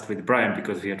podcast with Brian,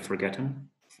 because we had forgotten.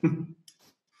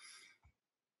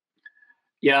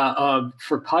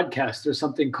 For podcasts, there's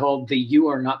something called the You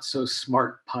Are Not So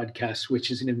Smart podcast,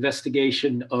 which is an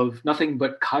investigation of nothing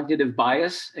but cognitive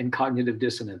bias and cognitive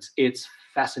dissonance. It's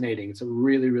fascinating. It's a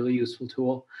really, really useful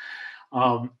tool.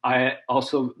 I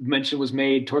also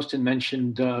Thorsten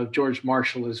mentioned George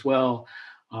Marshall as well.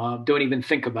 don't even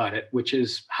think about it, which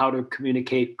is how to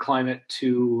communicate climate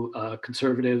to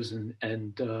conservatives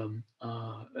and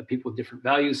people with different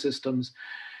value systems.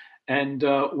 And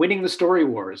Winning the Story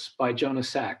Wars by Jonas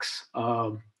Sachs.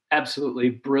 Absolutely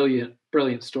brilliant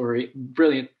story,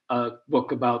 brilliant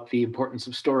book about the importance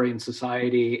of story in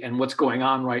society and what's going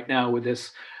on right now with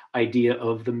this idea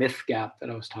of the myth gap that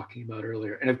I was talking about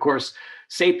earlier. And of course,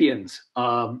 Sapiens,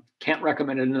 can't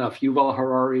recommend it enough. Yuval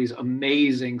Harari's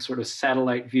amazing sort of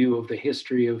satellite view of the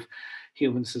history of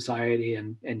human society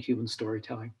and human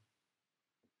storytelling.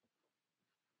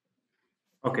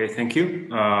 Okay, thank you.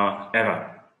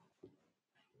 Eva.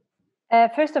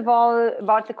 First of all,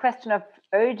 about the question of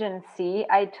urgency,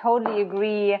 I totally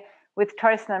agree with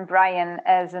Torsten and Brian,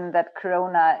 as in that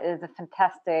Corona is a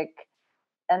fantastic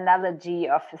analogy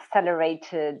of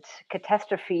accelerated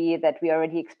catastrophe that we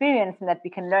already experienced, and that we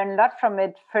can learn a lot from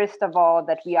it. First of all,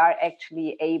 that we are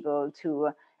actually able to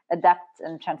adapt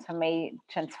and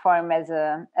transform as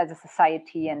a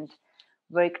society and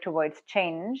work towards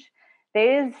change.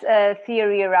 There is a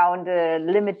theory around a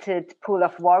limited pool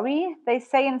of worry, they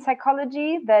say in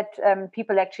psychology, that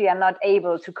people actually are not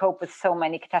able to cope with so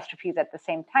many catastrophes at the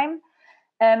same time.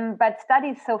 But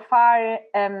studies so far,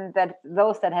 that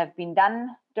those that have been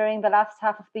done during the last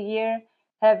half of the year,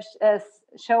 have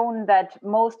shown that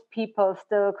most people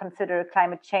still consider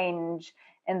climate change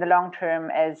in the long term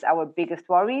as our biggest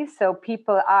worry. So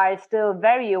people are still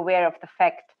very aware of the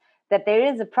fact that there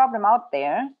is a problem out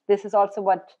there. This is also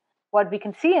what we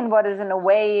can see, and what is in a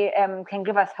way can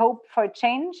give us hope for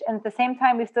change. And at the same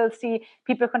time, we still see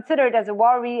people consider it as a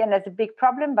worry and as a big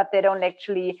problem, but they don't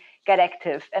actually get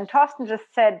active. And Torsten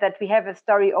just said that we have a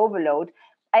story overload.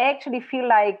 I actually feel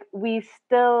like we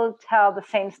still tell the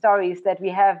same stories that we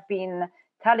have been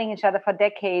telling each other for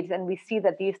decades, and we see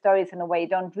that these stories in a way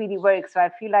don't really work. So I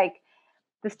feel like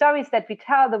the stories that we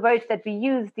tell, the words that we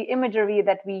use, the imagery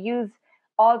that we use,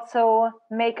 also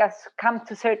make us come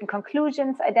to certain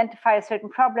conclusions, identify a certain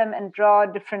problem, and draw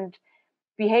different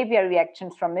behavior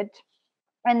reactions from it.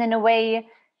 And in a way,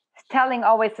 telling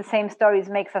always the same stories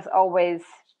makes us always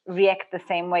react the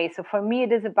same way. So for me,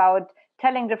 it is about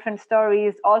telling different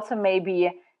stories, also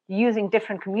maybe using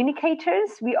different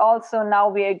communicators.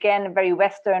 We're again very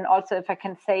Western, also, if I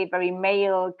can say, very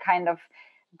male kind of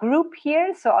group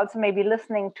here. So also maybe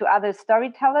listening to other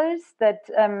storytellers that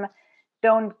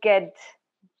don't get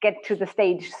to the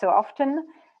stage so often,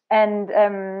 and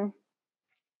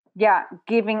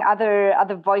giving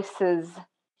other voices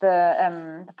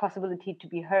the possibility to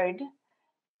be heard.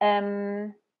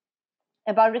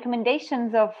 About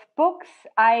recommendations of books,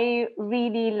 I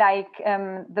really like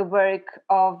the work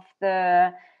of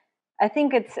I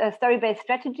think it's a story-based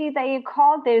strategy they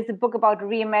call. There's a book about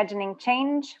reimagining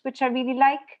change, which I really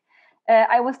like.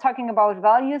 I was talking about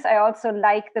values. I also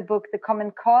like the book The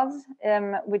Common Cause,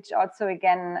 which also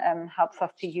again helps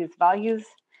us to use values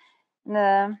in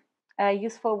a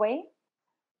useful way.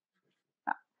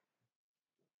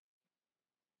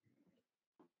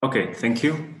 Okay, thank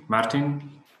you. Martin?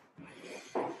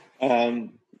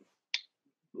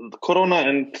 Corona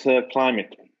and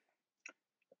climate.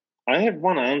 I have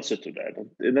one answer to that.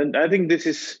 And I think this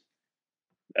is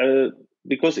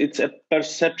because it's a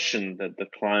perception that the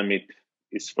climate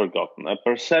is forgotten, a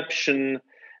perception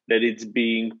that it's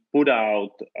being put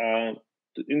out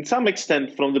in some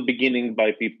extent from the beginning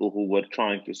by people who were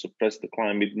trying to suppress the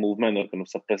climate movement or kind of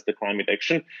suppress the climate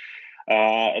action.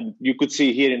 You could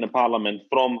see here in the parliament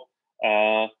from,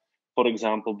 for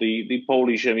example, the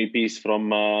Polish MEPs from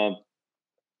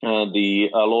the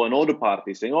law and order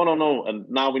party saying, oh, no, and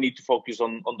now we need to focus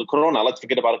on the corona. Let's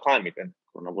forget about the climate. And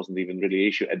corona wasn't even really an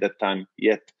issue at that time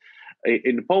yet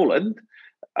in Poland.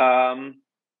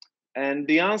 And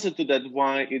the answer to that,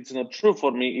 why it's not true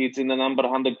for me, it's in the number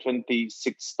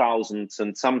 126,000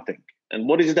 and something. And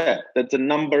what is that? That's a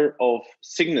number of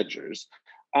signatures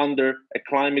under a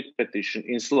climate petition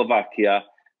in Slovakia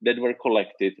that were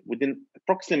collected within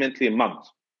approximately a month.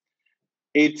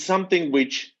 It's something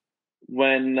which,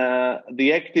 when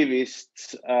the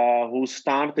activists who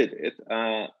started it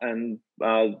and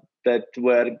that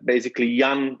were basically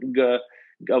young,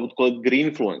 I would call it green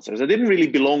influencers, they didn't really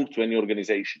belong to any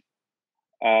organization.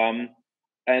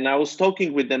 And I was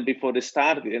talking with them before they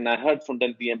started, and I heard from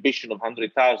them the ambition of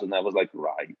 100,000. I was like,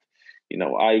 right,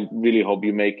 I really hope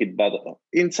you make it. But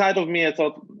inside of me, I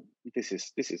thought, this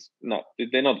is not,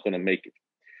 they're not going to make it.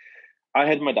 I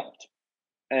had my doubt.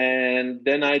 And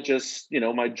then I just,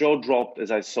 my jaw dropped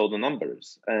as I saw the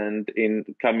numbers and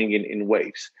coming in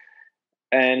waves.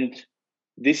 And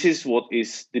this is what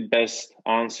is the best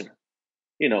answer.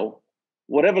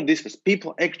 Whatever this was,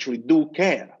 people actually do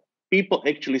care. people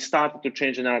actually started to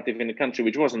change the narrative in the country,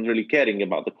 which wasn't really caring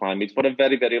about the climate for a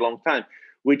very, very long time,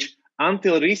 which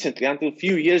until recently, until a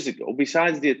few years ago,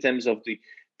 besides the attempts of the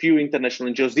few international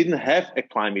NGOs, didn't have a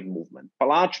climate movement. A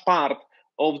large part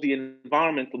of the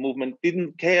environmental movement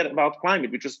didn't care about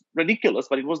climate, which was ridiculous,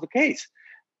 but it was the case.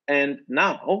 And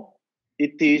now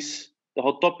it is the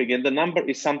hot topic, and the number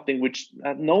is something which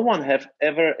no one have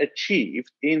ever achieved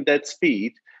in that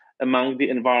speed among the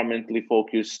environmentally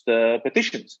focused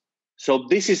petitions. So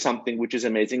this is something which is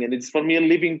amazing, and it's for me a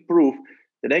living proof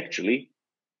that actually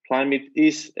climate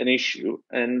is an issue,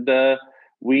 and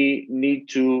we need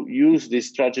to use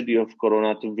this tragedy of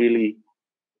Corona to really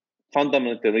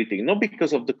fundamentally rethink. Not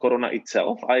because of the Corona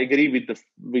itself. I agree with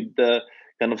the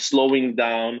kind of slowing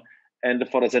down and the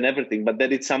forest and everything, but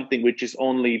that it's something which is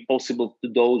only possible to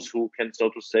those who can, so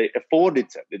to say, afford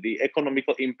it. The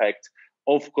economical impact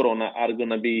of Corona are going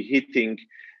to be hitting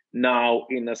now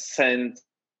in a sense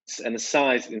and a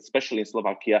size, especially in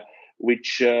Slovakia,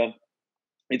 which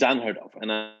is unheard of.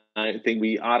 And I think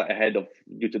we are ahead of,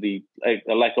 due to the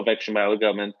lack of action by our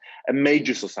government, a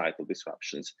major societal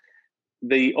disruptions.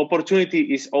 The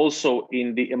opportunity is also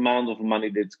in the amount of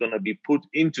money that's going to be put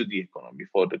into the economy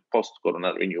for the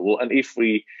post-Corona renewal. And if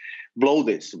we blow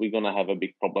this, we're going to have a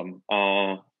big problem,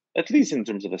 at least in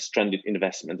terms of a stranded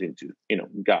investment into,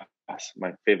 gas,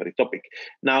 my favorite topic.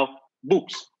 Now,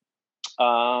 books.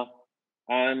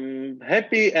 I'm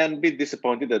happy and a bit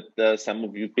disappointed that some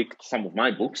of you picked some of my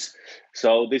books.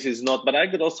 So this is not, but I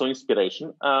get also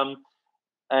inspiration.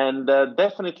 And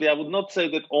definitely, I would not say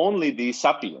that only the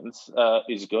Sapiens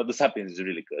is good. The Sapiens is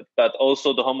really good, but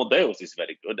also the Homo Deus is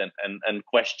very good and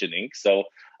questioning. So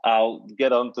I'll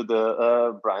get on to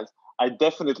the brands. I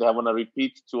want to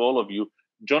repeat to all of you,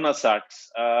 Jonas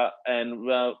Sachs and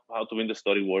How to Win the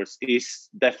Story Wars is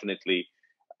definitely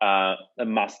a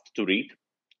must to read.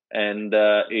 And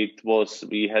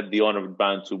we had the honor of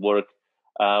Brian to work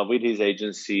with his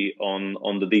agency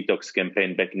on the detox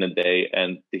campaign back in the day,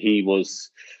 and he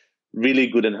was really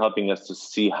good in helping us to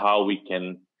see how we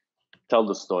can tell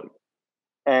the story.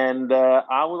 And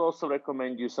I would also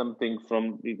recommend you something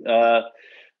from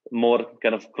more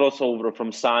kind of crossover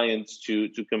from science to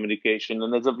communication,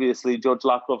 and that's obviously George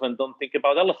Lakoff and Don't Think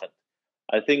About Elephant.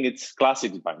 I think it's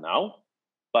classics by now,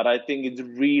 but I think it's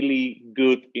really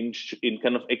good in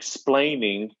kind of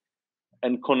explaining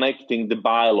and connecting the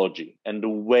biology and the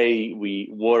way we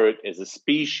work as a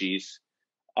species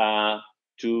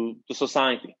to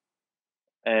society,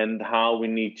 and how we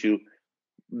need to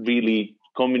really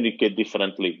communicate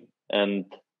differently. And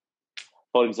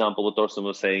for example, what Torsten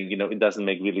was saying, it doesn't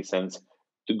make really sense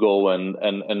to go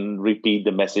and repeat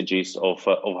the messages of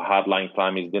hardline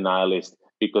climate denialist,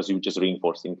 because you're just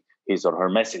reinforcing his or her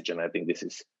message. And I think this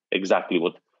is exactly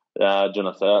what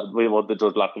what the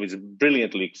George Lakoff is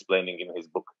brilliantly explaining in his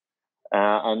book.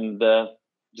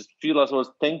 Just feel as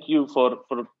well, thank you for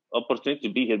opportunity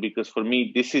to be here, because for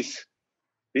me this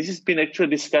has been actually a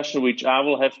discussion which I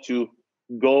will have to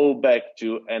go back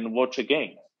to and watch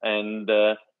again. And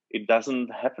it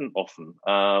doesn't happen often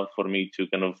for me to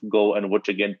kind of go and watch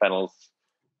again panels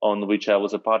on which I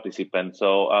was a participant.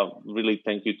 So really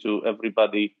thank you to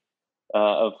everybody,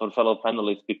 for fellow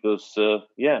panelists, because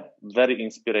very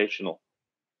inspirational.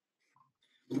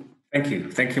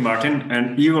 Thank you, Martin.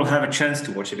 And you will have a chance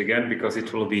to watch it again, because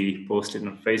it will be posted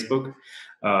on Facebook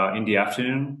in the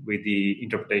afternoon with the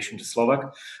interpretation to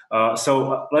Slovak.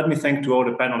 So let me thank to all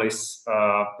the panelists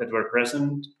that were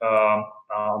present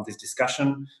on this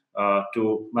discussion,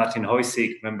 to Martin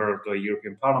Hojsík, member of the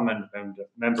European Parliament and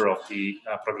member of the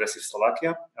Progressive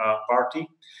Slovakia Party,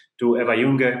 to Eva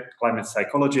Junge, climate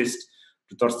psychologist,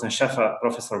 to Torsten Schäfer,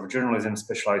 professor of journalism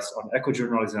specialized on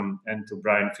eco-journalism, and to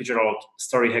Brian Fitzgerald,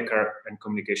 story hacker and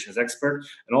communications expert,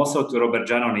 and also to Robert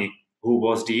Giannoni, who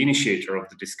was the initiator of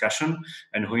the discussion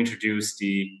and who introduced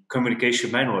the communication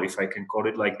manual, if I can call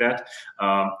it like that,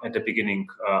 at the beginning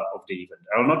of the event.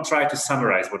 I will not try to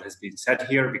summarize what has been said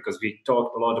here, because we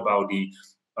talked a lot about the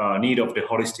need of the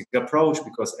holistic approach,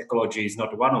 because ecology is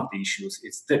not one of the issues,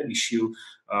 it's the issue.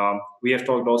 We have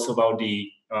talked also about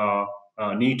the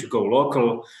need to go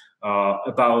local,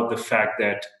 about the fact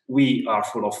that we are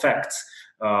full of facts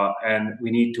and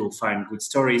we need to find good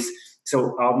stories.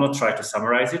 So I'll not try to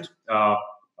summarize it.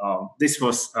 This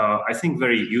was, I think,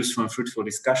 very useful and fruitful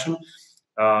discussion.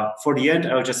 For the end,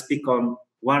 I'll just pick on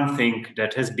one thing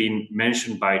that has been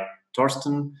mentioned by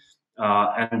Torsten,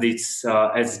 and it's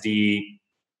as the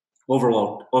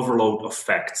overload of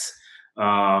facts.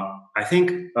 I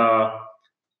think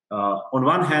on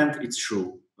one hand, it's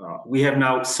true. We have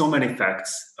now so many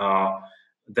facts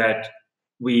that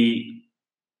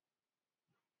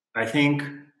I think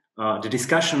the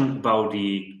discussion about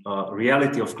the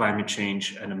reality of climate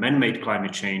change and man-made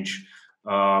climate change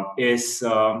is,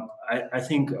 I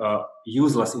think,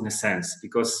 useless in a sense,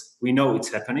 because we know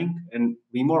it's happening and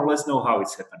we more or less know how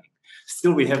it's happening.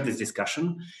 Still, we have this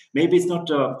discussion. Maybe it's not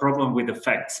a problem with the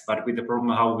facts, but with the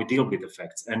problem how we deal with the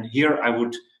facts. And here I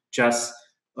would just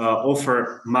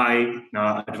offer my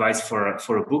advice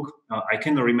for a book. I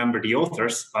cannot remember the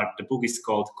authors, but the book is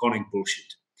called Calling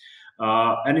Bullshit.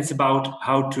 And it's about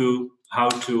how to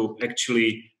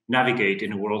actually navigate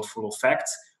in a world full of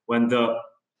facts when the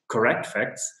correct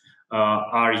facts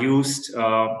are used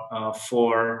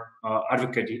for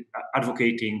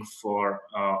advocating for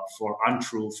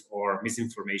untruth or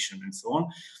misinformation and so on.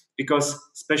 Because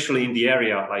especially in the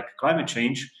area like climate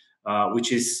change,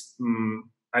 which is,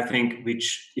 I think,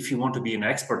 which if you want to be an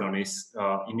expert on this,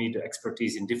 you need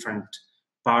expertise in different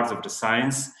parts of the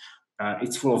science.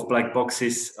 It's full of black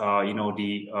boxes,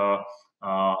 the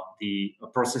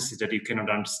processes that you cannot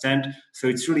understand. So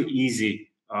it's really easy.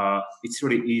 It's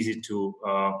really easy to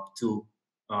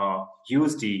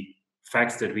use the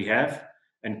facts that we have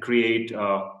and create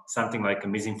something like a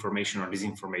misinformation or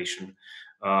disinformation,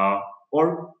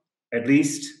 or at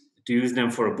least to use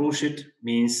them for a bullshit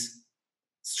means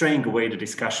straying away the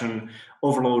discussion,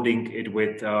 overloading it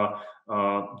with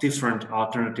different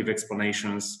alternative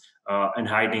explanations, and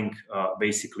hiding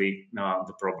basically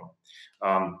the problem.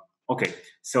 Okay,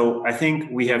 so I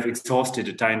think we have exhausted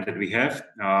the time that we have.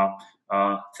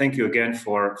 Thank you again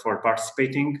for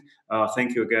participating.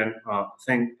 Thank you again.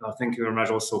 Thank you very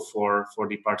much also for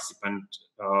the participants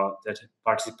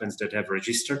that have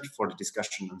registered for the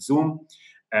discussion on Zoom.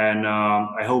 And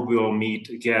I hope we will meet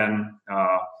again.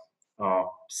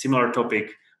 Similar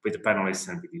topic with the panelists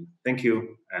and with you. Thank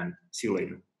you and see you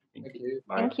later. Thank you.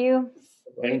 Bye. Thank you.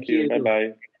 Thank you.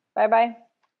 Bye-bye. Bye-bye.